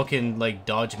gonna fucking, like,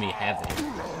 dodge me heavy.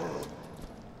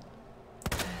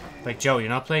 Like, Joe, you're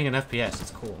not playing an FPS.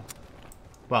 It's cool.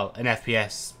 Well, an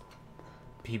FPS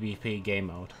PvP game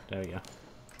mode. There we go.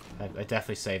 I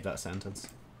definitely saved that sentence.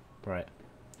 Right.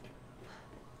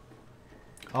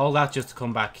 All that just to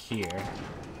come back here.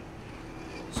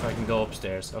 So I can go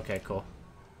upstairs. Okay, cool.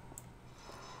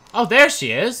 Oh, there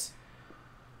she is!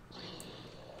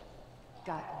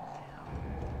 Got it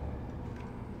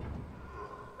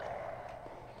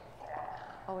now.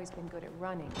 Always been good at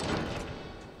running.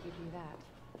 Give you that.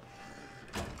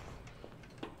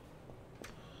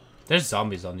 There's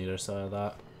zombies on either side of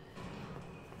that.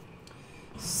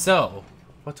 So,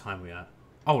 what time are we at?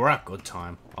 Oh, we're at good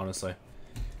time, honestly.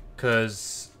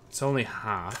 Because it's only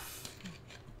half.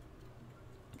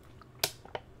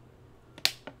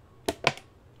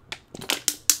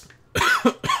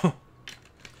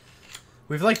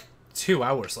 We've like 2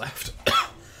 hours left.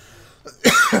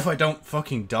 If I don't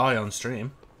fucking die on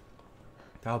stream.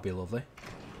 That would be lovely.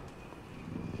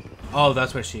 Oh,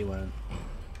 that's where she went.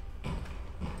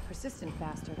 Persistent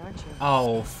bastard, aren't you?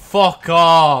 Oh, fuck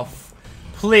off!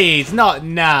 Please, not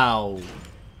now!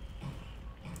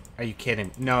 Are you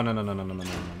kidding? No, no, no, no, no, no, no,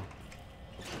 no, no.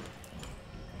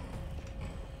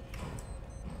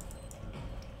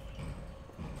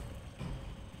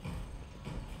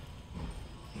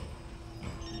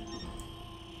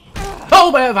 Oh,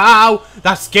 wow!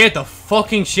 That scared the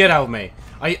fucking shit out of me.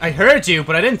 I heard you,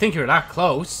 but I didn't think you were that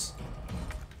close.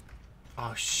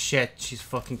 Oh shit, she's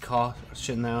fucking caught.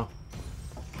 Shit now.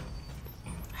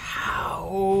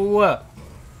 How?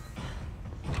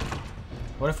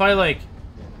 What if I like...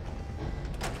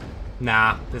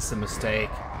 Nah, this is a mistake.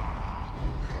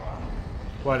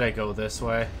 Why did I go this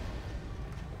way?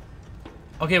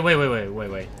 Okay,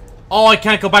 wait. Oh, I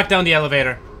can't go back down the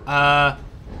elevator. Ow!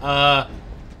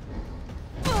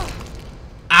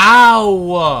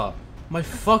 My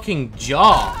fucking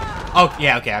jaw. Oh,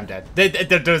 yeah, okay, I'm dead.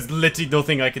 There's literally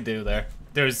nothing I could do there.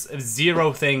 There's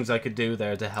 0 things I could do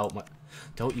there to help my...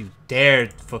 Don't you dare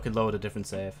fucking load a different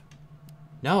save.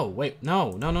 No, wait,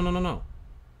 no.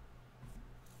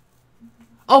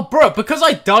 Oh, bro, because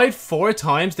I died 4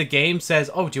 times, the game says,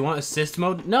 oh, do you want assist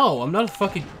mode? No, I'm not a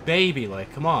fucking baby,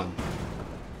 like, come on.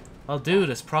 I'll do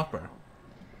this proper.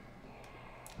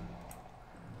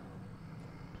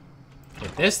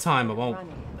 But this time I won't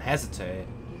hesitate.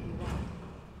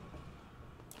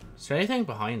 Is there anything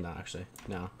behind that, actually?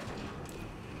 No.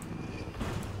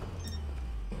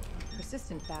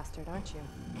 Persistent bastard, aren't you?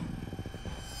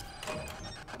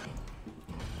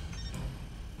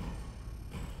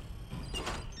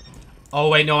 Oh,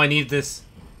 wait, no, I need this.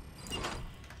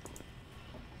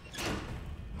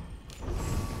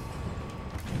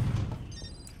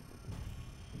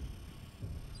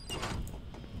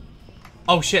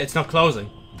 Oh shit, it's not closing.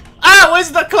 Ah, why is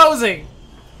it not closing?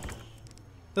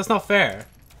 That's not fair.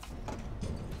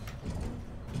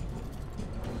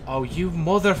 Oh, you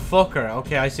motherfucker.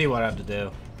 Okay, I see what I have to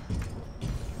do.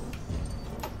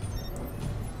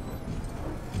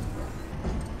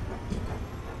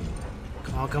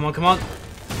 Come on, come on, come on.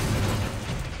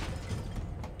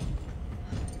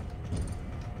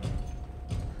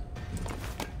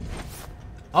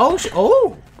 Oh,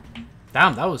 oh!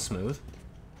 Damn, that was smooth.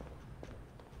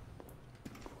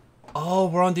 Oh,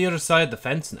 we're on the other side of the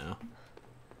fence now.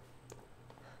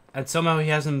 And somehow he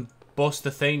hasn't bust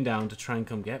the thing down to try and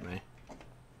come get me.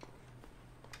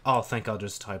 Oh, thank God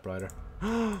there's a typewriter.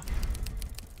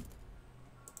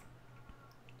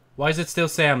 Why does it still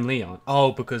say I'm Leon?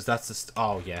 Oh, because that's the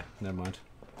oh, yeah. Never mind.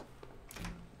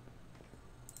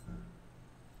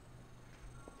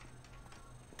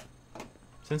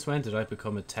 Since when did I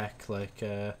become a tech, like,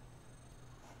 I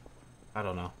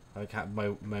don't know. I can't,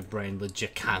 my brain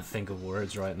legit can't think of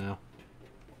words right now.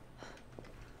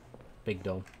 Big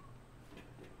dumb.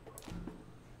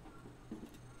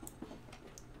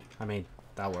 I mean,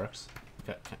 that works.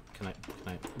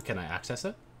 Can I access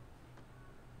it?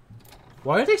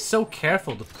 Why are they so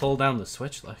careful to pull down the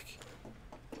switch, like?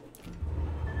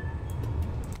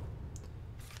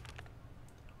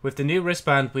 With the new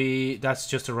wristband that's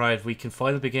just arrived, we can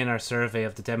finally begin our survey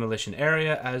of the demolition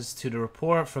area. As to the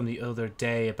report from the other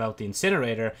day about the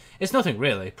incinerator, it's nothing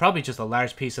really. Probably just a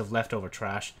large piece of leftover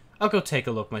trash. I'll go take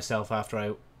a look myself after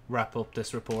I wrap up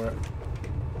this report.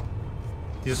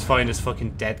 You just find this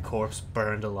fucking dead corpse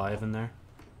burned alive in there.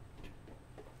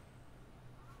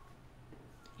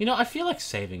 You know, I feel like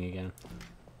saving again.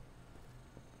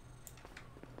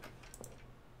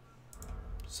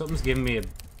 Something's giving me a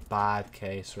bad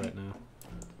case right now.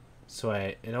 So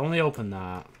wait, it only opened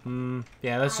that.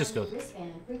 Yeah, let's just go.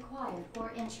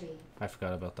 I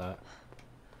forgot about that.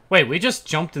 Wait, we just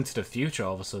jumped into the future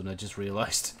all of a sudden, I just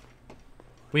realized.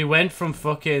 We went from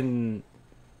fucking,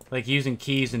 like, using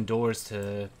keys and doors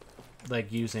to,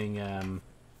 like, using,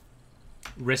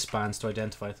 wristbands to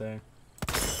identify things.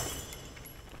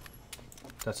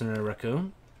 That's another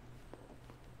raccoon?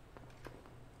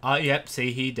 Ah, yep,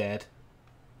 see, he dead.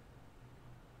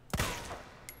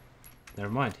 Never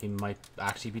mind, he might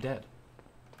actually be dead.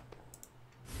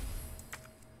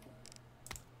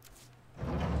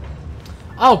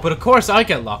 Oh, but of course I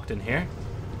get locked in here.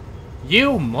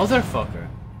 You motherfucker.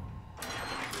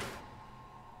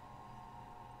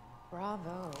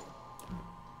 Bravo.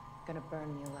 Gonna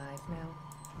burn me alive now.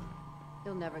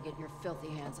 You'll never get your filthy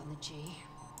hands on the G.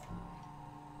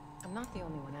 I'm not the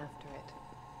only one after it.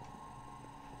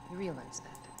 You realize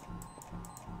that?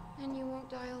 And you won't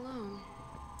die alone.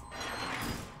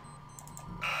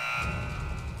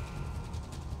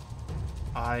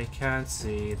 I can't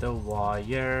see the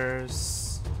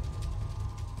wires.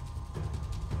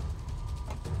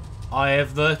 I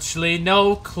have literally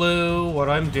no clue what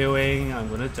I'm doing. I'm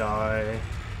gonna die.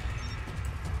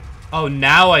 Oh,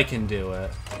 now I can do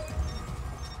it.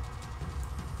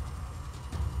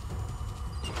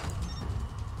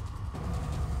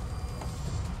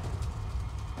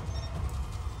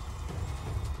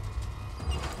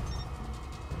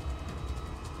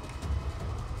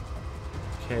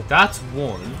 Okay, that's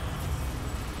one.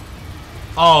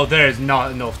 Oh, there's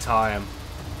not enough time.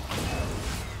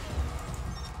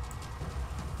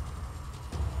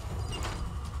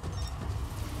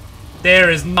 There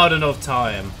is not enough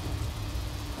time.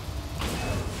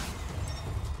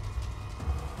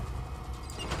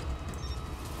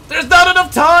 There's not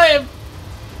enough time!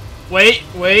 Wait,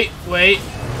 wait, wait.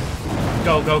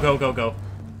 Go, go, go, go, go.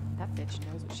 That bitch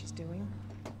knows what she's doing.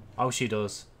 Oh, she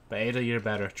does. But Ada, you're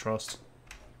better. Trust.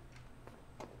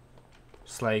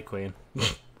 Slay Queen.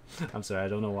 I'm sorry, I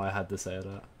don't know why I had to say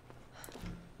that.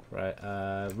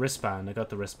 Right, wristband. I got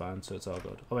the wristband, so it's all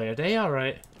good. Oh wait, are they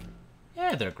alright?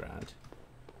 Yeah, they're grand.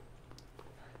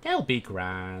 They'll be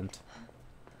grand.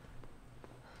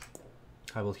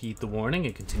 I will heed the warning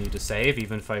and continue to save,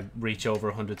 even if I reach over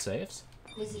 100 saves.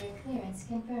 Visitor clearance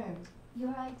confirmed.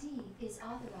 Your ID is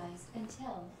authorized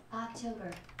until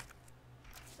October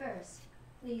 1st.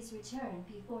 Please return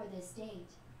before this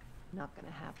date. Not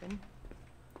gonna happen.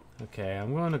 Okay,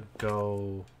 I'm gonna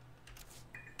go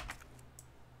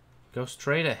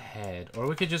straight ahead. Or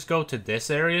we could just go to this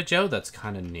area, Joe, that's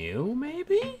kind of new,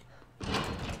 maybe?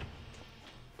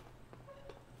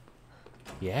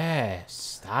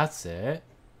 Yes, that's it.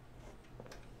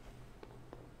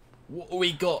 What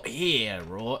we got here,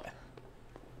 right?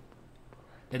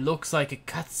 It looks like a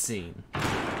cutscene.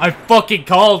 I fucking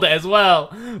called it as well!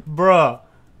 Bruh.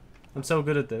 I'm so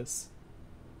good at this.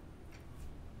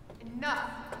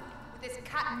 Enough! with this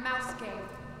cat and mouse game?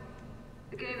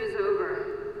 The game is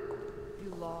over.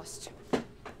 You lost.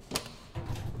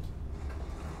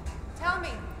 Tell me,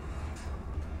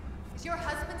 is your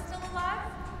husband still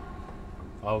alive?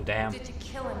 Oh, damn. Did you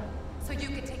kill him so you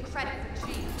could take credit for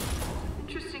G?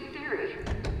 Interesting theory.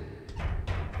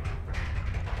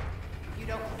 You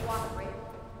don't cooperate.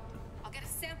 I'll get a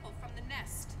sample from the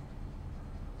nest.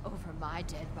 Over my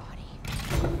dead body.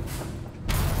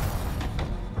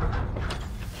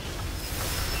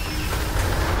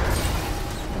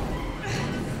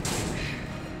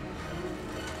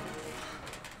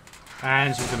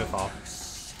 And she's gonna fall.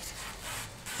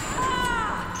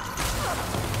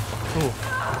 Ooh.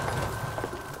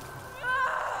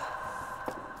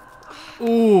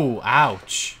 Ooh,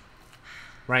 ouch.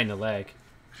 Right in the leg.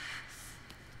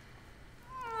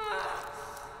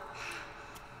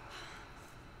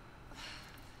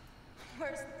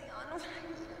 Where's Leon?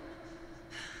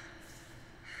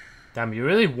 Damn, you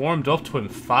really warmed up to him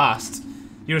fast.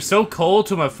 You were so cold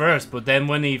to him at first, but then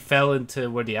when he fell into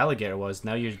where the alligator was,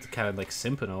 now you're kind of like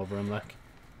simping over him, like.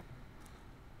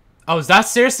 Oh, is that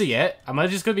seriously it? Am I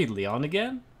just gonna be Leon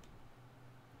again?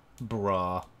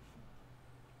 Bruh.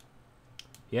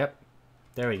 Yep.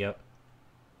 There we go.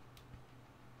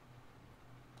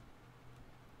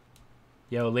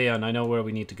 Yo, Leon, I know where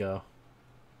we need to go.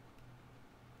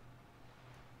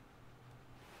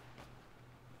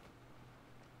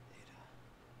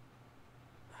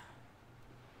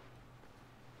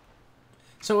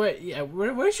 So, yeah,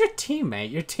 where's your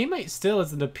teammate? Your teammate still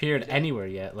hasn't appeared anywhere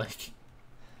yet, like...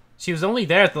 She was only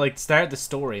there to, like, start the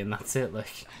story, and that's it,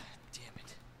 like... Damn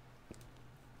it.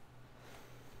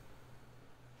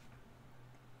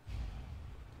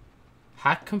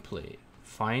 Hack complete.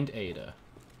 Find Ada.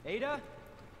 Ada?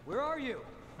 Where are you?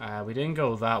 We didn't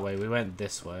go that way, we went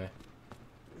this way.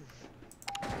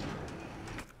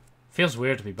 Feels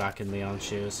weird to be back in Leon's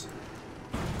shoes.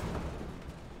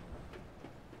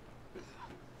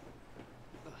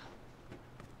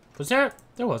 Was there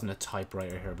wasn't a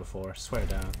typewriter here before, swear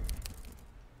down.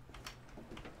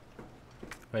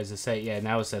 What does it say? Yeah,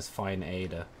 now it says find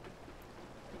Ada.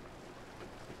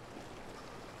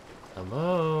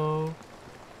 Hello?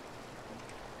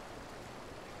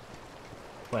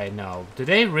 Wait, no. Do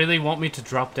they really want me to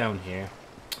drop down here?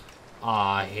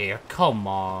 Aw, here. Come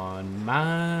on,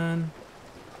 man.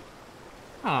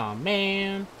 Aw,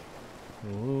 man.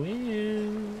 Ooh,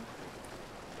 ew.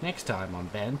 Next time on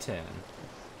Ben 10.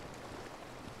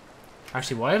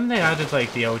 Actually, why haven't they added,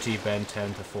 like, the OG Ben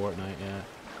 10 to Fortnite yet?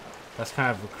 That's kind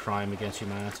of a crime against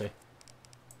humanity.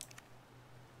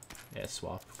 Yeah,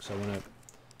 swap. So I'm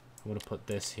gonna put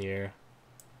this here.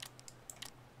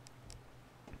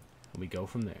 And we go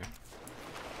from there.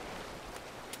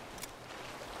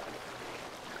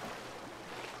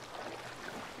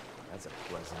 That's a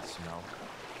pleasant smell.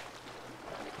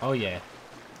 Oh, yeah.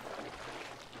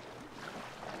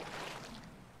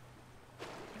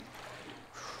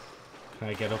 Can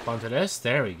I get up onto this?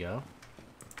 There we go.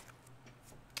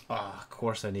 Ah, of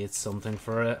course I need something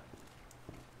for it.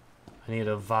 I need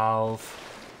a valve.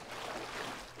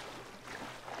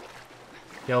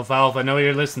 Yo, Valve, I know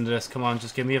you're listening to this. Come on,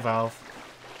 just give me a valve.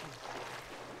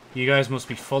 You guys must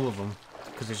be full of them.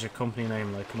 Because it's your company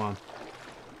name, like, come on.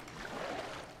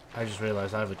 I just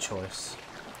realized I have a choice.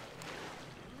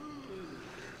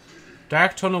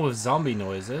 Dark tunnel with zombie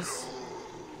noises.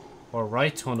 Or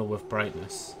right tunnel with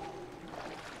brightness.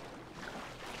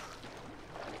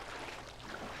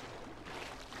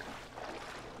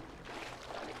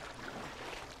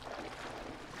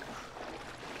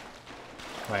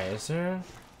 Wait, is there?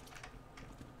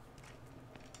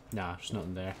 Nah, there's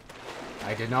nothing there.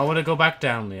 I did not want to go back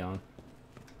down, Leon.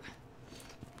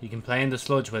 You can play in the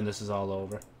sludge when this is all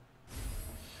over.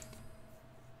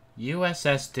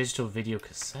 USS digital video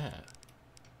cassette.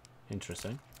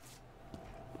 Interesting.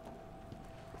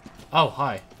 Oh,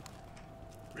 hi.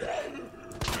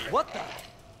 What the?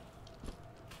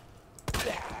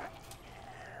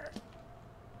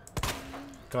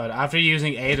 God, after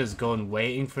using Ada's gun,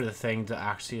 waiting for the thing to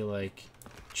actually, like,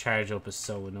 charge up is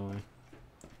so annoying.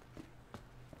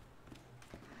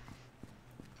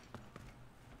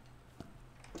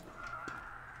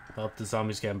 Oh, the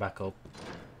zombie's getting back up.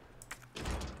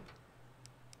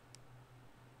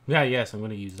 Yeah, yes, I'm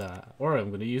going to use that. Or I'm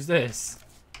going to use this.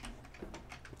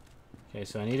 Okay,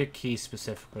 so I need a key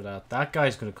specific for that. That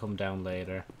guy's going to come down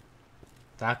later.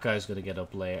 That guy's going to get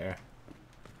up later.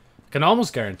 Can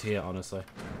almost guarantee it, honestly.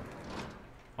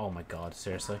 Oh my god,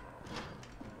 seriously.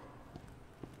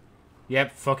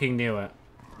 Yep, fucking knew it.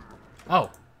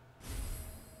 Oh.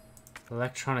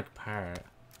 Electronic part.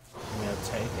 I mean, I'll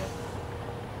take it.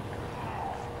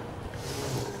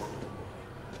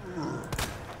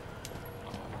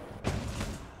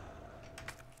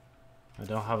 I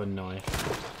don't have a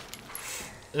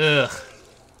knife. Ugh.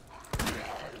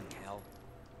 Hell.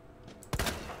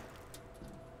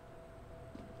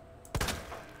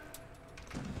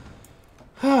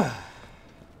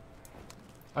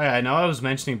 Oh yeah, I know I was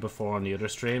mentioning before on the other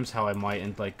streams how I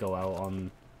mightn't like go out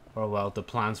on, or well, the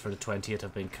plans for the 20th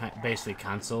have been basically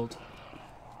cancelled.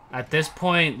 At this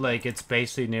point, like, it's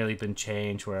basically nearly been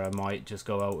changed where I might just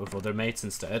go out with other mates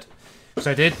instead.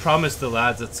 So I did promise the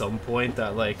lads at some point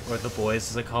that, like, or the boys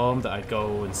as I call them, that I'd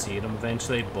go and see them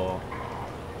eventually, but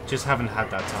just haven't had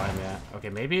that time yet. Okay,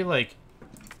 maybe, like,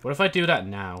 what if I do that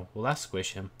now? Will that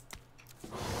squish him?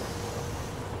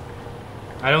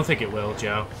 I don't think it will,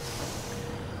 Joe.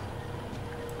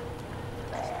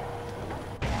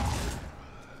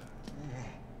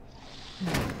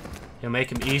 He'll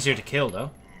make him easier to kill,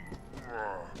 though.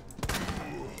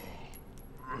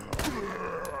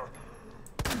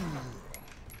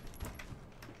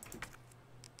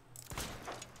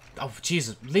 Oh,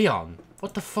 Jesus. Leon,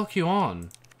 what the fuck you on?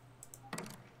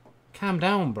 Calm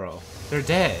down, bro. They're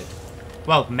dead.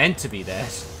 Well, meant to be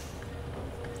dead.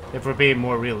 If we're being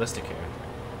more realistic here.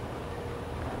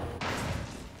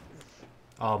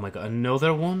 Oh my god,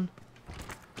 another one?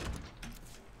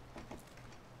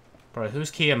 Bro, whose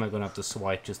key am I gonna have to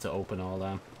swipe just to open all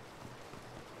them?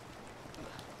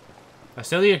 I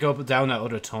still need to go down that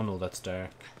other tunnel that's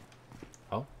dark.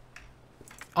 Oh?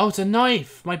 Oh, it's a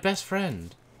knife! My best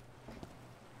friend.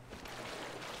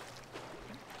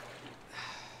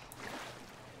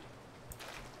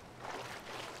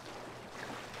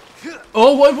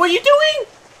 Oh, what are you doing?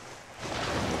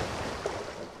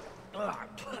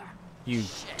 You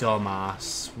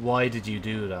dumbass. Why did you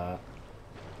do that?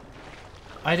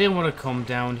 I didn't want to come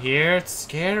down here. It's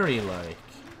scary, like.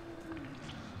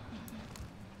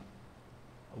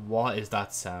 What is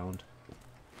that sound?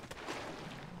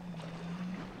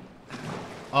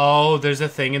 Oh, there's a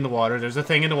thing in the water. There's a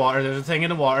thing in the water. There's a thing in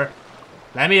the water.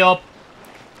 Let me up.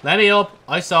 Let me up.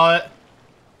 I saw it.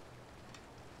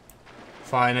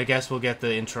 Fine, I guess we'll get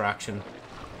the interaction.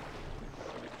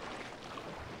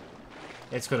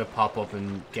 It's gonna pop up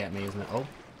and get me, isn't it? Oh.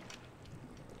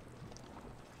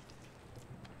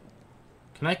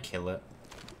 Can I kill it?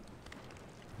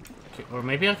 Or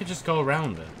maybe I could just go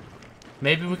around it.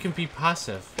 Maybe we can be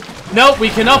passive. No, we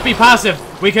cannot be passive!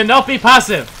 We cannot be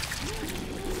passive!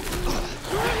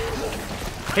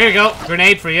 Here you go.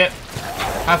 Grenade for you.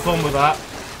 Have fun with that.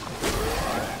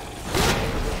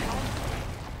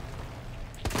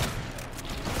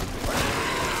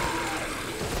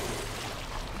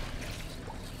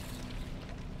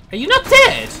 Are you not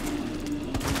dead?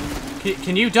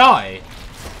 Can you die?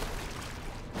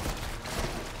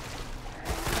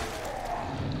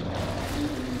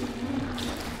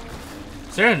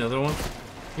 Is there another one?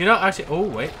 You know, actually... Oh,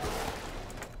 wait.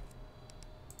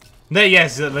 No,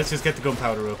 yes, let's just get the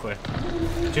gunpowder real quick.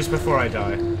 Just before I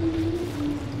die.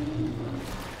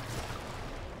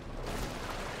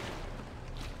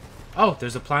 Oh,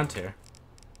 there's a plant here.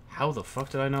 How the fuck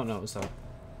did I not notice that?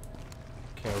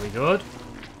 Okay, are we good?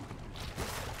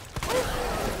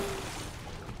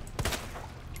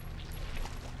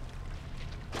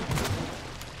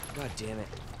 God damn it.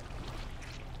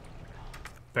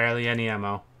 Barely any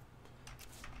ammo.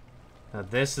 Now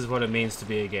this is what it means to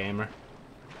be a gamer.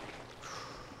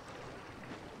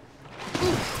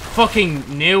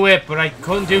 Fucking knew it, but I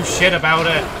couldn't do shit about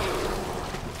it.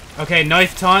 Okay,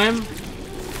 knife time.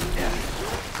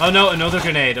 Oh no, another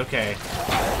grenade, okay.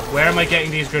 Where am I getting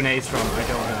these grenades from? I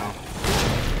don't know.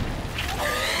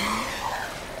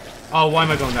 Oh, why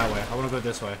am I going that way? I want to go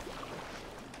this way.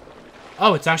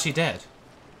 Oh, it's actually dead.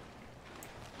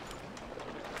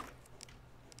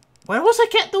 Where was I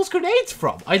getting those grenades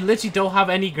from? I literally don't have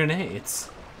any grenades.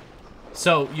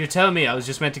 So, you're telling me I was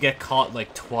just meant to get caught,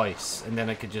 like, twice, and then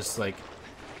I could just, like,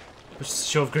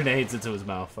 shove grenades into his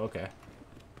mouth. Okay.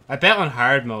 I bet on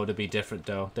hard mode it'd be different,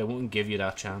 though. They wouldn't give you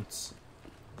that chance.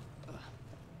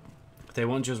 They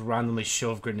won't just randomly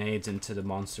shove grenades into the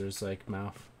monster's, like,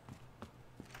 mouth.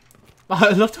 Oh,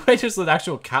 I love the way there's an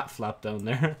actual cat flap down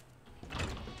there.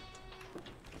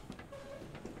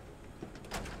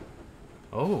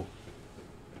 Oh.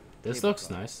 This looks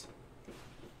nice.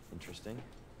 Interesting.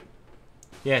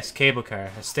 Yes, cable car.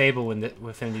 A stable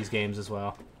within these games as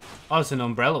well. Oh, it's an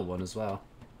umbrella one as well.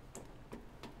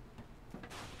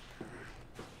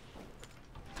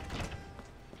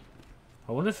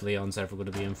 I wonder if Leon's ever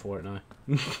going to be in Fortnite.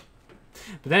 But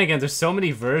then again, there's so many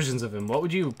versions of him. What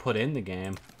would you put in the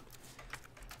game?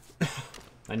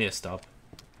 I need to stop.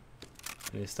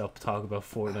 I need to stop talking about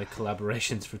Fortnite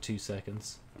collaborations for 2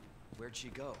 seconds. Where'd she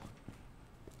go?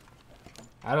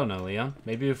 I don't know, Leon.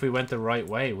 Maybe if we went the right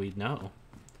way, we'd know.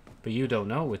 But you don't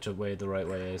know which way the right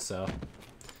way is, so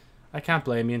I can't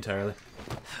blame you entirely.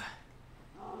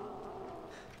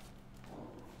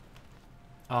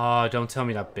 Oh, don't tell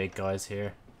me that big guy's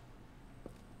here.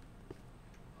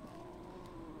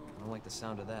 I don't like the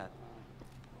sound of that.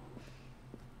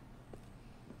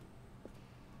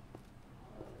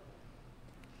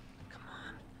 Come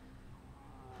on.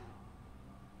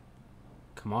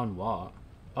 Come on, what?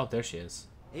 Oh, there she is.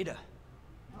 Ada.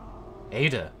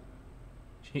 Ada.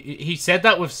 He said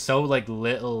that with so, like,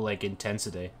 little, like,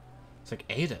 intensity. It's like,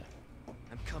 Ada.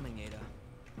 I'm coming, Ada.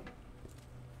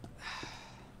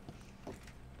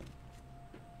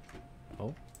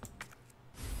 Oh.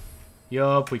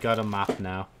 Yup, we got a map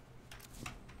now.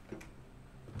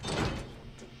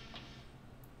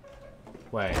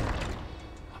 Wait.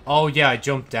 Oh, yeah, I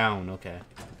jumped down. Okay.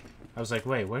 I was like,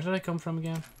 wait, where did I come from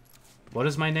again? What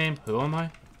is my name? Who am I?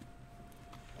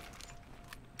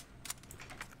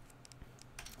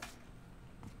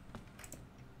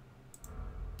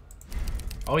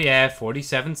 Oh yeah,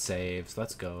 47 saves.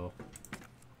 Let's go.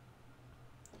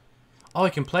 Oh, I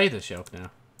can play this joke now.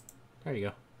 There you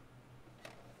go.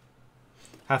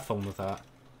 Have fun with that.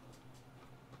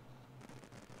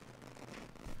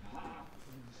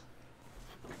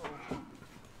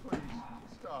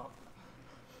 Stop.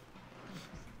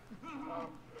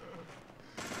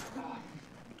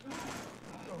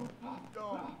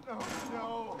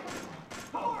 No.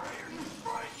 How are you,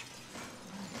 Frank?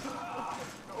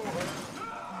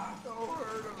 No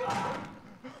hurt him.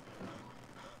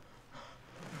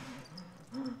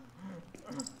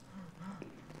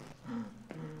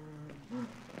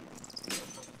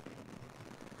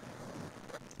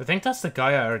 I think that's the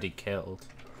guy I already killed.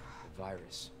 The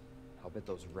virus. I'll bet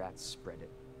those rats spread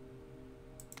it.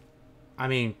 I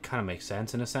mean, kind of makes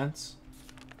sense in a sense.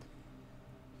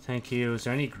 Thank you. Is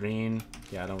there any green?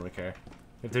 Yeah, I don't really care.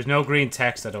 If there's no green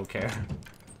text, I don't care.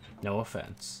 No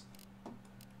offense.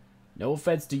 No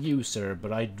offense to you, sir,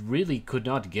 but I really could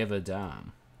not give a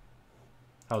damn.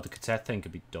 Oh, the cassette thing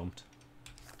could be dumped.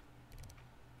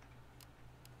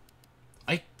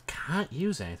 I can't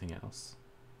use anything else.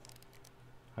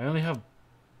 I only have,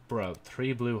 bro,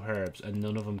 3 blue herbs, and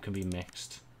none of them can be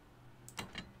mixed.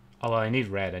 Oh, well, I need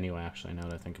red anyway, actually, now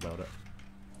that I think about it.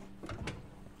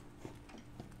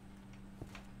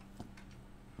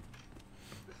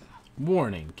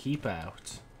 Warning, keep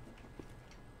out.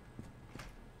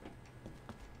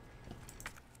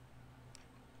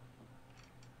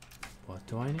 What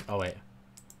do I need? Oh, wait.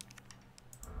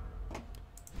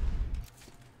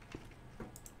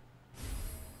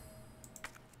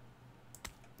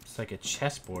 It's like a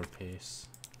chessboard piece.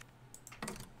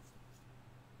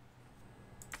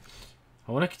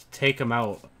 I want to take them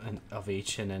out of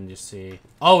each and then just see.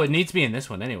 Oh, it needs to be in this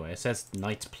one anyway. It says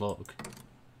Knight's Plug.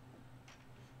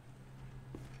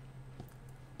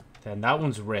 Then that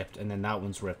one's ripped, and then that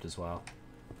one's ripped as well.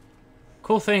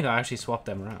 Cool thing that I actually swapped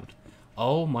them around.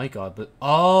 Oh my god, but...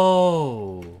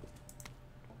 Oh!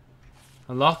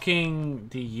 Unlocking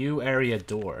the U area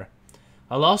door.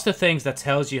 I lost the things that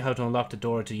tells you how to unlock the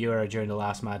door to U area during the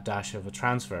last mad dash of a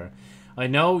transfer. I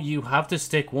know you have to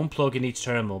stick one plug in each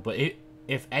terminal, but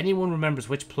if anyone remembers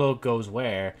which plug goes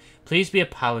where, please be a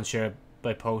pal and share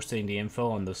by posting the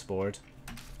info on this board.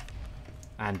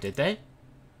 And did they?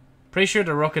 Pretty sure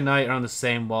the Rook and Knight are on the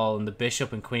same wall, and the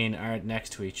Bishop and Queen aren't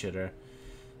next to each other.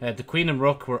 The Queen and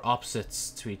Rook were opposites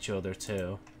to each other,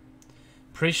 too.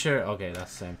 Pretty sure... Okay,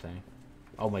 that's the same thing.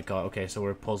 Oh my god, okay, so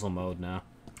we're puzzle mode now.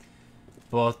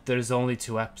 But there's only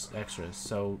 2 extras,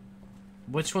 so...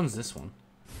 Which one's this one?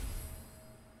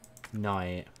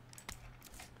 Knight.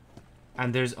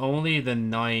 And there's only the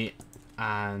Knight,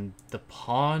 and the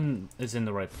pawn is in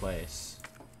the right place.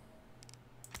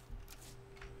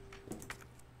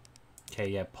 Okay,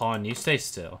 yeah, pawn, you stay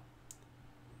still.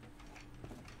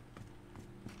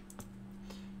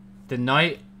 The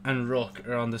Knight and Rook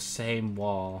are on the same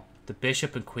wall. The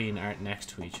Bishop and Queen aren't next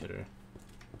to each other.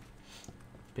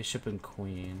 Bishop and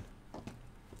Queen.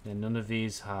 Yeah, none of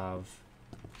these have...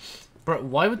 Bro,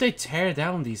 why would they tear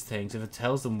down these things if it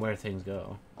tells them where things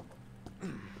go?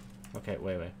 Okay,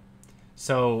 wait.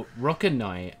 So, Rook and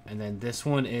Knight, and then this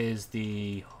one is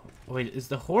the... Wait, is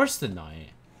the horse the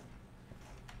Knight?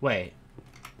 Wait.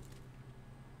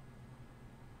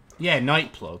 Yeah,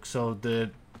 Knight plug. So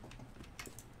the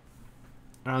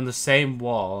are on the same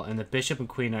wall, and the Bishop and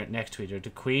Queen aren't next to each other. The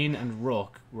Queen and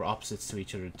Rook were opposites to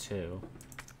each other too.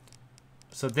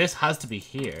 So this has to be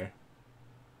here.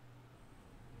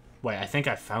 Wait, I think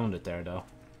I found it there though.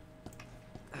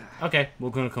 Okay,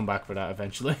 we're gonna come back for that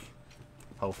eventually.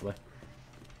 Hopefully.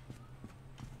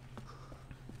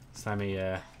 So let me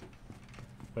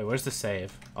wait, where's the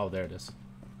save? Oh, there it is.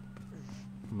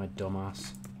 My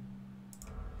dumbass.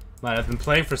 Man, I've been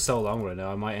playing for so long right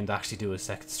now, I might end actually do a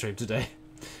second stream today.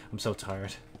 I'm so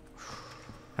tired.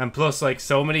 And plus, like,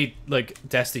 so many, like,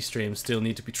 Destiny streams still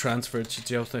need to be transferred to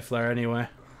Geothermal Flare anyway.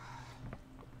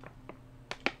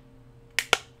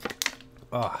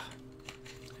 Ah.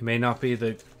 It may not be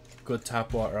the good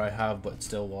tap water I have, but it's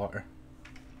still water.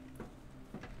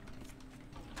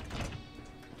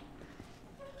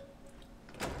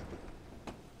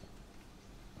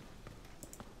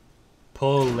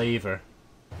 Pull lever.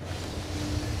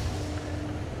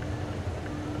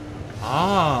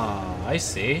 Ah, I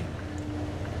see.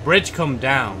 Bridge come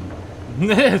down.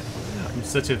 I'm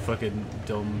such a fucking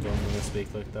dumb when I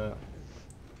speak like that.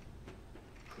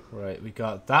 Right, we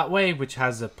got that way, which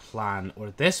has a plan,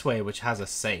 or this way, which has a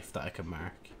safe that I can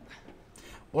mark.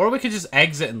 Or we could just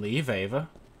exit and leave, Ava.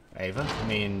 Ava? I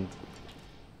mean...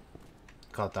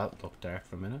 God, that looked dark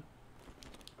for a minute.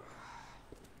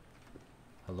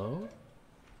 Hello?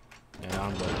 Yeah,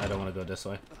 I'm good. I don't want to go this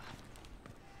way.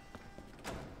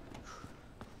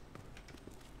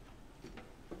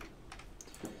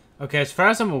 Okay, as far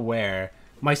as I'm aware,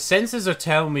 my senses are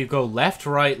telling me go left,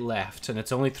 right, left, and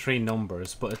it's only 3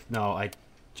 numbers, but no,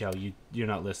 Joe, you're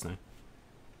not listening.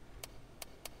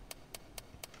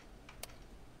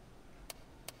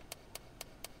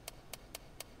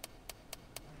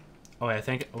 Oh, wait,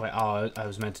 I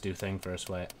was meant to do thing first,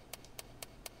 wait.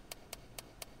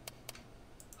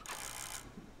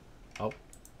 Oh.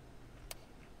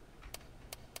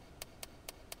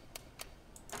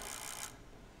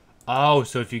 Oh,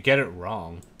 so if you get it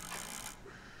wrong.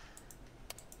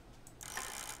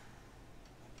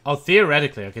 Oh,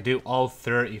 theoretically, I could do all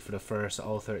 30 for the first,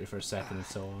 all 30 for the second, and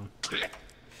so on.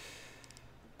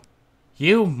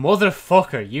 You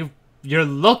motherfucker, you're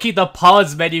lucky the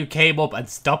pause menu came up and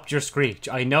stopped your screech.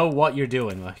 I know what you're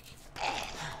doing, like.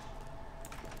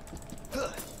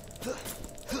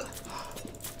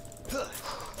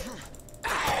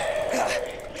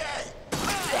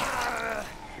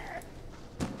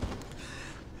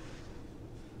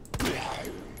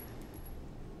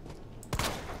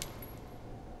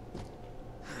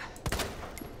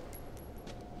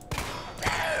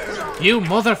 You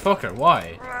motherfucker,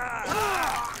 why?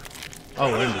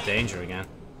 Oh, we're in the danger again.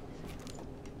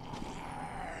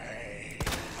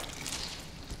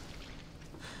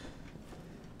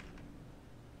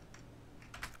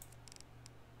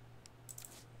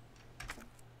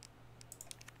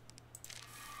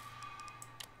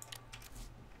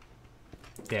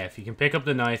 Yeah, if you can pick up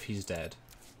the knife, he's dead.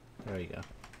 There you go.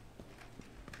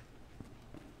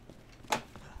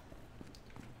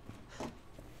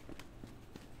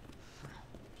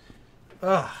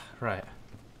 Ugh, right.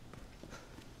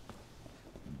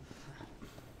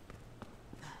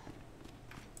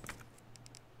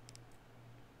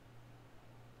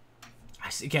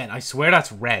 Again, I swear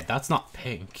that's red. That's not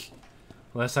pink.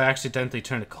 Unless I accidentally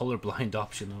turn the colorblind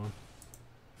option on.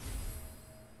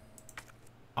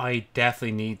 I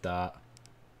definitely need that.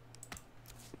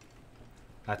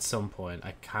 At some point.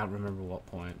 I can't remember what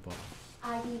point, but...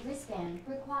 ID wristband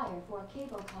required for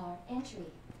cable car entry.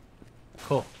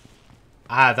 Cool.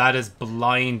 Ah, that is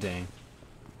blinding.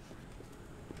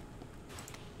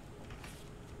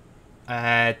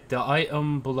 The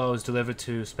item below is delivered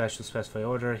to special specified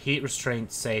order. Heat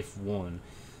restraint safe 1.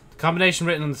 The combination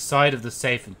written on the side of the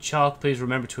safe in chalk. Please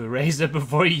remember to erase it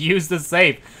before you use the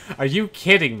safe. Are you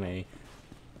kidding me?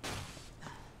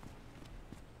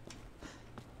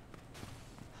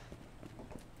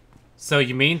 So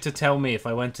you mean to tell me if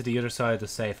I went to the other side of the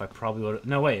safe, I probably would...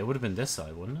 No, wait, it would have been this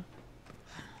side, wouldn't it?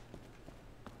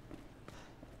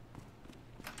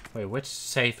 Wait, which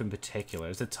safe in particular?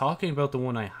 Is it talking about the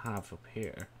one I have up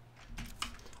here?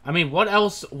 I mean, what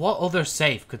else... What other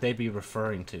safe could they be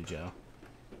referring to, Joe?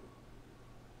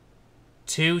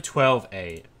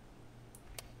 212A.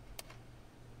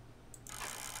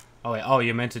 Oh, wait. Oh,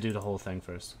 you meant to do the whole thing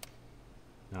first.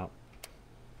 No.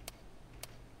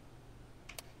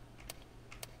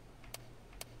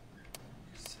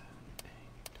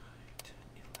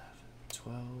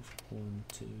 Twelve, 1,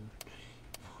 2,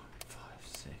 4, 5,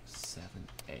 6, 7,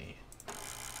 8.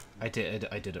 I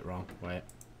did it wrong. Wait.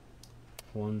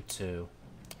 1, 2,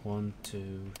 1,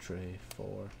 2, 3, 4,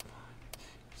 5,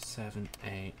 7,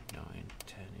 8, 9,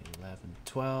 10, 11,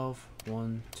 12.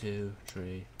 1, 2,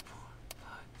 3, 4,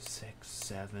 5, 6,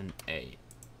 7, 8.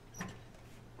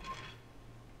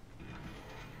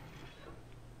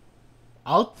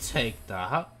 I'll take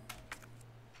that.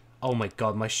 Oh my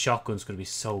god, my shotgun's gonna be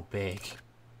so big.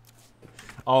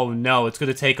 Oh no, it's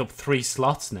gonna take up 3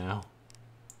 slots now.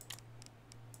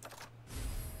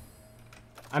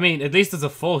 I mean, at least there's a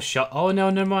full shot. Oh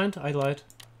no, never mind. I lied.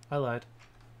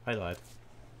 I lied.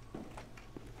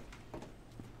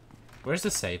 Where's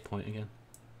the save point again?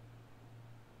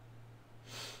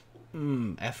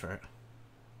 Effort.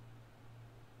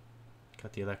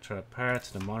 Got the electronic parts,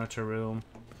 the monitor room.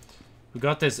 We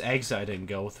got this exit I didn't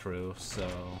go through, so...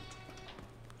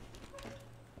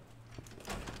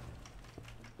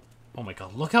 Oh my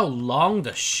god, look how long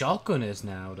the shotgun is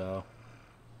now, though.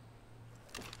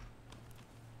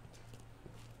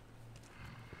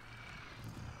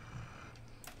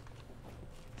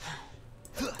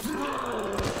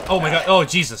 Oh my god, oh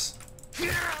Jesus.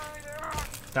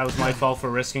 That was my fault for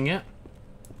risking it.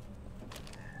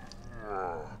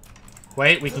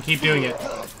 Wait, we can keep doing it.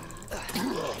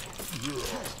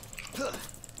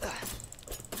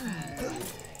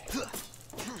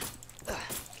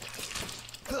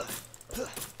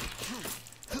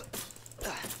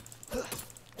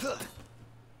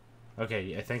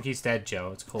 Okay, I think he's dead,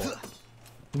 Joe. It's cool.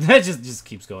 That just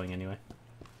keeps going anyway.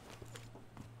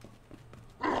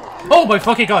 Oh my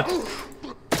fucking god!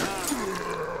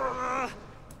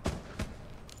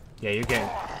 Yeah, you're getting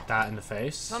that in the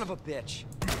face. Son of a bitch.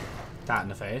 That in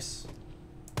the face.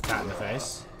 That in the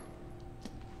face.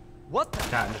 What the?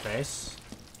 That in the face.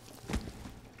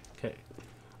 Okay.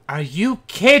 Are you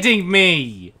kidding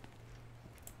me?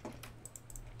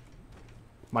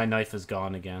 My knife is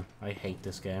gone again. I hate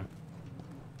this game.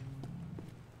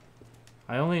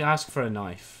 I only ask for a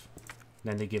knife.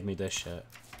 Then they give me this shit.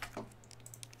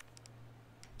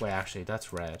 Wait, actually,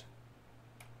 that's red.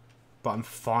 But I'm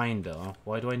fine, though.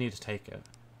 Why do I need to take it?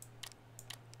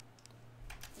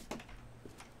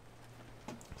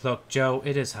 Look, Joe,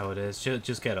 it is how it is.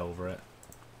 Just get over it.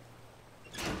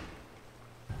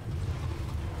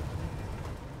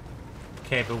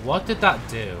 Okay, but what did that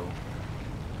do?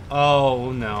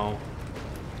 Oh, no.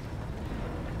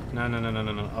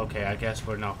 No. Okay, I guess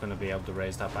we're not going to be able to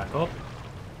raise that back up.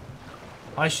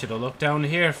 I should have looked down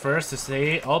here first to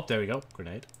see... Oh, there we go.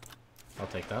 Grenade. I'll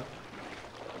take that.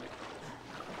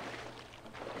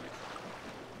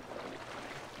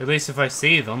 At least if I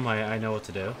see them, I know what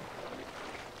to do.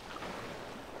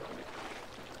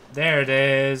 There it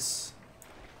is.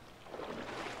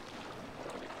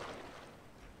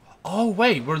 Oh,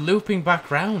 wait. We're looping back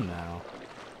round now.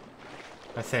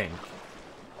 I think.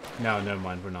 No, never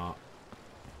mind. We're not.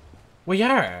 We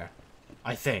are.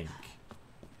 I think.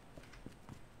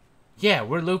 Yeah,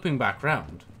 we're looping back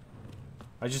round.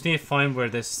 I just need to find where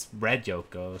this red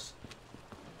yolk goes.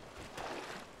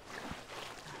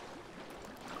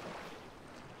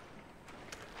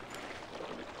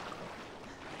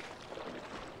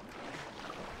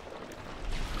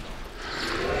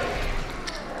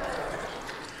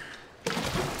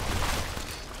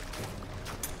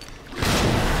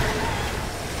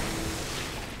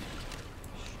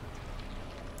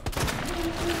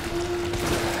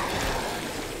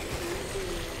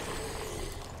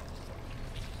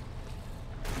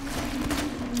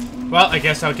 Well, I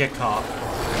guess I'll get caught.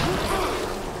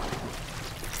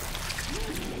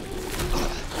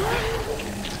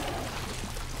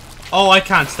 Oh, I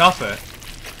can't stop it.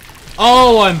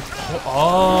 Oh,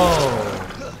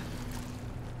 Oh.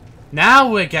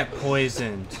 Now we get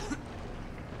poisoned.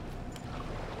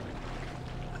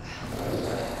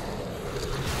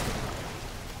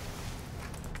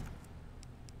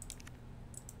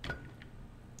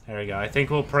 There we go. I think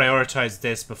we'll prioritize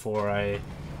this before I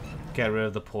get rid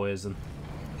of the poison.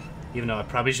 Even though I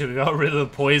probably should have got rid of the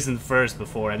poison first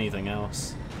before anything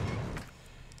else.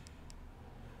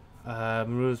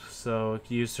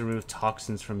 Used to remove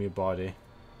toxins from your body.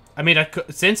 I mean,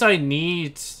 since I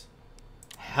need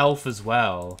health as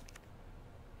well.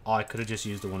 Oh, I could have just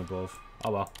used the one above.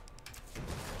 Oh well.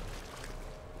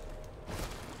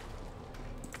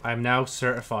 I'm now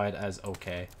certified as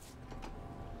okay.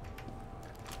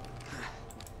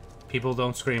 People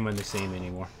don't scream when they see me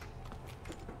anymore.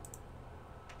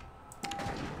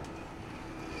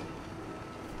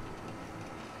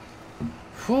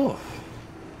 Whew.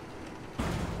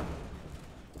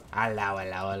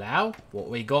 Hello. What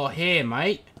we got here,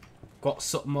 mate? Got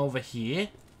something over here.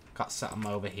 Got something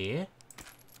over here.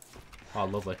 Oh,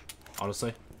 lovely.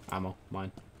 Honestly, ammo,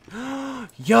 mine.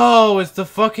 Yo, it's the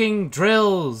fucking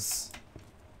drills.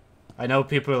 I know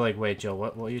people are like, wait, Joe,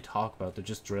 what are you talking about? They're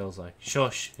just drills. Like,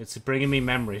 shush. It's bringing me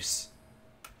memories.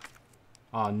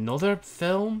 Oh, another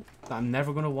film that I'm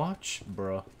never gonna watch?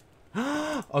 Bruh.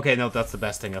 Okay, no, that's the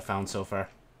best thing I've found so far.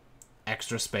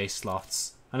 Extra space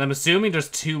slots. And I'm assuming there's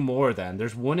two more then.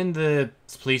 There's one in the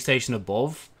police station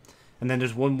above. And then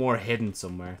there's one more hidden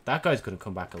somewhere. That guy's gonna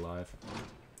come back alive.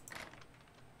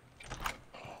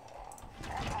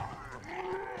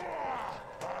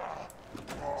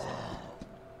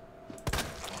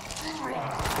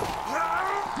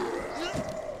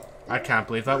 I can't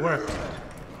believe that worked.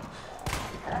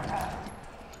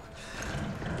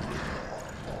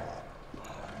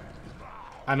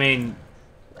 I mean,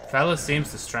 fella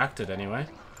seems distracted anyway.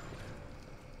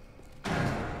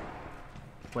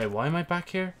 Wait, why am I back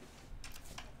here?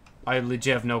 I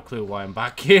legit have no clue why I'm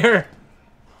back here.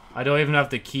 I don't even have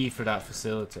the key for that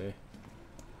facility.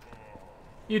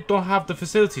 You don't have the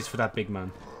facilities for that, big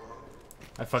man.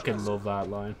 I fucking love that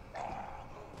line.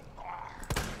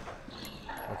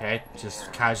 Okay,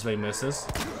 just casually misses.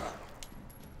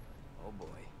 Oh boy.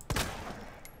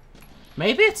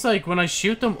 Maybe it's like when I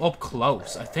shoot them up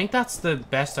close. I think that's the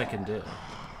best I can do.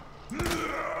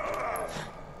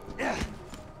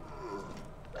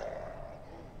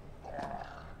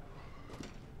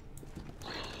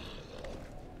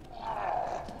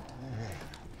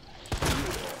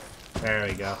 There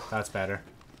we go. That's better.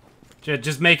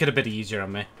 Just make it a bit easier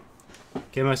on me.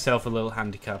 Give myself a little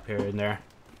handicap here and there.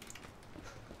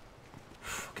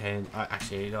 Okay,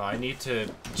 actually, no, I need to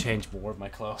change more of my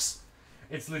clothes.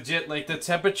 It's legit, like, the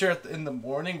temperature in the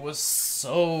morning was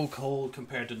so cold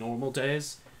compared to normal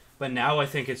days. But now I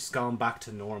think it's gone back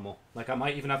to normal. Like, I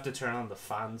might even have to turn on the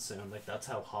fan soon. Like, that's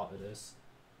how hot it is.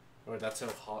 Or that's how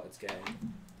hot it's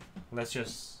getting. Let's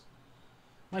just...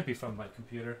 Might be from my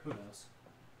computer. Who knows?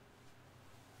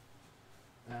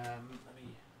 Let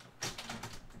me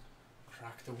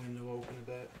crack the window open a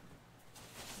bit.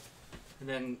 And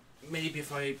then maybe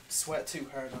if I sweat too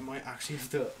hard, I might actually have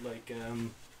to, like,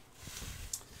 turn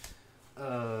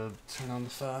on the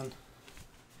fan.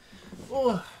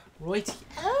 Oh, righty.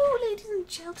 Oh, ladies and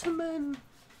gentlemen.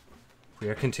 We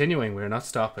are continuing. We're not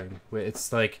stopping.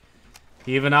 It's like,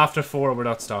 even after 4, we're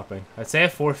not stopping. I'd say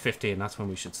at 4:15, that's when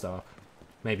we should stop.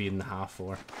 Maybe in the half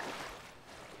 4.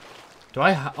 Do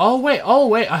I oh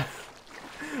wait, I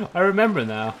remember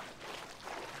now.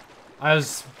 I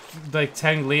was like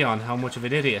telling Leon how much of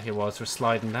an idiot he was for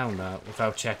sliding down that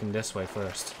without checking this way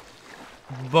first.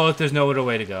 But there's no other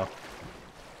way to go.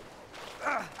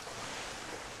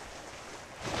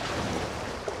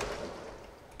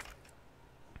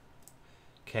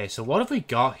 Okay, so what have we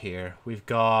got here? We've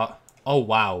got... Oh,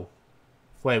 wow.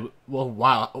 Wait, well,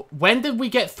 wow. When did we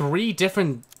get 3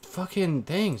 different fucking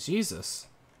things? Jesus.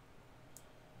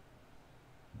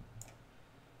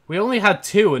 We only had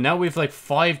 2, and now we've like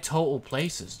 5 total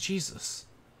places. Jesus.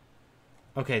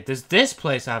 Okay, there's this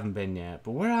place I haven't been yet,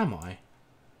 but where am I?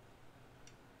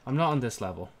 I'm not on this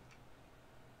level.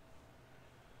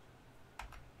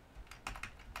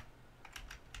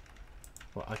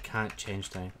 Well, I can't change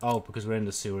things. Oh, because we're in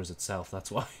the sewers itself, that's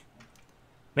why.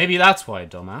 Maybe that's why,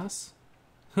 dumbass.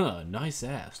 Huh, nice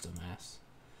ass, dumbass.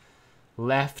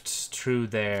 Left through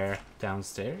there,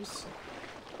 downstairs.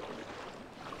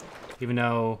 Even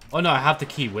though... Oh no, I have the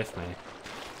key with me.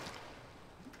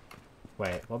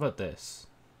 Wait, what about this?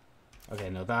 Okay,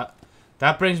 no,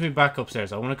 that brings me back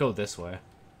upstairs. I want to go this way.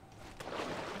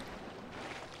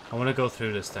 I want to go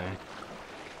through this thing.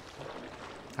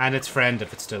 And its friend,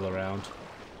 if it's still around.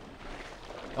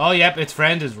 Oh, yep, its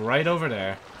friend is right over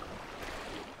there.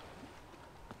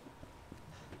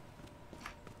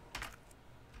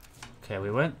 Okay, we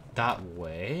went that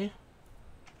way.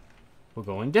 We're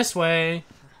going this way.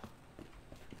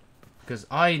 Because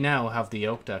I now have the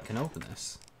yoke that can open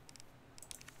this.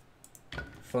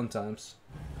 Fun times.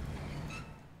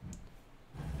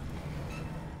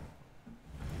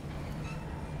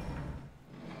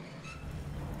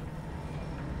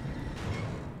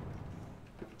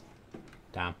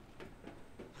 Damn.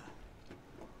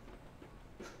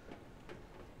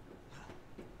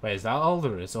 Wait, is that all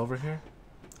there is over here?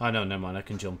 Oh no, never mind, I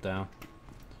can jump down.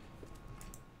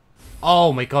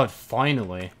 Oh my god,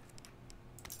 finally.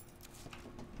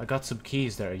 I got some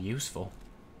keys that are useful.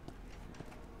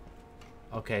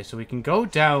 Okay, so we can go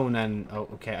down and... Oh,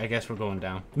 okay, I guess we're going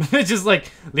down. It's just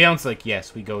like... Leon's like,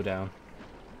 yes, we go down.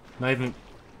 Not even...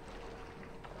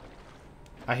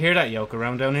 I hear that yoke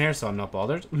around down here, so I'm not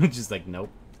bothered. Just like, nope.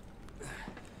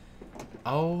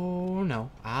 Oh,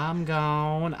 no. I'm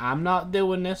gone. I'm not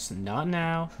doing this. Not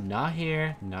now. Not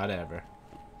here. Not ever.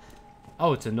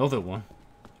 Oh, it's another one.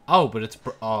 Oh, but it's...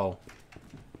 Oh.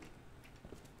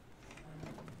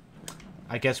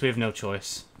 I guess we have no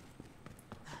choice.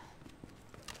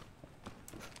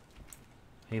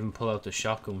 I even pull out the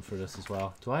shotgun for this as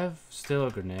well. Do I have still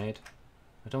a grenade?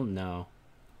 I don't know.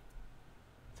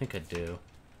 I think I do.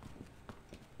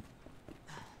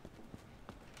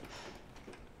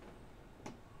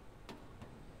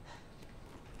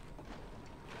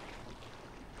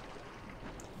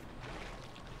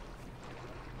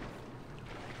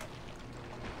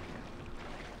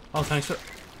 Oh, thanks for...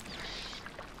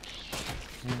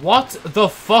 What the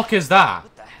fuck is that?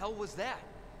 What the hell was that?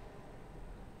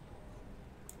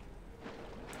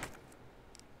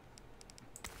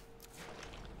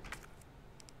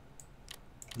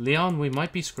 Leon, we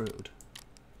might be screwed.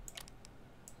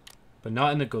 But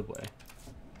not in a good way.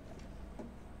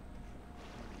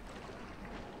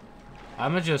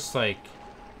 I'ma just, like...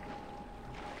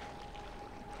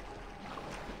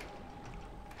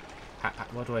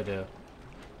 What do I do?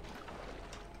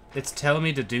 It's telling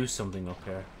me to do something up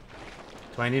here.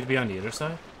 Do I need to be on the other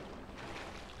side?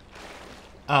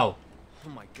 Oh. Oh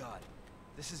my god.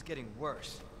 This is getting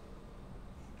worse.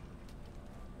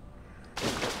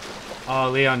 Oh,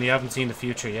 Leon, you haven't seen the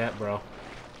future yet, bro.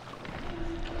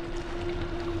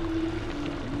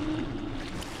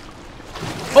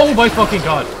 Oh my fucking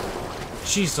god!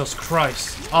 Jesus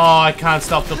Christ. Oh, I can't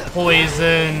stop the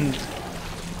poison.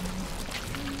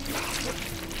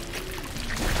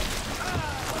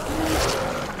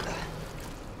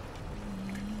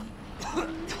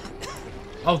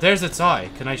 Oh, there's its eye.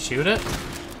 Can I shoot it?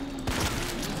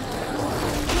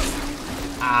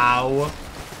 Ow.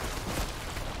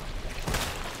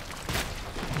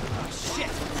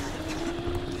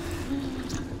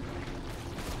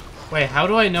 Wait, how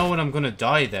do I know when I'm gonna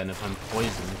die then if I'm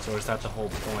poisoned? Or is that the whole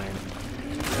point?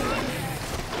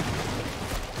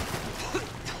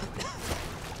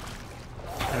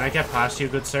 Can I get past you,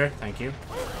 good sir? Thank you.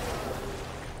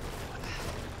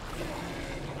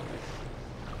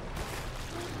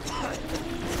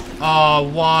 Oh,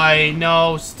 why?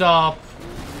 No, stop.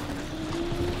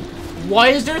 Why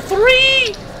is there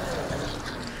 3?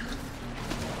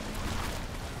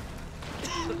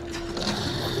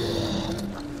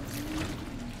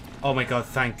 Oh my god,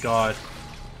 thank god.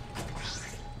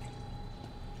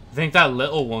 I think that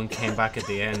little one came back at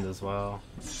the end as well.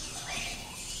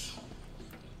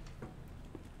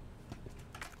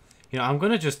 You know, I'm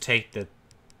gonna just take the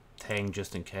thing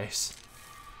just in case.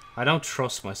 I don't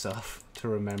trust myself to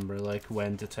remember, like,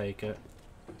 when to take it.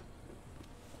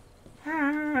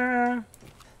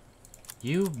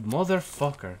 You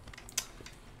motherfucker.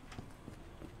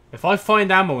 If I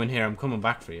find ammo in here, I'm coming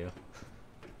back for you.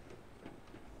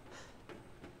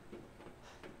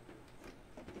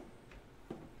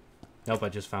 Nope, I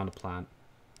just found a plant.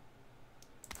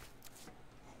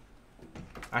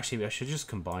 Actually, I should just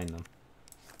combine them.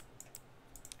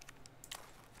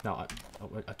 No,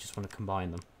 I just want to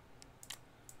combine them.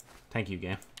 Thank you,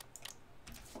 game.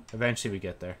 Eventually we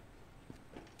get there.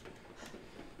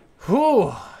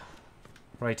 Whew!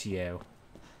 Rightio.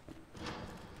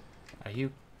 Are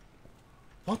you...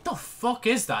 What the fuck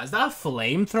is that? Is that a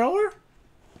flamethrower?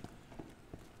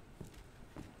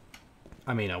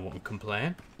 I mean, I won't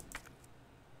complain.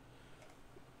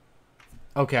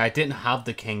 Okay, I didn't have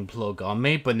the king plug on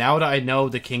me, but now that I know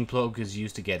the king plug is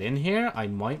used to get in here, I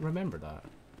might remember that.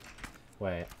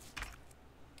 Wait.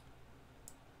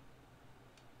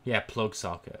 Yeah, plug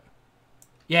socket.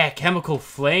 Yeah, chemical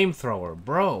flamethrower,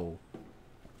 bro.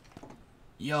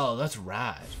 Yo, that's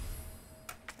rad.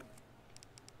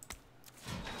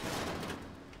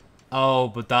 Oh,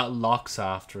 but that locks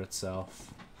after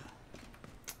itself.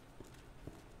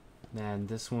 Man,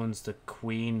 this one's the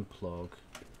queen plug.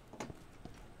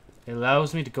 It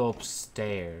allows me to go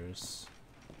upstairs.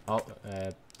 Oh,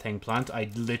 thing plant. I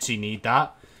literally need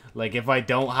that. Like, if I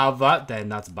don't have that, then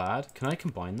that's bad. Can I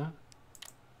combine that?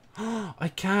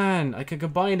 I can! I can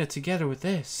combine it together with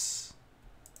this.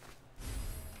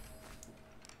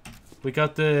 We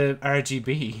got the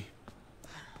RGB.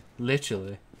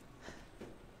 Literally.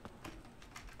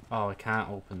 Oh, I can't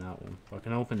open that one. I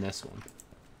can open this one.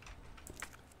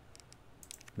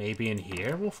 Maybe in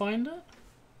here we'll find it?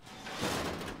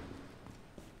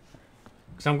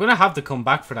 Because I'm going to have to come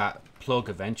back for that plug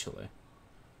eventually.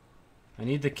 I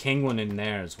need the king one in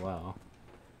there as well.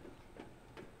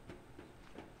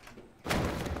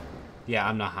 Yeah,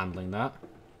 I'm not handling that.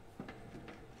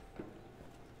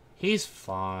 He's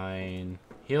fine.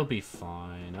 He'll be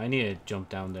fine. I need to jump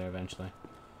down there eventually.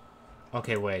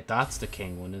 Okay, wait. That's the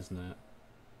king one, isn't it?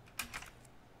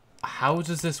 How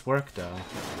does this work, though?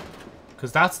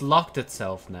 Because that's locked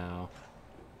itself now.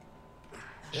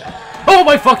 Oh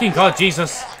my fucking god,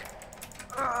 Jesus!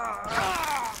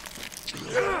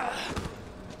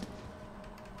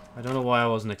 I don't know why I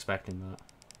wasn't expecting that.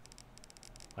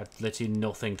 I had literally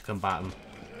nothing to combat him.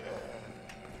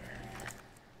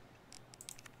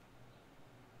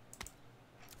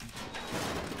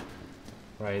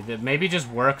 Right, maybe just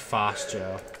work fast,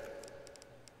 Joe.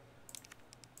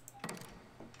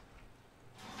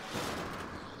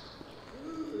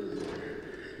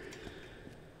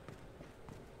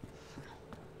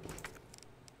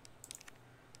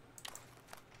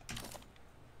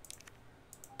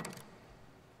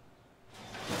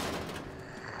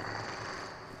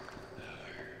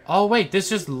 Oh wait, this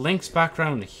just links back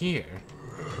around here.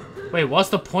 Wait, what's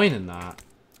the point in that?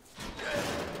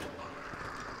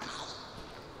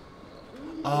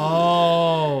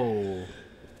 Oh.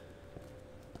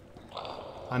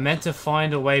 I meant to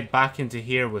find a way back into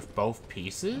here with both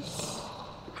pieces?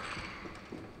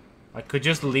 I could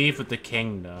just leave with the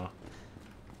king, though.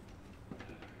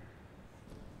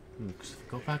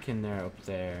 Go back in there, up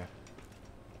there.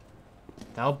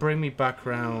 That'll bring me back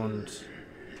around.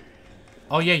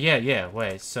 Oh, yeah.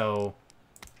 Wait, so...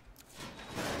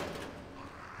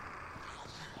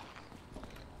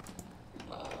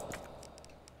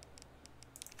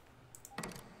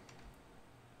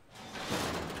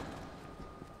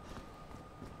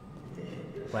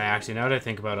 Wait, actually, now that I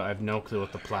think about it, I have no clue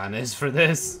what the plan is for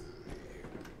this.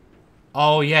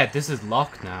 Oh, yeah, this is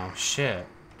locked now. Shit.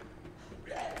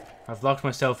 I've locked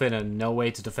myself in and no way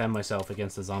to defend myself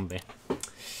against a zombie.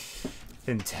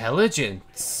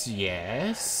 Intelligence,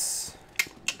 yes.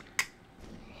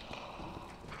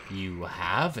 You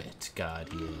have it,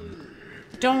 Guardian.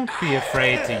 Don't be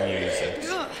afraid to use it.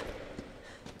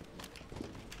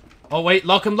 Oh, wait,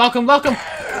 lock him!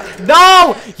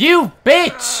 No! You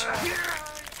bitch!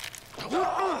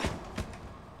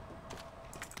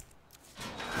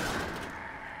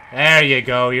 There you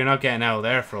go, you're not getting out of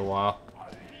there for a while.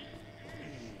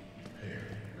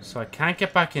 So I can't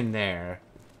get back in there.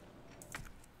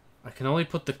 I can only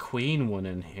put the queen one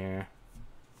in here.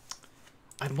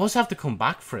 I must have to come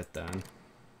back for it then.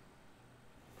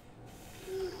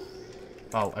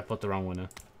 Oh, I put the wrong one in.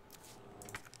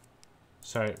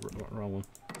 Sorry, wrong one.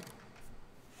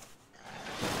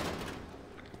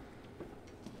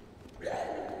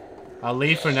 I'll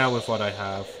leave for now with what I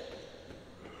have.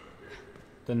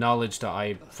 The knowledge that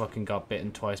I fucking got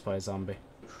bitten twice by a zombie.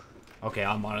 Okay,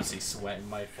 I'm honestly sweating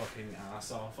my fucking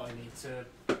ass off. I need to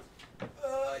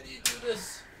do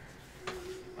this.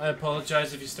 I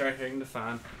apologize if you start hearing the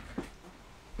fan.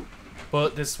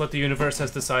 But this is what the universe has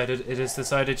decided. It has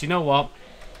decided, you know what?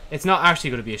 It's not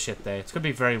actually going to be a shit day. It's going to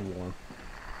be very warm.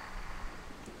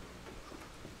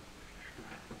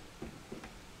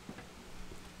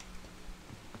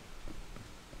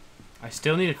 I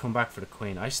still need to come back for the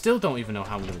queen. I still don't even know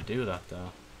how I'm going to do that, though.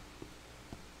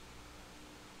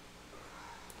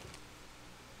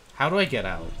 How do I get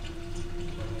out?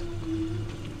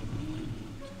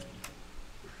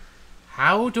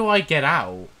 How do I get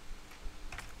out?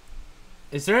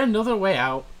 Is there another way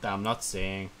out that I'm not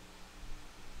seeing?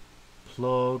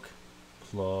 Plug,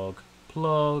 plug,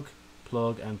 plug,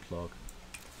 plug, and plug.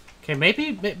 Okay,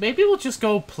 maybe we'll just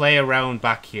go play around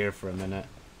back here for a minute.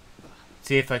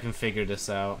 See if I can figure this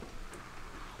out.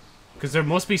 Because there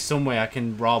must be some way I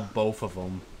can rob both of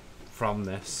them from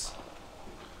this.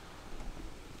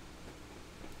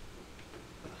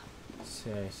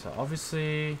 Okay, so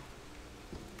obviously...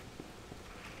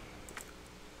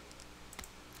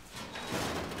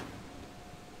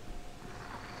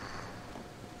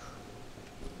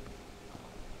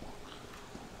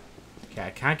 Okay, I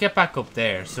can't get back up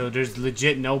there, so there's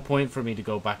legit no point for me to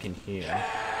go back in here.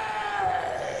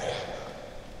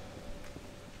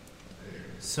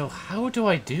 So how do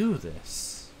I do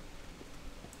this?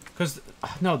 Because,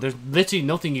 no, there's literally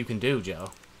nothing you can do,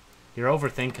 Joe. You're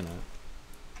overthinking it.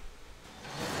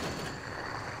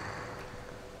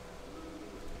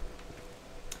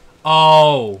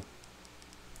 Oh!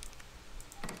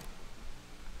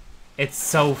 It's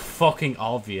so fucking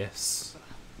obvious.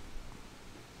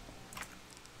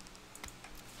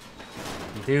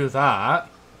 You do that.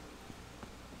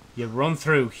 You run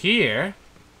through here.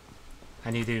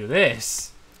 And you do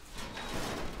this.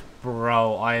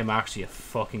 Bro, I am actually a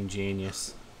fucking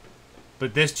genius.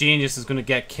 But this genius is going to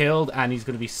get killed and he's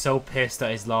going to be so pissed that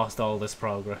he's lost all this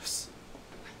progress.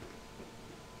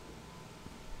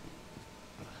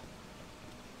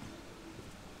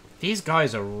 These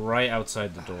guys are right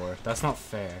outside the door. That's not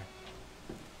fair.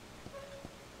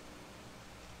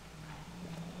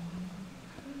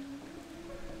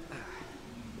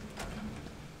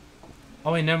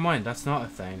 Oh wait, never mind. That's not a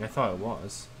thing. I thought it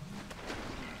was.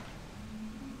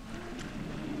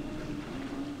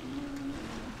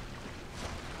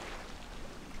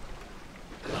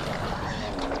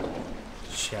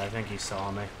 Shit, I think he saw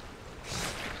me.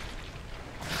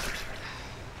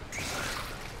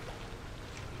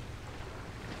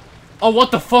 Oh,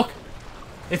 what the fuck?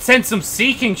 It sent some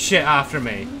seeking shit after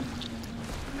me.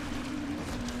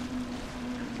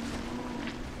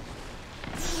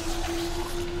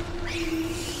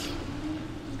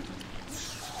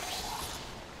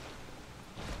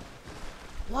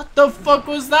 What the fuck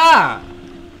was that?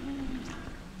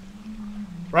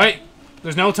 Right.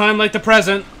 There's no time like the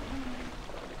present.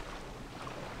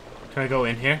 Can I go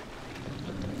in here?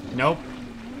 Nope.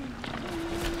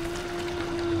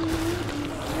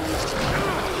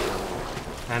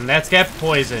 And let's get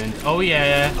poisoned. Oh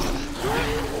yeah.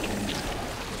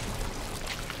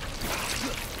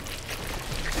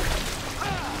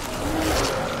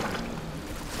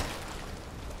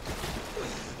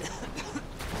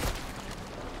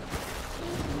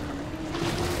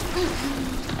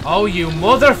 Oh, you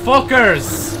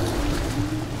motherfuckers!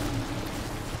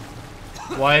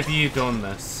 Why have you done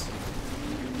this?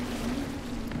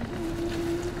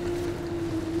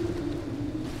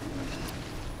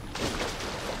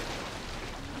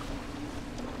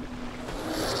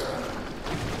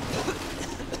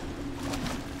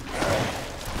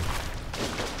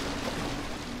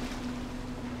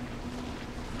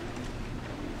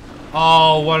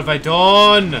 Oh, what have I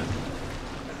done?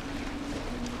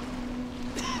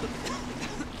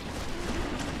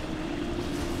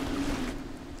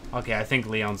 Okay, I think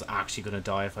Leon's actually gonna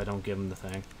die if I don't give him the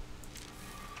thing.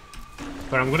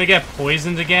 But I'm gonna get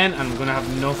poisoned again, and I'm gonna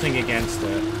have nothing against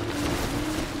it.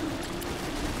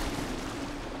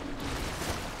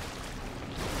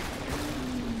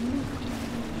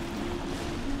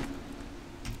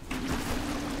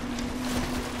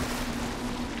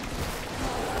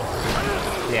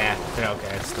 Yeah,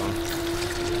 okay, it's done.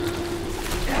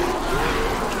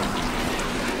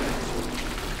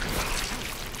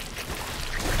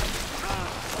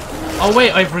 Oh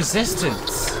wait, I have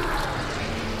resistance.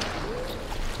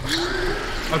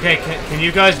 Okay, can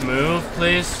you guys move,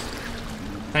 please?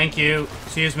 Thank you.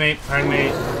 Excuse me, pardon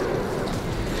me.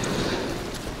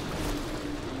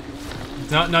 It's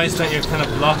not nice that you're kind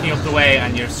of blocking up the way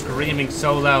and you're screaming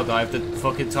so loud that I have to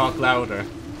fucking talk louder.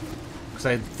 Because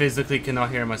I physically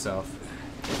cannot hear myself.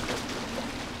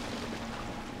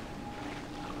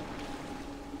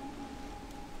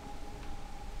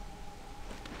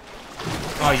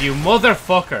 Oh, you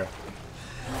motherfucker.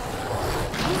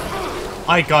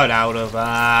 I got out of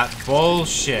that.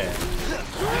 Bullshit.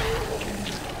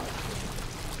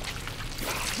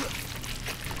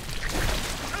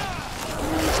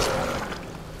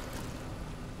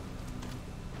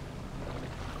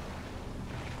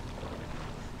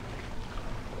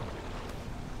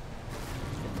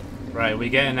 Right, we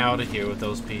getting out of here with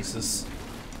those pieces.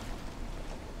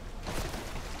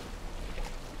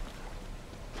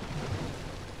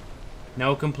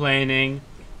 No complaining,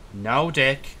 no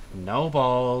dick, no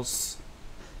balls,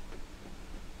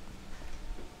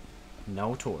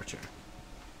 no torture.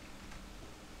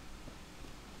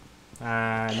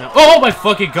 No. Oh my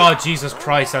fucking god, Jesus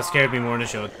Christ, that scared me more than it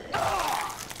should.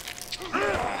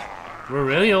 We're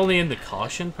really only in the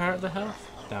caution part of the health?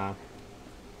 Damn.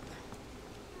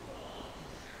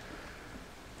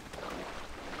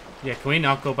 Yeah, can we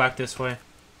not go back this way?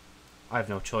 I have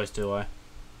no choice, do I?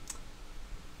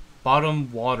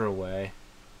 Bottom waterway.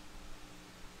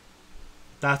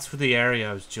 That's for the area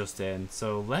I was just in.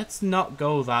 So let's not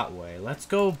go that way. Let's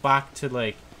go back to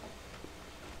like...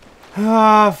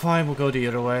 Ah, fine, we'll go the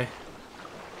other way.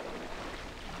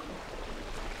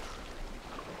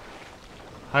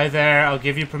 Hi there, I'll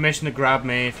give you permission to grab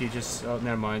me if you just... Oh,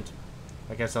 never mind.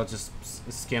 I guess I'll just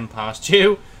skim past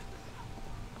you.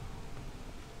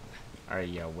 Are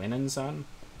you winning, son?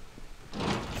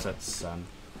 What's that, son?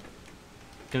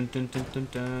 Dun dun dun dun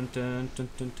dun dun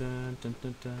dun dun dun dun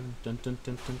dun dun dun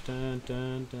dun dun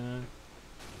dun dun.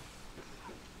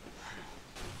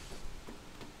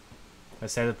 I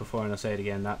said it before and I'll say it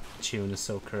again, that tune is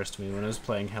so cursed to me when I was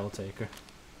playing Helltaker.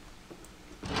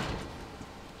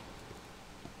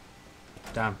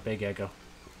 Damn, big ego.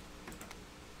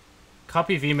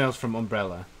 Copy of emails from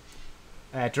Umbrella.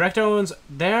 Director Owens,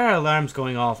 there are alarms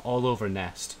going off all over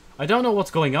Nest. I don't know what's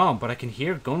going on, but I can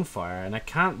hear gunfire and I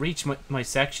can't reach my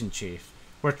section chief.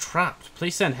 We're trapped.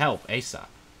 Please send help ASAP.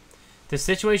 The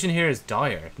situation here is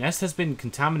dire. Nest has been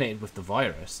contaminated with the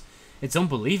virus. It's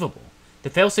unbelievable. The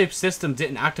failsafe system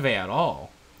didn't activate at all.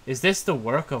 Is this the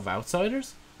work of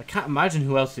outsiders? I can't imagine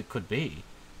who else it could be.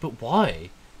 But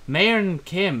why? Mayor and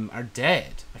Kim are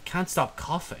dead. I can't stop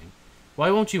coughing.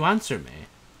 Why won't you answer me?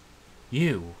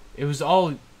 You. It was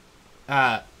all...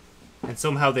 And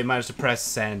somehow they managed to press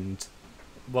send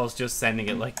whilst just sending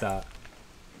it like that.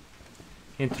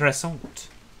 Interessant.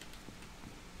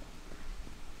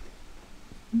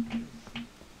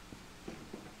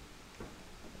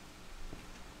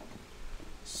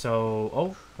 So,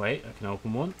 oh, wait, I can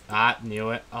open one. Ah, knew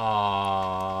it.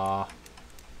 Ah.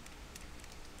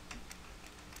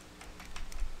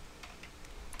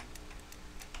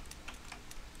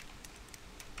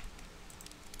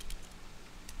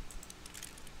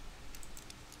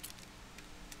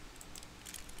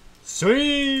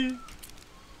 Sweet!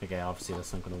 Okay, obviously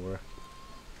that's not gonna work.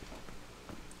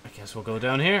 I guess we'll go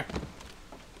down here.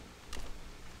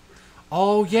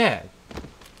 Oh, yeah.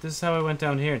 This is how I went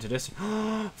down here into this.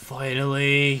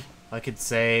 Finally! I could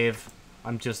save.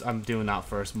 I'm doing that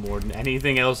first more than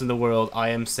anything else in the world. I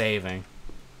am saving.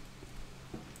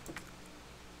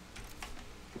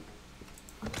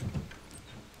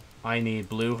 I need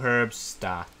blue herb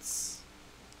stats.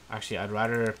 Actually, I'd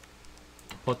rather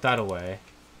put that away.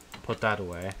 Put that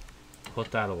away.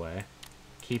 Put that away.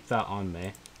 Keep that on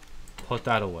me. Put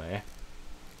that away.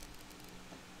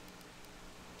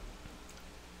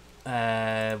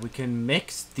 We can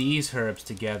mix these herbs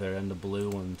together and the blue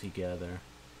one together.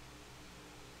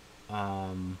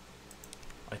 I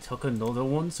took another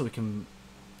one so we can...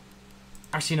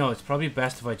 Actually, no, it's probably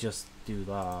best if I just do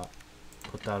that.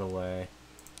 Put that away.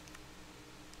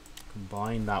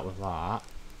 Combine that with that.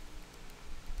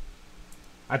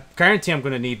 I guarantee I'm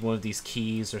going to need one of these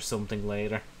keys or something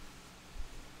later.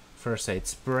 First aid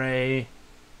spray.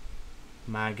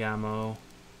 Mag ammo.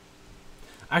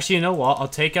 Actually, you know what? I'll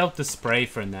take out the spray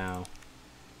for now.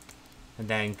 And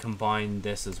then combine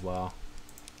this as well.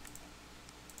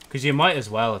 Because you might as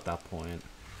well at that point.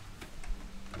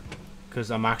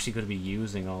 Because I'm actually going to be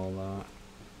using all that.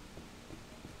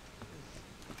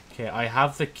 Okay, I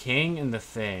have the king and the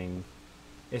thing.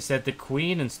 It said the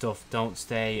queen and stuff don't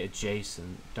stay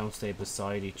adjacent. Don't stay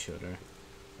beside each other.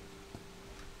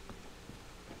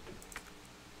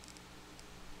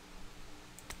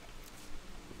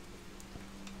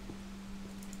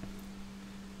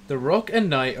 The rook and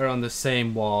knight are on the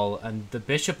same wall, and the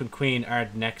bishop and queen are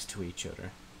next to each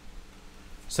other.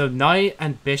 So knight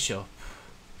and bishop.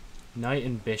 Knight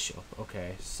and bishop.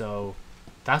 Okay, so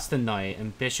that's the knight,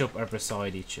 and bishop are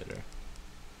beside each other.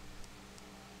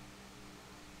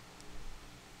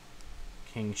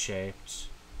 King shaped.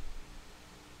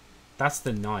 That's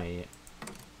the knight.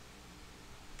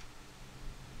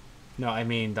 No, I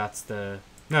mean that's the...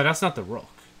 No, that's not the rook.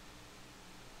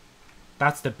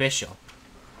 That's the bishop.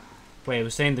 Wait, I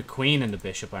was saying the queen and the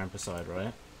bishop aren't beside,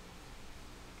 right?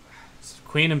 So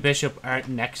queen and bishop aren't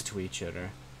next to each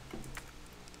other.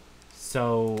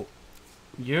 So,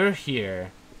 you're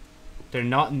here. They're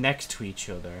not next to each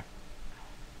other.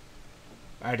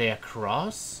 Are they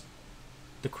across?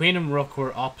 The queen and rook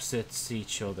were opposites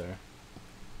each other.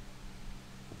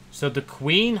 So the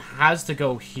queen has to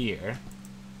go here.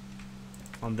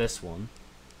 On this one.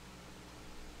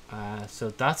 So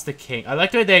that's the king. I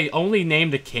like the way they only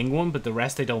name the king one, but the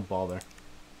rest they don't bother.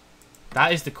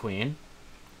 That is the queen.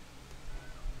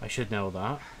 I should know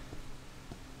that.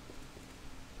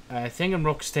 Thing and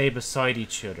rook stay beside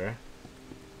each other.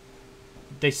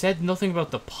 They said nothing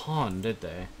about the pawn, did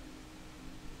they?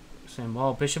 Saying,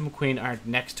 well, bishop and queen aren't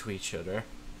next to each other.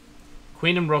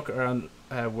 Queen and rook are on,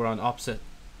 were on opposite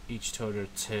each other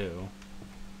too.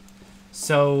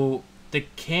 So the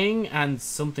king and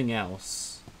something else.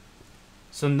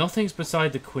 So nothing's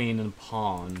beside the queen and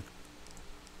pawn.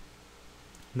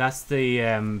 That's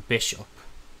the bishop.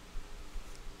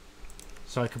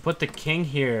 So I can put the king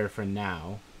here for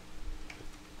now.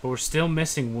 But we're still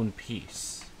missing one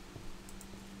piece.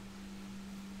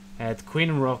 The queen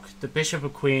and rook, the bishop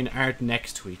and queen aren't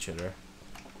next to each other.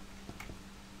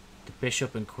 The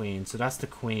bishop and queen, so that's the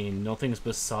queen. Nothing's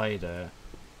beside it.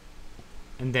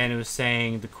 And then it was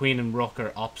saying the queen and rook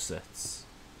are opposites.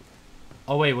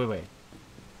 Oh, wait.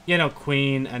 You know,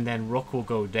 queen and then rook will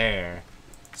go there.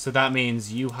 So that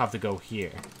means you have to go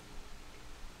here.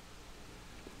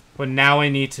 But now I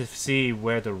need to see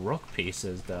where the rook piece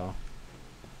is, though.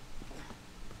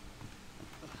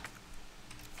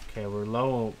 Okay, we're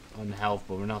low on health,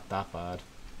 but we're not that bad.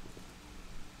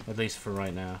 At least for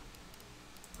right now.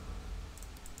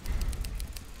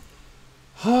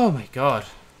 Oh my god.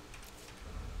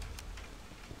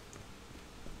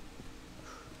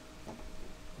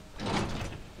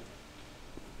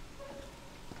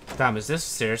 Damn, is this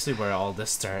seriously where all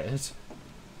this started?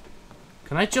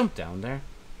 Can I jump down there?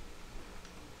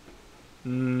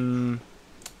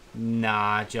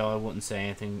 Nah, Joe, I wouldn't say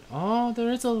anything. Oh, there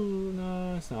is a...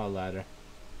 No, it's not a ladder.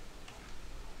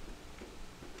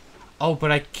 Oh,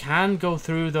 but I can go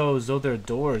through those other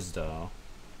doors, though.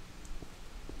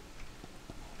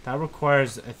 That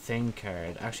requires a thing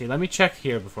card. Actually, let me check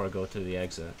here before I go to the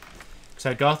exit. Because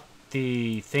I got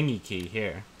the thingy key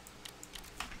here.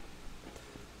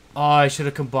 Oh, I should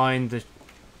have combined the...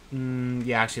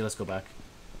 yeah, actually, let's go back.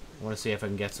 I want to see if I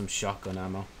can get some shotgun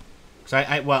ammo. Because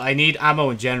I need ammo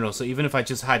in general, so even if I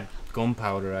just had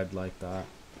gunpowder, I'd like that.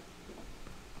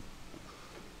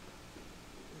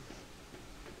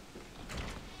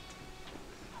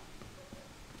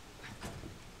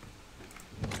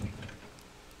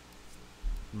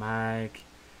 Mag,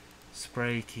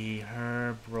 spray key,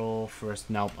 herb, roll first.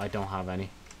 Nope, I don't have any.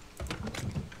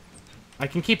 I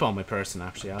can keep on my person,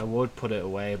 actually. I would put it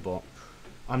away, but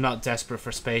I'm not desperate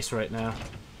for space right now.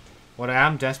 What I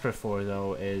am desperate for,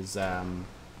 though, is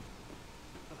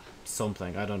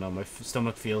something. I don't know. My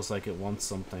stomach feels like it wants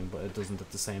something, but it doesn't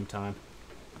at the same time.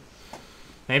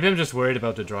 Maybe I'm just worried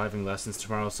about the driving lessons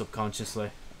tomorrow subconsciously.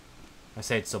 I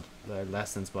say it's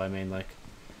lessons, but I mean, like,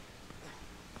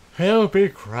 he'll be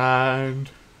grand.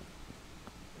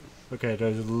 Okay,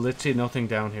 there's literally nothing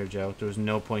down here, Joe. There's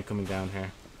no point coming down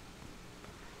here.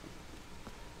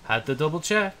 Had to double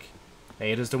check.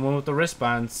 Ada's the one with the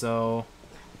wristband, so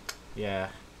yeah.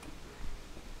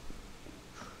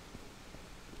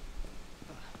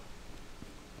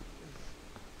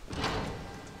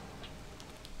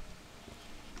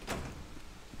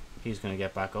 He's gonna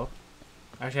get back up.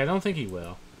 Actually, I don't think he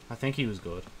will. I think he was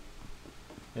good.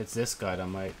 It's this guy that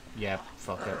might... Yeah,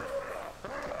 fuck it.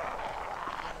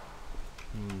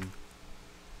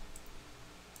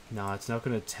 No, it's not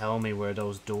gonna tell me where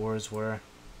those doors were.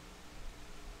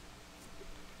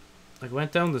 I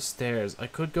went down the stairs. I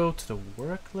could go to the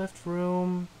work lift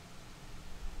room.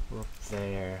 Or up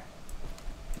there.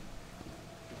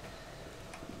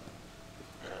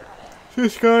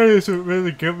 This guy doesn't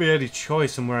really give me any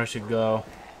choice on where I should go.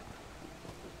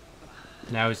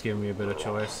 Now he's giving me a bit of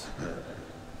choice.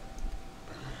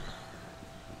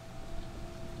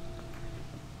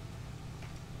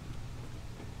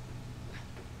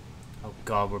 Oh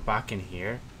god, we're back in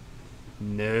here?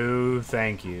 No,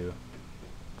 thank you.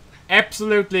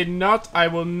 Absolutely not. I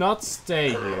will not stay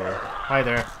here. Hi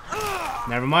there.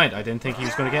 Never mind, I didn't think he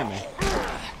was going to get me.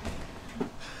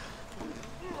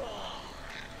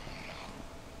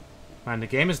 Man, the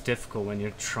game is difficult when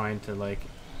you're trying to, like,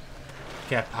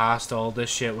 get past all this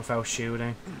shit without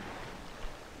shooting.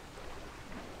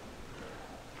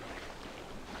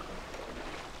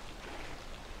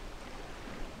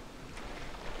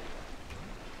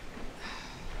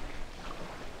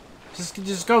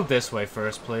 Just go this way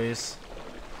first, please.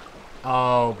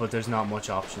 Oh, but there's not much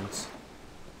options.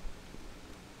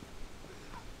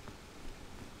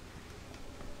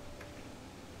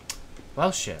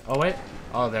 Well, shit. Oh, wait.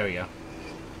 Oh, there we go.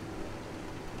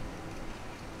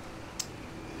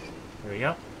 There we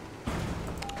go.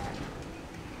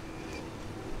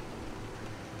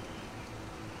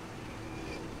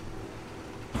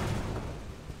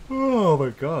 Oh my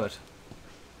god.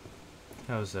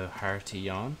 That was a hearty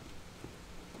yawn.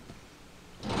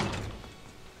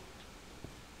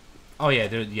 Oh yeah,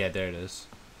 there it is.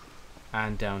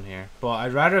 And down here. But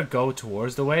I'd rather go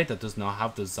towards the way that does not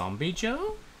have the zombie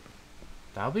Joe.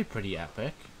 That would be pretty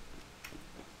epic.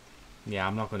 Yeah,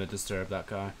 I'm not going to disturb that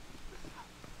guy.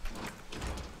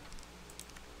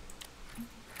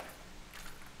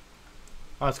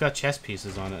 Oh, it's got chess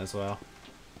pieces on it as well.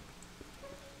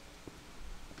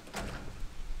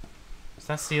 Is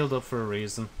that sealed up for a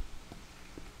reason?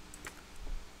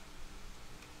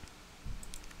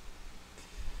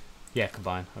 Yeah,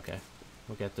 combine. Okay.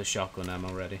 We'll get the shotgun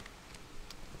ammo ready.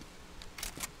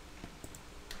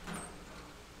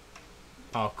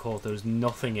 Oh, cool. There's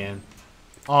nothing in.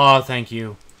 Oh, thank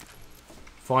you.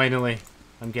 Finally,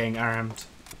 I'm getting armed.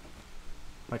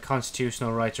 My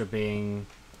constitutional rights are being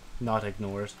not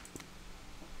ignored.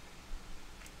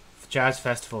 Jazz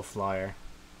Festival flyer.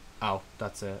 Oh,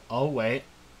 that's it. Oh, wait.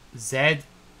 SZF.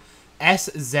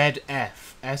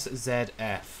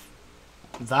 SZF.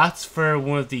 That's for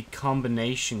one of the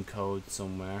combination codes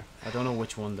somewhere. I don't know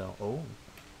which one though. Oh.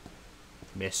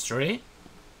 Mystery?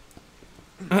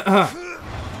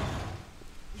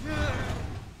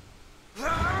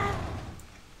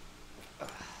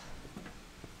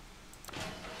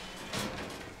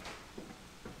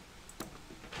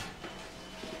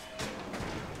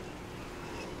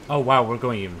 Oh wow, we're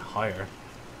going even higher.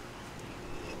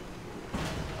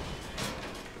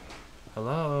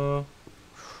 Hello?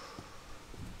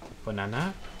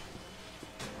 Banana?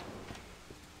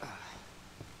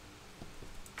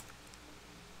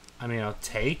 I mean, I'll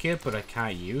take it, but I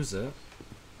can't use it.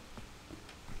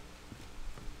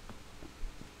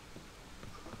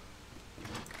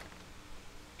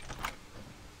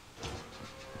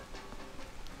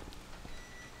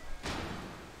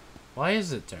 Why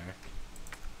is it dark?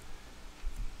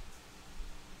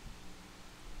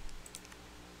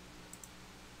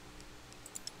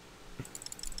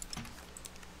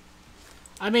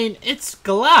 I mean, it's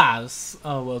glass.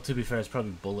 Oh, well, to be fair, it's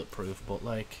probably bulletproof, but,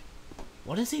 like,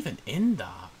 what is even in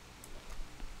that?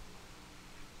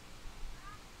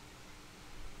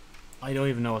 I don't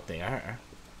even know what they are.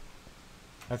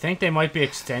 I think they might be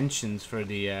extensions for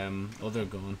the, other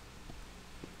gun.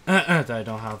 That I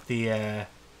don't have. The,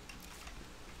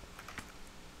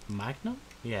 Magnum?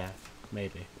 Yeah,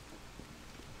 maybe.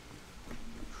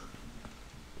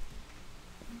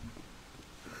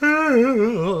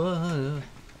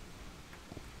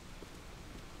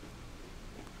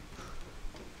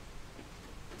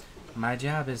 My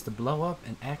job is to blow up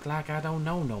and act like I don't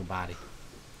know nobody.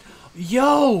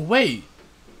 Yo, wait.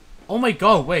 Oh my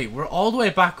god, wait. We're all the way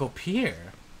back up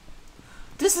here.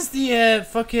 This is the,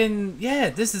 fucking... Yeah,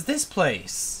 this is this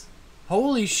place.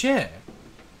 Holy shit.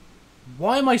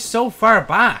 Why am I so far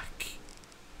back?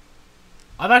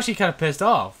 I'm actually kind of pissed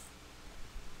off.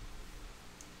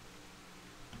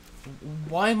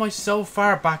 Why am I so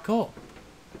far back up?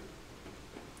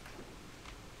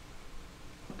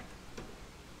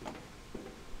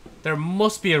 There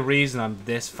must be a reason I'm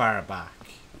this far back.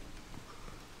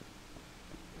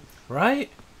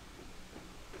 Right?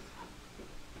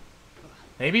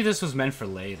 Maybe this was meant for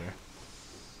later.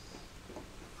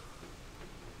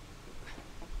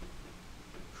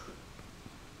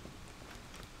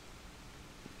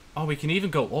 Oh, we can even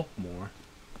go up more.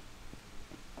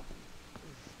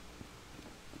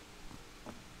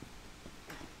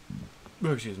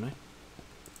 Oh, excuse me.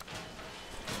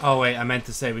 Oh wait, I meant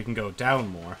to say we can go down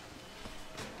more.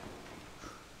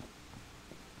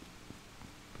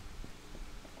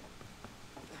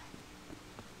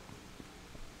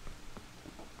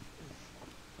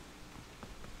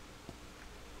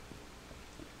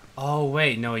 Oh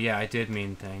wait, no, yeah, I did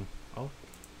mean thing. Oh.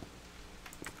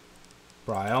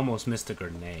 Bro, I almost missed a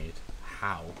grenade.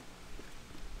 How?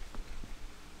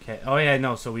 Okay, oh yeah,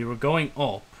 no, so we were going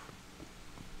up.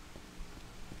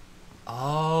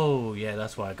 Oh, yeah,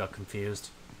 that's why I got confused.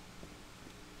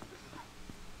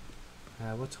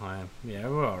 What time? Yeah,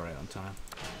 we're alright on time.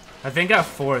 I think at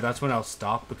 4, that's when I'll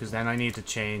stop, because then I need to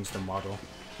change the model.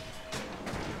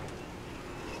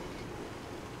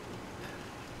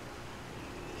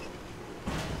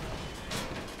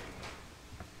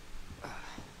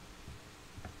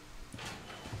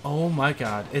 Oh my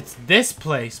god, it's this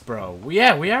place, bro.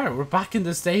 Yeah, we are. We're back in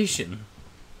the station.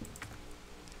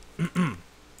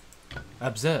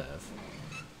 Observe.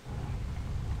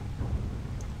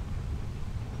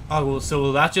 Oh, well, so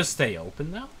will that just stay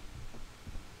open now?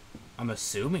 I'm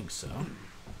assuming so.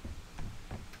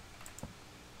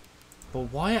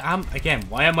 But why am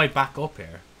I back up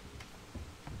here?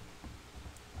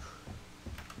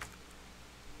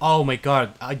 Oh my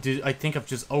god, I think I've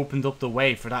just opened up the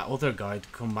way for that other guy to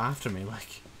come after me,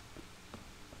 like.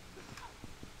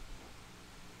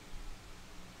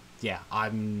 Yeah,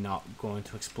 I'm not going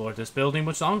to explore this building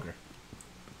much longer.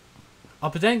 Oh,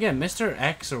 but then again, Mr.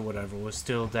 X or whatever was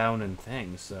still down in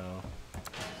things, so...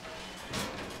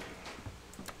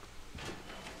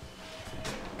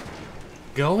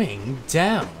 Going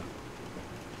down.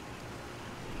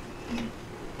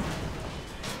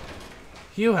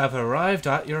 You have arrived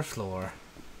at your floor.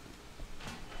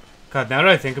 God, now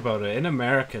that I think about it, in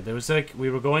America, there was like, we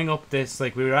were going up this,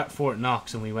 like, we were at Fort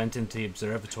Knox and we went into the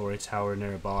observatory tower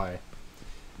nearby.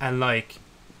 And, like,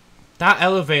 that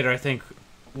elevator, I think,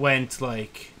 went,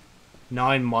 like,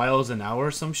 9 miles an hour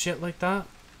or some shit like that.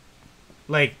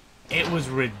 Like, it was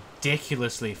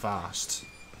ridiculously fast.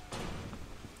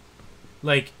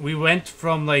 Like, we went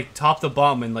from, like, top to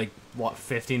bottom in, like, what,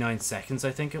 59 seconds,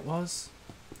 I think it was?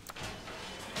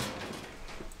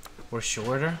 Or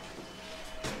shorter.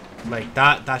 Like,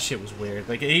 that shit was weird.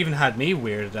 Like, it even had me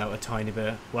weirded out a tiny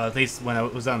bit. Well, at least when I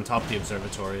was on top of the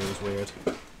observatory, it was weird.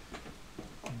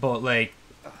 But, like,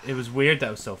 it was weird that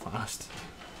it was so fast.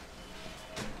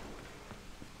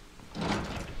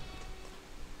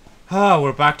 Ah,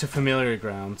 we're back to familiar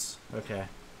grounds. Okay.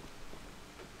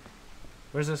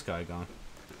 Where's this guy gone?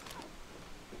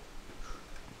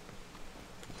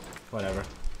 Whatever.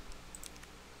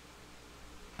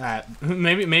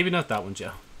 Maybe not that one,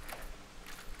 Joe.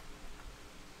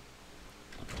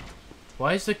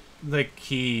 Why is the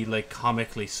key, like,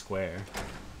 comically square?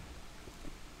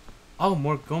 Oh,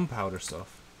 more gunpowder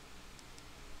stuff.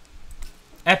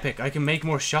 Epic, I can make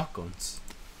more shotguns.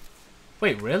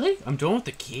 Wait, really? I'm done with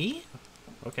the key?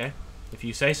 Okay, if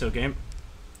you say so, game.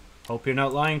 Hope you're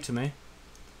not lying to me.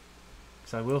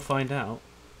 Because I will find out.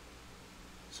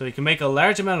 So you can make a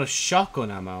large amount of shotgun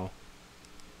ammo.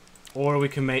 Or we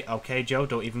can make... Okay, Joe,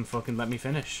 don't even fucking let me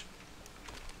finish.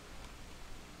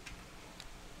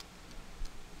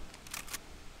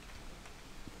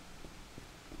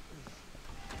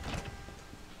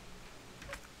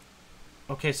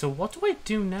 Okay, so what do I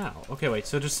do now? Okay, wait,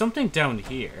 so there's something down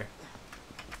here.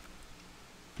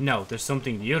 No, there's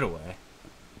something the other way.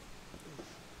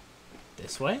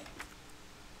 This way?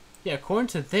 Yeah, according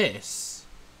to this...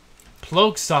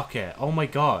 Plug socket, oh my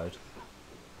god.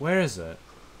 Where is it?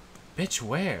 Bitch,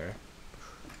 where?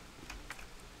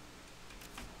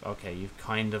 Okay, you've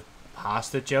kind of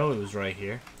passed it, Joe. It was right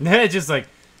here. Just like,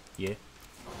 yeah.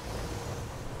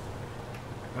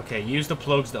 Okay, use the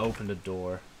plugs to open the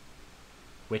door.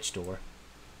 Which door?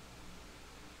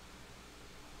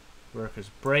 Workers'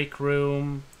 break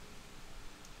room.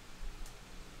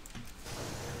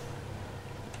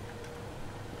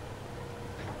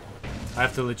 I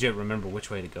have to legit remember which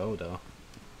way to go, though.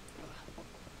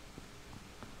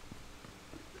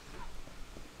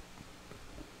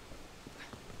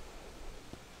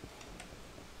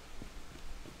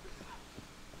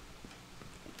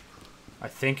 I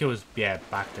think it was, yeah,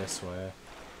 back this way.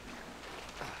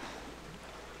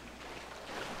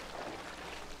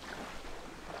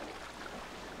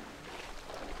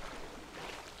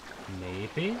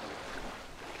 Maybe?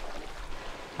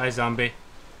 Hi, zombie.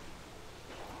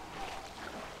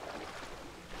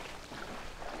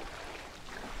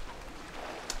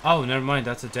 Oh, never mind,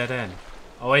 that's a dead end.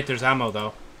 Oh wait, there's ammo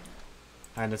though.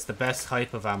 And it's the best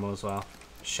type of ammo as well.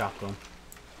 Shotgun.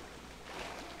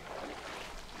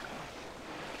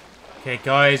 Okay,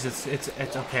 guys,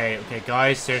 it's okay. Okay,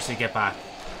 guys, seriously, get back.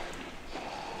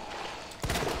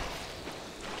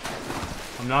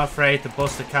 I'm not afraid to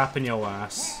bust a cap in your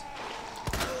ass.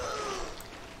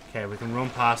 Okay, we can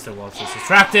run past it whilst it's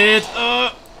distracted.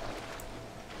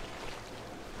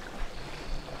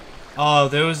 Oh,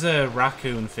 there was a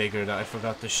raccoon figure that I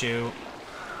forgot to shoot.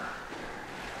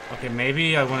 Okay,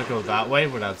 maybe I want to go that way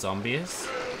where that zombie is.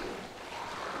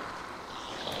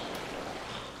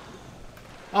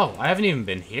 Oh, I haven't even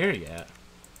been here yet.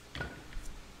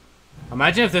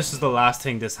 Imagine if this is the last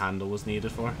thing this handle was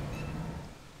needed for.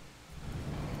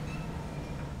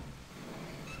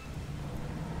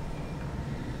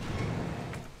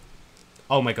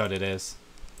 Oh my god, it is.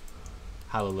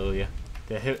 Hallelujah.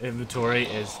 The inventory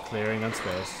is clearing on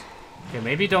space. Okay,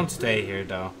 maybe don't stay here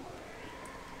though.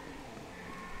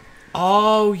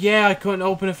 Oh yeah, I couldn't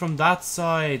open it from that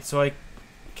side, so I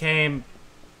came...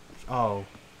 Oh.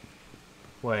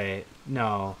 Wait,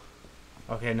 no.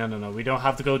 Okay, no. We don't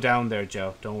have to go down there,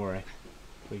 Joe. Don't worry.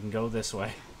 We can go this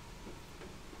way.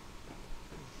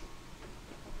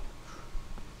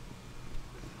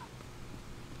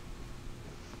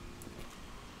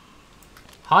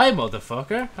 Hi,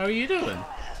 motherfucker. How are you doing?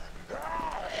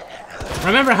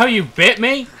 Remember how you bit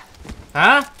me?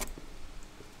 Huh?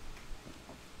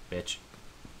 Bitch.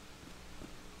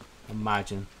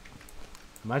 Imagine.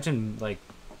 Imagine, like,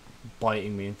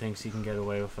 biting me and thinks he can get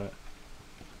away with it.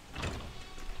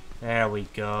 There we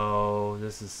go.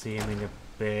 This is seeming a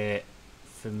bit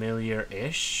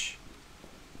familiar-ish.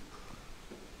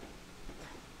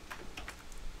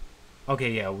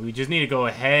 Okay, yeah, we just need to go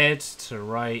ahead to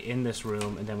right in this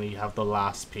room, and then we have the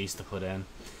last piece to put in.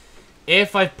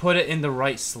 If I put it in the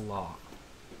right slot.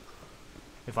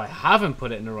 If I haven't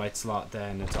put it in the right slot,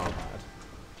 then it's all bad.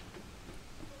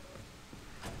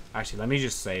 Actually, let me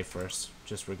just save first,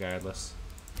 just regardless.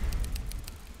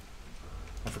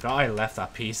 I forgot I left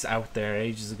that piece out there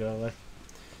ages ago. Like.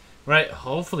 Right,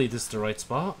 hopefully this is the right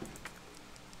spot.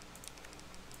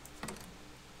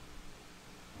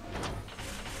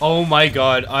 Oh my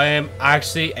god, I am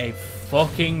actually a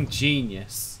fucking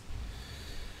genius.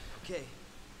 Okay.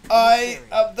 I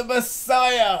am the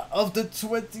messiah of the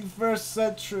 21st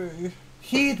century.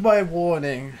 Heed my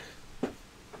warning.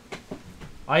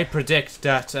 I predict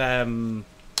that, I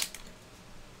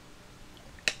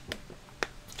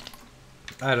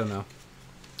don't know.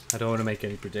 I don't want to make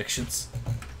any predictions.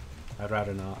 I'd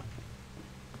rather not.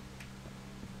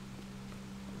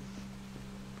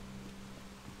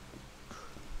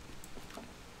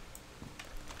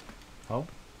 Oh,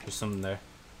 there's something there.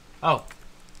 Oh,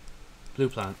 blue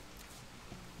plant.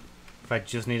 If I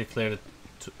just need to clear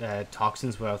the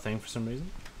toxins without a thing for some reason.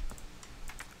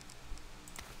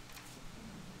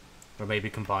 Or maybe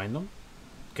combine them.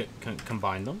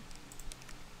 Combine them.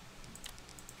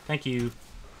 Thank you.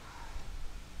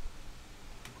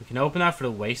 We can open that for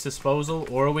the waste disposal,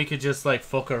 or we could just like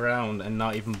fuck around and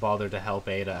not even bother to help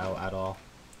Ada out at all.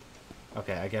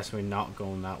 Okay, I guess we're not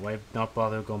going that way. Not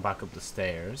bother going back up the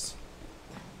stairs.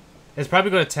 It's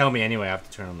probably going to tell me anyway I have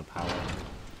to turn on the power.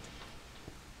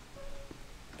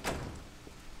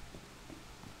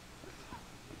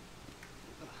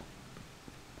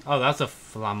 Oh, that's a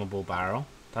flammable barrel.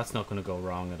 That's not going to go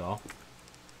wrong at all.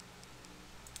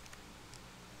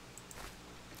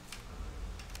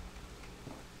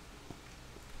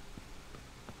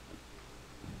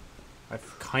 I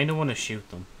kind of want to shoot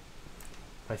them.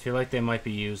 I feel like they might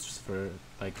be used for,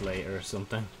 like, later or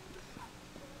something.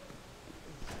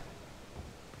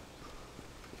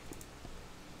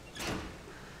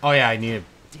 Oh yeah, I need it.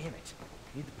 Damn it.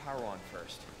 Need the power on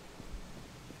first.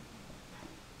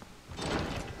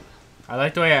 I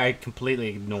like the way I completely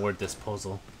ignored this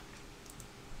puzzle.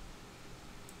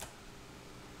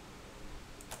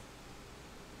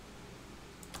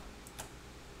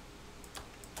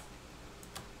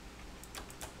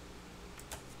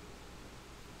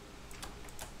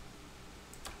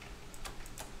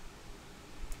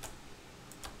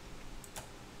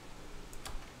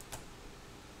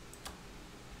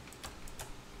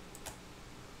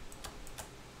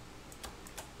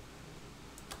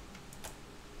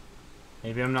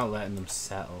 Maybe I'm not letting them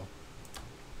settle.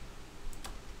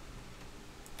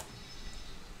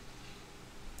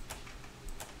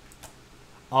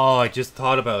 Oh, I just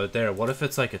thought about it there. What if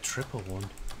it's like a triple one?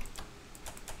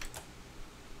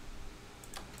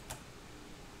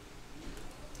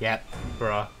 Yep,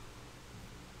 bruh.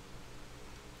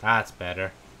 That's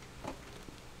better.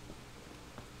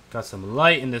 Got some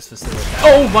light in this facility.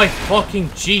 Oh my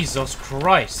fucking Jesus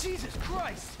Christ! Jesus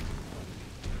Christ!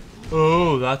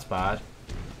 Oh, that's bad.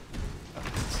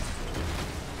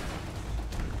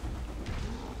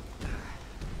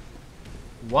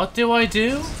 What do I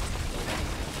do?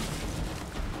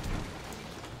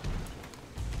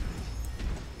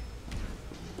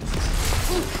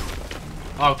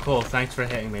 Oh, cool. Thanks for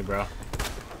hitting me, bro.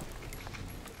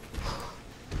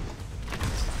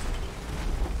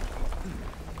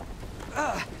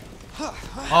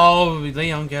 Oh,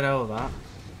 Leon, get out of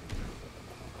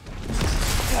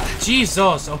that.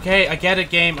 Jesus! Okay, I get it,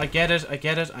 game. I get it. I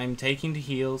get it. I'm taking the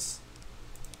heals.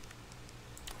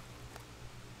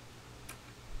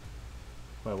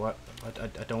 Wait, what? I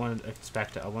don't want to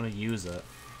expect it. I want to use it.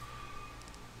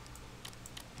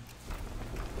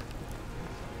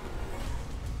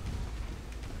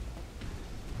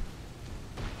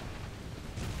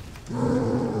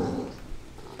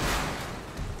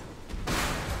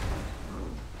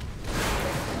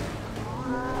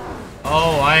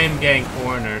 Oh, I'm getting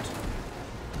cornered.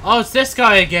 Oh, it's this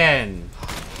guy again.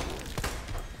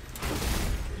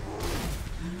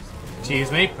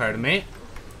 Excuse me, pardon me.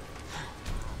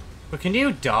 But can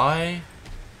you die?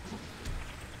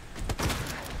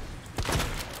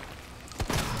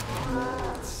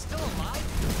 Still alive?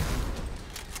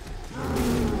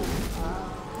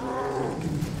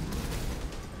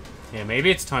 Yeah, maybe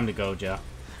it's time to go, Joe.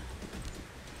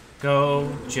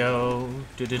 Go, Joe.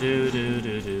 Do do do do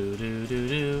do do do do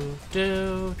do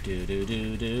do do do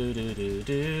do do do do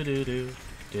do do do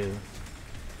do.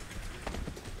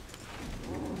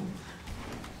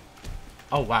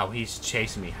 Oh wow, he's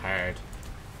chasing me hard.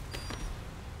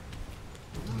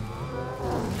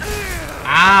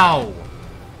 Ow!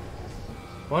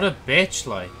 What a bitch,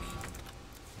 like.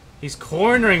 He's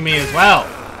cornering me as well.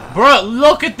 Bruh,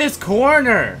 look at this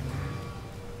corner!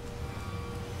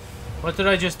 What did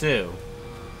I just do?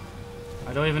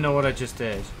 I don't even know what I just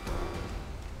did.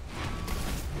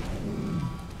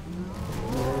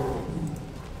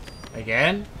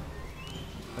 Again?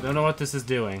 I don't know what this is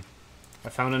doing. I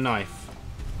found a knife.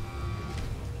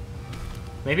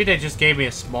 Maybe they just gave me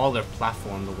a smaller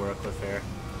platform to work with here.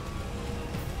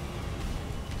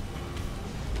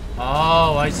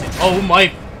 Oh, I see. Oh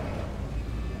my...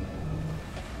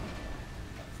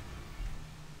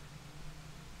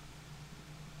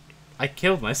 I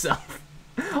killed myself.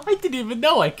 I didn't even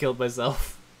know I killed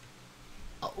myself.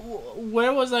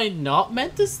 Where was I not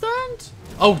meant to stand?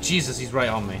 Oh, Jesus, he's right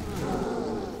on me.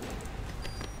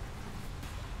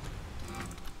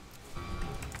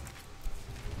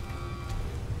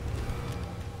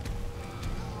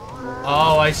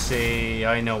 Oh, I see.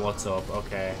 I know what's up.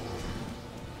 Okay.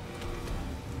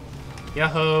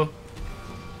 Yahoo!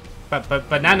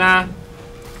 Banana!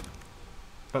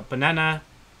 Banana!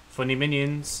 Funny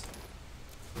minions.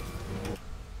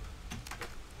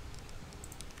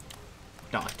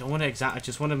 No, I don't want to I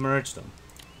just want to merge them.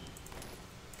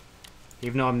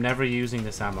 Even though I'm never using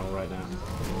this ammo right now.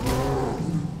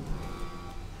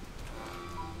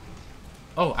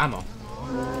 Oh, ammo.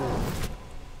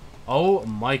 Oh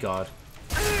my god.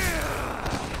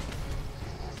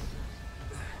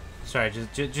 Sorry,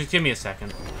 just give me a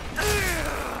second.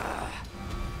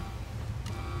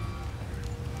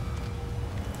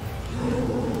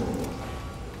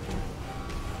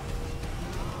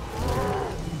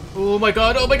 Oh my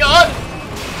god, oh my god!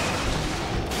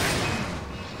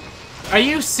 Are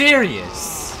you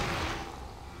serious?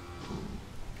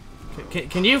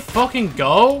 Can you fucking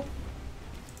go?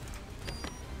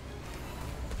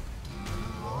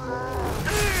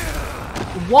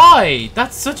 Why?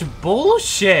 That's such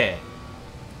bullshit.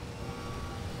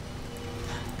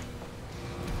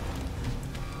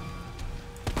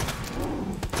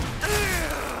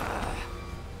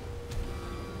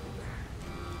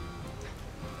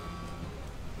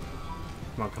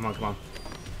 Come on, come on, come on.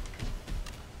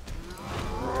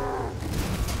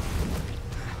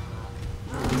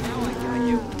 Now I got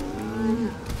you.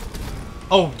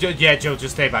 Oh, yeah, Joe,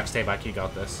 just stay back, you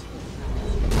got this.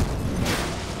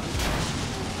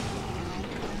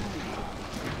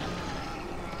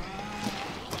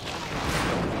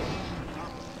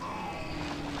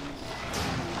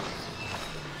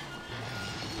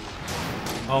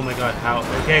 Oh my god, how?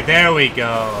 Okay, there we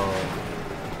go.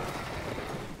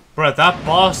 Bro, that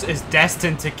boss is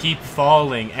destined to keep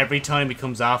falling every time he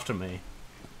comes after me.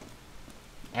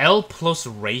 L plus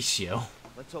ratio.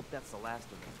 Let's hope that's the last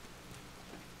of them.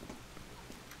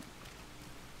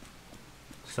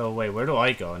 So wait, where do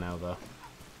I go now though?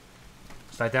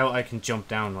 Cause I doubt I can jump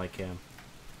down like him.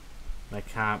 I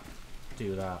can't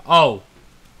do that. Oh!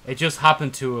 It just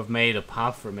happened to have made a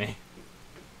path for me.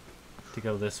 To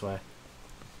go this way.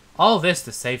 All this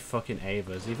to save fucking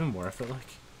Ava is even worth it, like.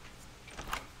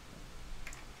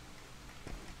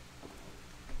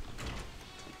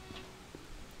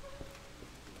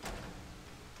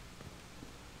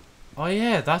 Oh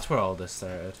yeah, that's where all this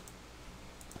started.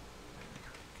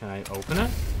 Can I open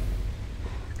it?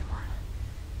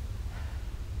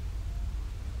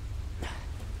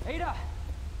 Ada!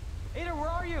 Ada, where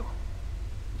are you?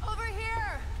 Over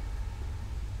here!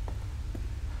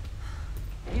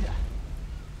 Ada! I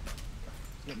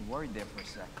was getting worried there for a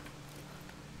sec.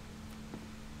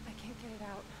 I can't get it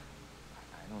out.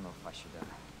 I don't know if I should,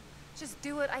 Just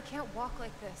do it. I can't walk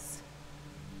like this.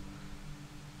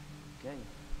 Okay.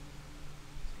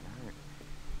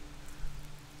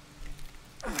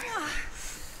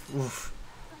 Oof.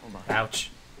 Hold on. Ouch.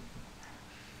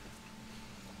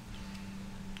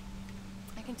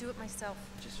 I can do it myself.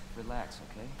 Just relax,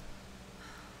 okay?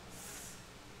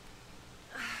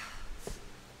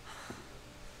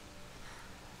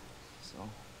 So,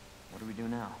 what do we do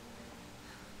now?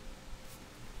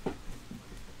 Get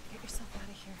yourself out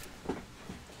of here.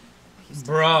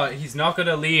 Bruh, he's not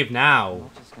gonna leave I'm now.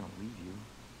 not just gonna leave you.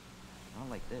 Not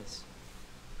like this.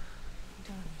 You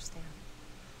don't understand.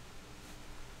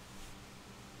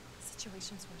 The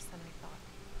situation's worse than I thought.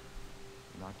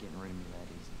 You're not getting rid of me that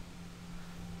easy.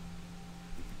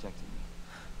 You protected me.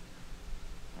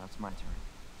 Now it's my turn.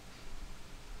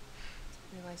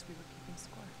 Didn't realize we were keeping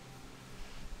score.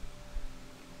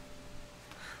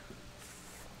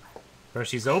 Bro,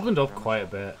 she's opened up quite a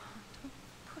bit. Don't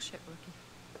push it, rookie.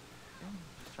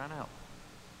 Just trying to help.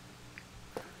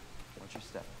 Watch your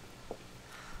step.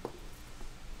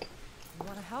 You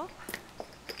want to help?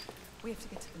 We have to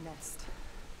get to the nest.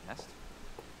 Nest?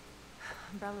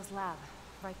 Umbrella's lab,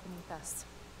 right beneath us.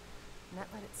 Net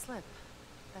let it slip.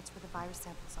 That's where the virus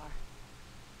samples are.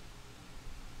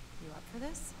 You up for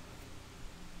this?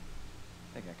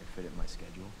 I think I could fit it in my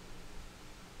schedule.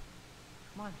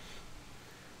 Come on.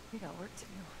 We got work to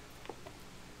do.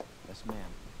 Yes,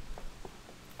 ma'am.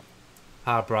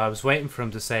 Ah, bro, I was waiting for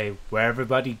him to say, where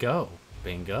everybody go?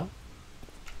 Bingo.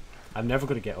 I'm never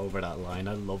gonna get over that line.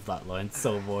 I love that line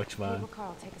so much, man. Cable car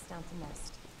will take us down to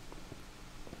Nest.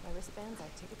 My wristbands, our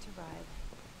ticket to ride.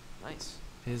 Nice.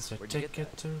 Is a Where'd you get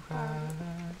ticket that? to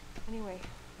ride. Anyway,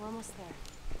 we're almost there.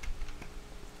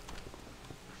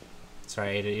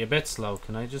 Sorry, Ada, you're a bit slow.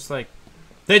 Can I just, like...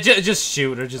 They just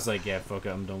shoot or just like, yeah, fuck it,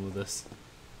 I'm done with this.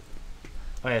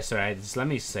 Oh yeah, sorry, just let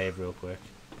me save real quick.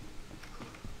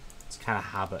 It's kind of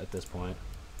habit at this point.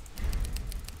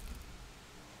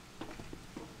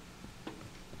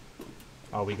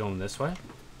 Are we going this way?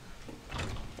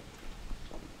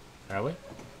 Are we?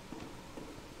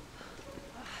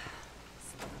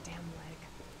 Damn leg.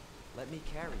 Let me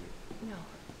carry you. No,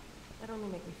 that only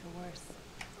make me feel worse.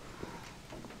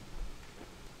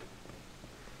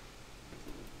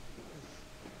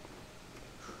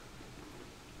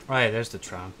 Oh yeah, there's the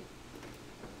tram.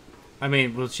 I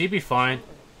mean, will she be fine?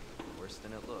 Worse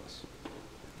than it looks.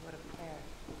 What a pair.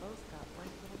 Both got one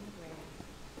foot in the grave.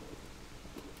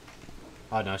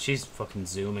 Oh no, she's fucking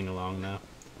zooming along now.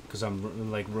 Because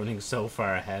I'm like running so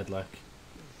far ahead, like.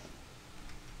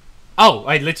 Oh,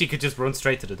 I literally could just run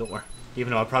straight to the door.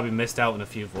 Even though I probably missed out on a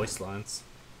few voice lines.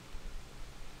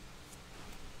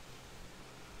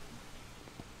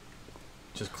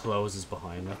 Just closes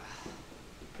behind me.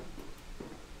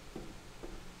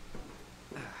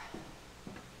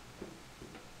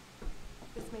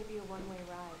 This may be a one-way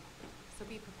ride, so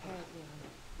be prepared, Leon.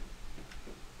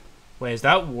 Wait, is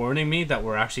that warning me that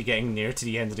we're actually getting near to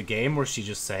the end of the game, or is she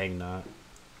just saying that?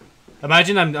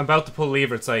 Imagine I'm about to pull a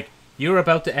lever, it's like, you're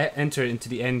about to enter into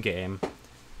the end game.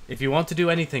 If you want to do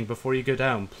anything before you go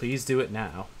down, please do it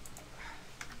now.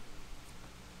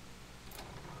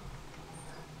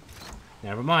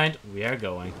 Never mind, we are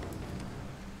going.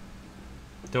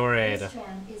 Door Ada. This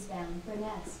tram is bound for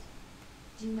Nest.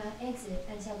 Do not exit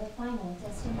until the final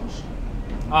destination.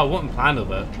 Oh, I wouldn't plan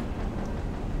of it.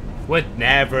 Would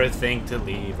never think to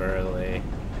leave early.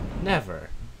 Never.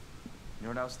 You know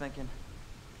what I was thinking?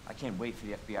 I can't wait for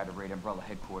the FBI to raid Umbrella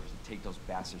headquarters and take those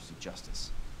bastards to justice.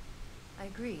 I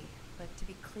agree, but to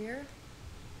be clear,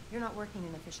 you're not working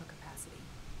in official capacity.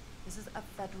 This is a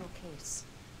federal case.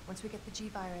 Once we get the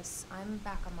G-Virus, I'm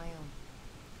back on my own.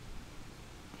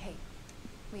 Hey,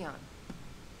 Leon,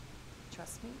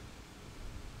 trust me?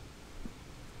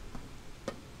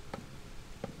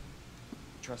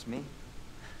 Trust me?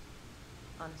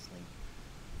 Honestly,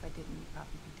 if I didn't, you'd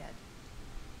probably be dead.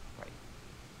 Right.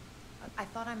 I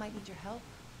thought I might need your help,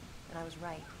 and I was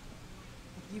right.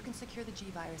 If you can secure the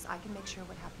G-Virus, I can make sure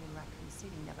what happened in Raccoon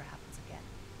City never happens again.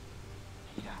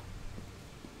 Yeah.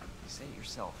 You say it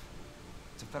yourself.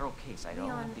 It's a federal case. I don't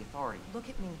Leon, have the authority. look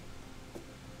at me.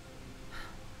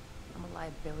 I'm a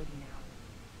liability now.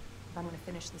 If I'm gonna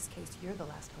finish this case, you're the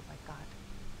last hope I've got.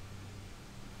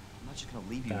 I'm not just gonna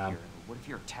leave you here. What if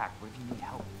you're attacked? What if you need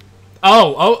help?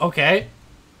 Oh, okay.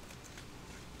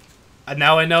 And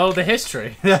now I know the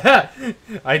history.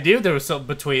 I knew there was something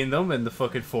between them in the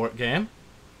fucking Fort game.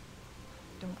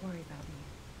 Don't worry about me.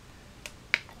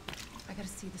 I gotta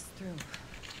see this through. And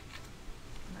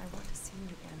I want to see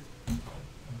you again.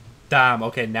 Damn,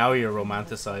 okay, now you're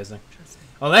romanticizing.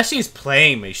 Unless she's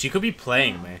playing me. She could be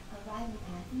playing me. Arrival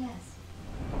path, yes.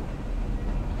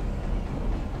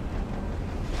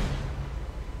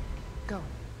 Go.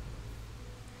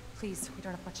 Please, we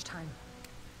don't have much time.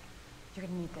 You're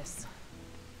gonna need this.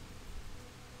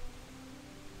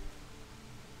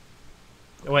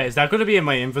 Wait, is that going to be in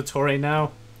my inventory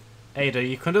now? Ada,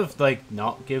 you could have, like,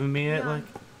 not given me it, like...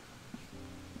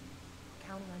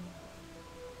 Counting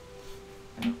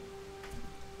on you.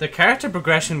 The character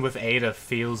progression with Ada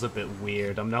feels a bit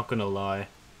weird, I'm not gonna lie.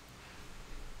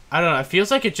 I don't know, it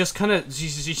feels like it just kind of...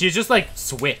 She just, like,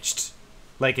 switched.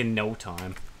 Like, in no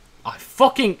time. I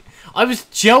was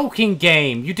joking,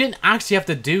 game! You didn't actually have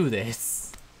to do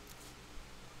this.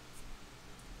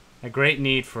 A great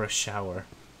need for a shower.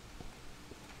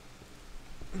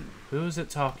 Who is it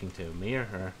talking to? Me or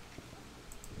her?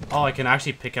 Oh, I can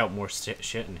actually pick out more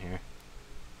shit in here.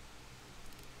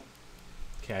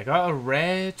 Okay, I got a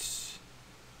red,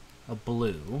 a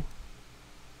blue.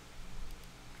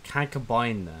 Can't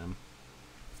combine them.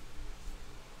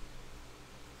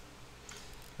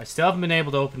 I still haven't been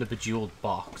able to open the bejeweled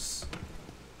box.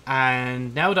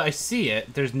 And now that I see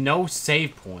it, there's no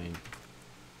save point.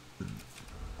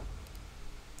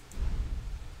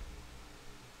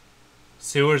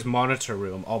 Sewers monitor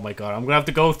room. Oh my god, I'm gonna have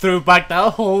to go through back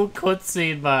that whole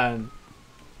cutscene, man.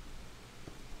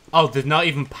 Oh, there's not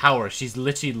even power. She's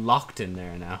literally locked in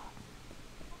there now.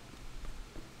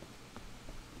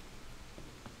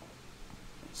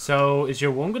 So, is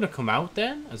your one gonna come out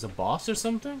then? As a boss or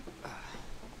something?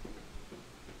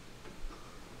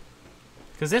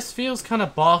 Because this feels kind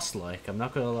of boss-like, I'm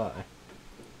not gonna lie.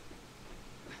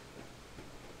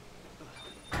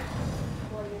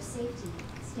 For your safety,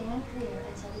 stand clear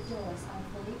until the doors are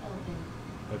fully open.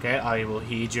 Okay, I will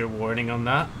heed your warning on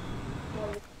that.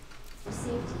 For your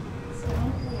safety,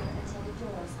 stand clear until the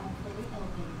doors are fully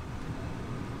open.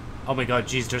 Oh my god,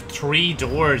 jeez, there's 3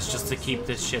 doors just to keep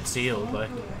this shit sealed, like.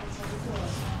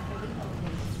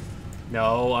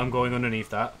 No, I'm going underneath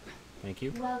that. Thank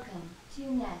you. Welcome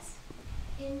to Nest.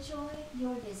 Enjoy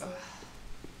your visit.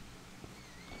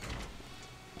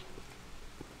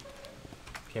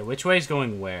 Okay, which way is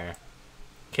going where?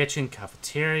 Kitchen,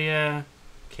 cafeteria,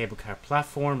 cable car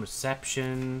platform,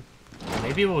 reception.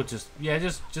 Maybe we'll just, yeah,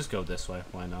 just go this way.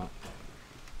 Why not?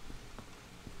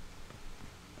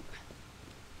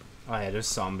 Oh yeah, there's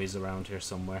zombies around here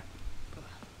somewhere.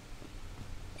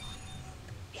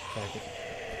 Okay.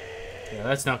 Yeah,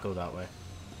 let's not go that way.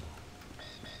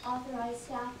 Authorized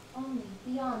staff only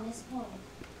beyond this point.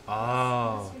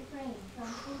 Oh. Must refrain from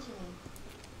entering.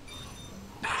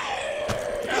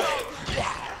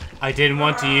 I didn't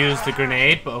want to use the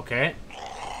grenade, but okay.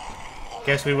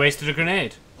 Guess we wasted a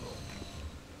grenade.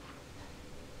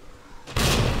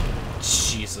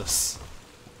 Jesus.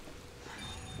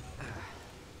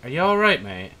 Are you alright,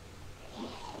 mate?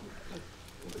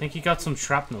 I think you got some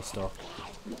shrapnel stuff.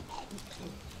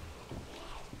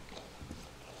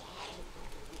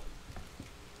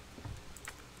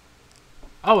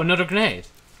 Oh, another grenade.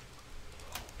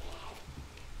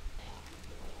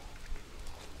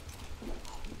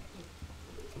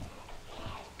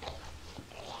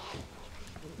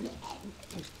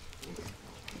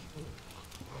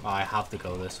 Oh, I have to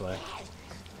go this way.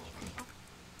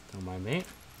 Don't mind me.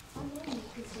 Unlearning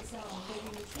is designed for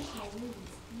your nutritional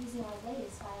needs using our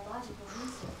latest biological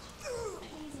research.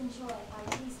 Please enjoy our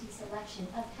tasty selection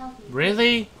of healthy.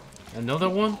 Really? Another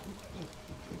one?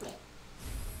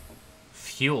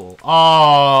 Fuel.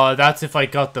 Oh, that's if I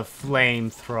got the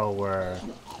flamethrower.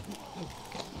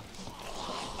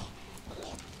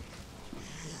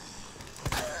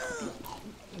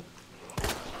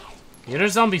 The other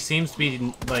zombie seems to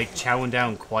be, like, chowing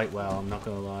down quite well, I'm not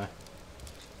gonna lie.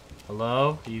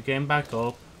 Hello? Are you getting back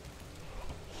up?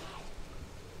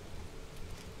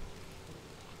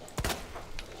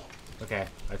 Okay,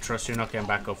 I trust you're not getting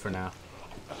back up for now.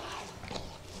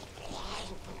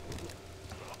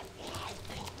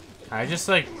 I just,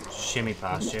 like, shimmy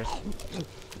past you.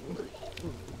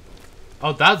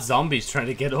 Oh, that zombie's trying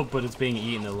to get up, but it's being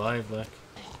eaten alive, like.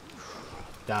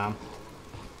 Damn.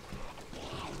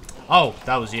 Oh,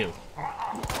 that was you.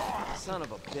 Son of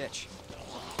a bitch.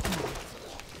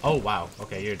 Oh, wow.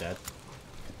 Okay, you're dead.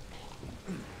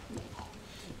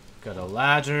 Got a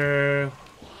ladder.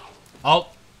 Oh!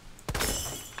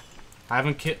 I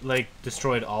haven't,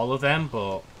 destroyed all of them,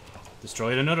 but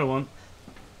destroyed another one.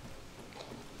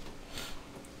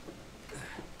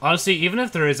 Honestly, even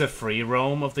if there is a free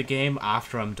roam of the game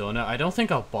after I'm done it, I don't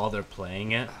think I'll bother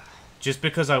playing it. Just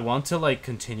because I want to, like,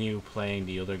 continue playing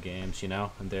the other games, you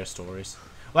know, and their stories.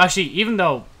 Well, actually, even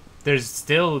though there's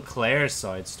still Claire's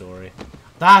side story.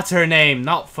 That's her name,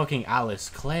 not fucking Alice.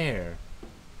 Claire.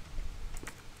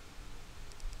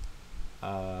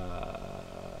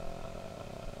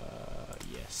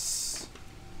 Yes.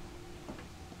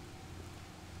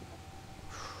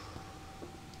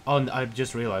 Oh, and I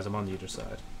just realized I'm on the other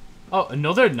side. Oh,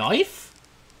 another knife?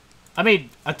 I mean,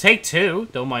 I'd take two,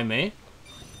 don't mind me.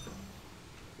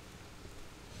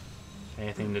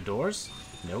 Anything in the doors?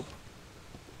 Nope.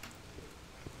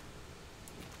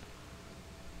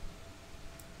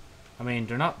 I mean,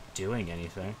 they're not doing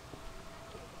anything.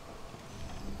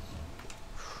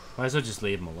 Might as well just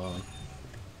leave them alone.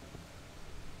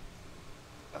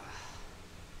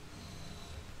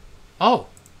 Oh!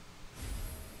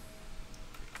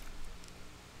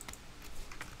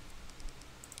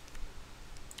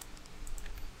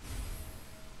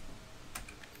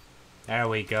 There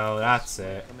we go, that's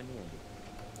it.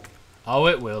 Oh,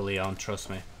 it will, Leon, trust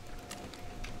me.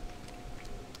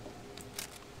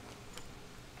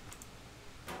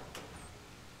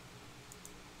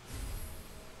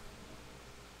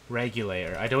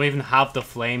 Regulator. I don't even have the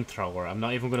flamethrower. I'm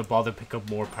not even going to bother pick up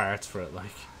more parts for it,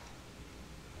 like.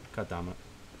 God damn it.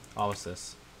 Oh, what's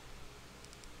this?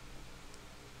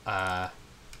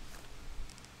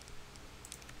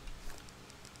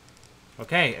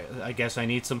 Okay, I guess I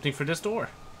need something for this door.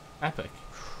 Epic.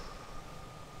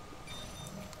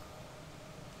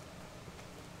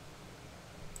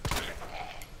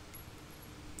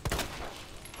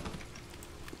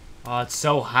 Oh, it's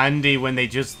so handy when they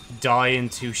just die in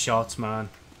 2 shots, man.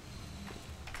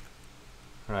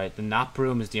 Right, the nap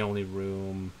room is the only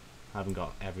room. I haven't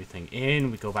got everything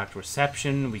in. We go back to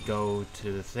reception. We go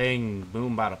to the thing.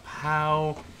 Boom, bada,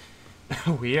 pow.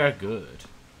 We are good.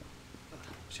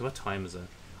 Actually, what time is it?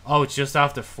 Oh, it's just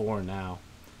after 4 now.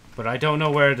 But I don't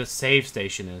know where the save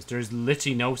station is. There's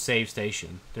literally no save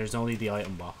station. There's only the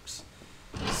item box.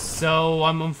 So,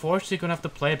 I'm unfortunately going to have to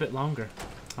play a bit longer.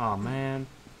 Oh, man.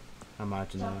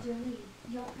 Imagine that. Dr. Lee,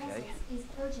 your presence is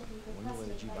urgently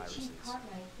requested by Chief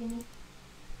Cartwright in the...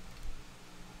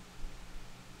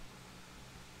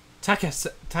 Takahashi?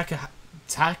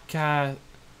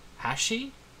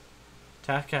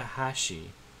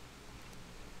 Takahashi.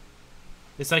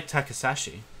 It's like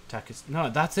Takasashi.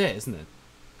 No, that's it, isn't it?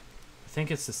 I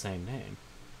think it's the same name.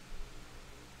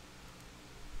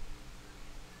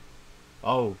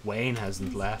 Oh, Wayne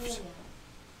hasn't left.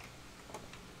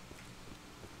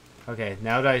 Okay,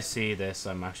 now that I see this,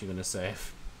 I'm actually going to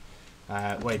save.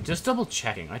 Wait, just double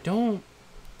checking. I don't...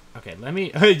 Okay, let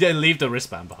me... leave the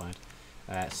wristband behind.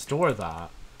 Store that.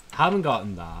 Haven't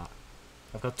gotten that.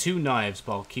 I've got 2 knives,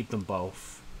 but I'll keep them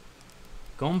both.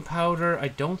 Gunpowder, I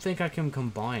don't think I can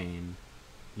combine.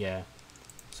 Yeah.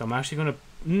 So I'm actually going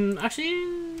to...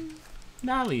 actually...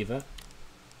 Nah, leave it.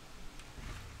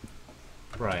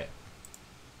 Right.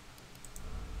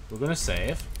 We're going to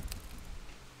save.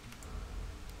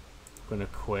 Gonna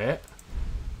quit.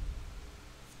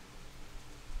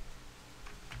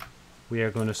 We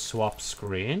are gonna swap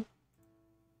screen.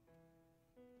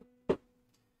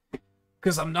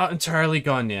 Because I'm not entirely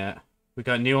gone yet. We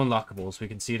got new unlockables. We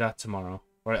can see that tomorrow.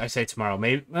 Or I say tomorrow.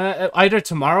 Maybe either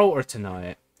tomorrow or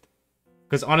tonight.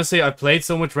 Because honestly, I've played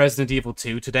so much Resident Evil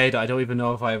 2 today that I don't even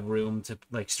know if I have room to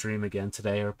like stream again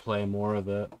today or play more of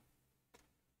it.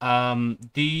 Oh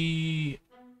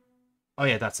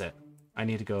yeah, that's it. I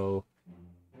need to go...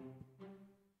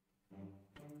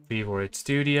 Fevoid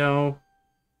Studio.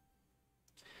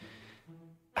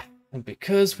 And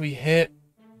because we hit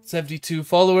 72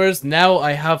 followers, now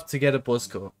I have to get a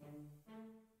buzzcut.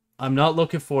 I'm not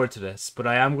looking forward to this, but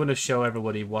I am going to show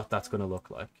everybody what that's going to look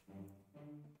like.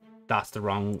 That's the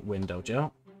wrong window,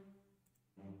 Joe.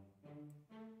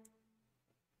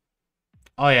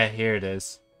 Oh yeah, here it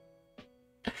is.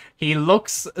 He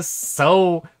looks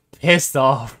so pissed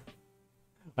off.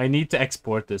 I need to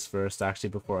export this first,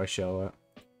 actually, before I show it.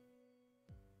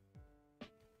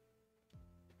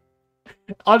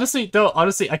 Honestly, though,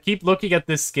 honestly, I keep looking at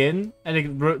this skin, and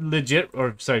it legit,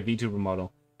 or sorry, VTuber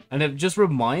model, and it just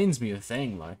reminds me of a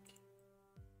thing, like,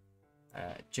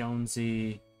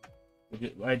 Jonesy,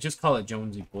 I just call it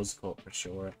Jonesy Buzzcut for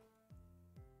sure.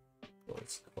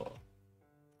 Buzzcut.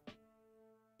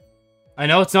 I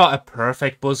know it's not a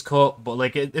perfect buzzcut, but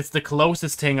like it's the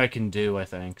closest thing I can do, I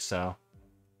think. So,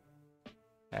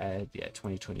 yeah,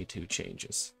 2022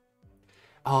 changes.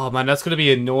 Oh man, that's gonna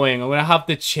be annoying. I'm gonna have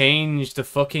to change the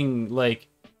fucking like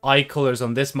eye colors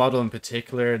on this model in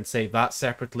particular and save that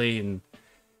separately. And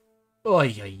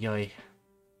oy oy oy.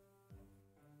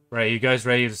 Right, you guys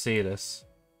ready to see this?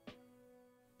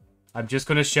 I'm just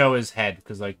gonna show his head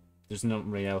because like there's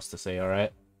nothing really else to say. All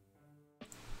right.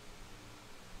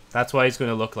 That's what he's going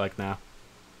to look like now.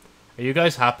 Are you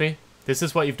guys happy? This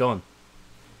is what you've done.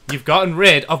 You've gotten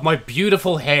rid of my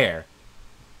beautiful hair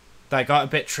that got a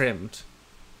bit trimmed.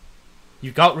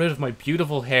 You got rid of my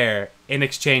beautiful hair in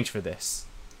exchange for this.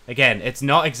 Again, it's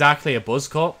not exactly a buzz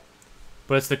cut,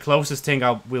 but it's the closest thing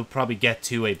we'll probably get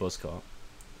to a buzz cut.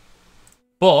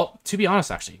 But, to be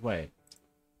honest, actually, wait.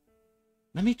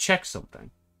 Let me check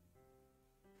something.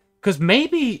 Because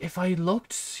maybe if I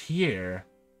looked here...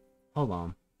 Hold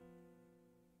on.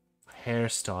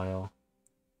 Hairstyle.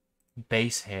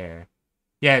 Base hair.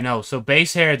 Yeah, no, so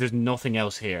base hair, there's nothing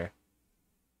else here.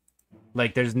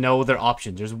 Like, there's no other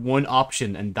option. There's one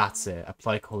option, and that's it.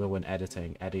 Apply color when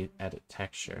editing. Edit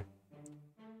texture.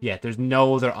 Yeah, there's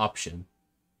no other option.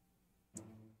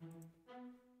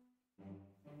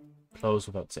 Close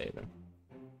without saving.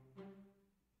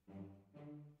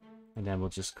 And then we'll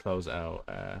just close out.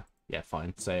 Yeah,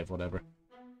 fine. Save, whatever.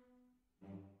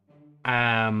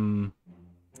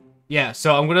 Yeah,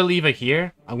 so I'm going to leave it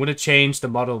here. I'm going to change the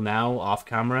model now off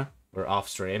camera or off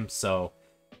stream. So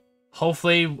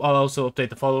hopefully I'll also update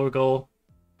the follower goal.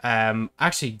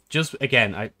 Actually, just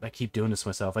again, I keep doing this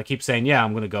myself. I keep saying, yeah,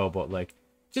 I'm going to go, but like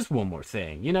just one more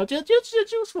thing, you know,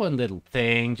 just one little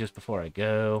thing just before I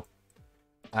go.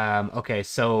 Okay,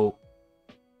 so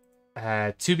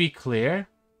to be clear.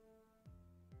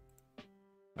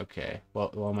 Okay,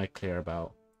 what am I clear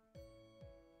about?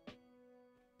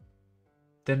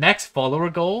 The next follower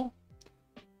goal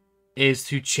is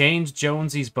to change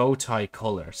Jonesy's bow tie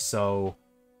color. So,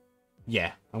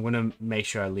 yeah, I'm going to make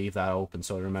sure I leave that open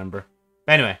so I remember.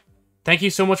 But anyway, thank you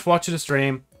so much for watching the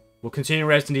stream. We'll continue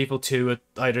Resident Evil 2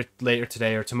 either later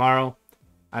today or tomorrow.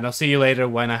 And I'll see you later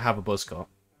when I have a buzz cut.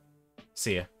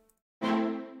 See ya.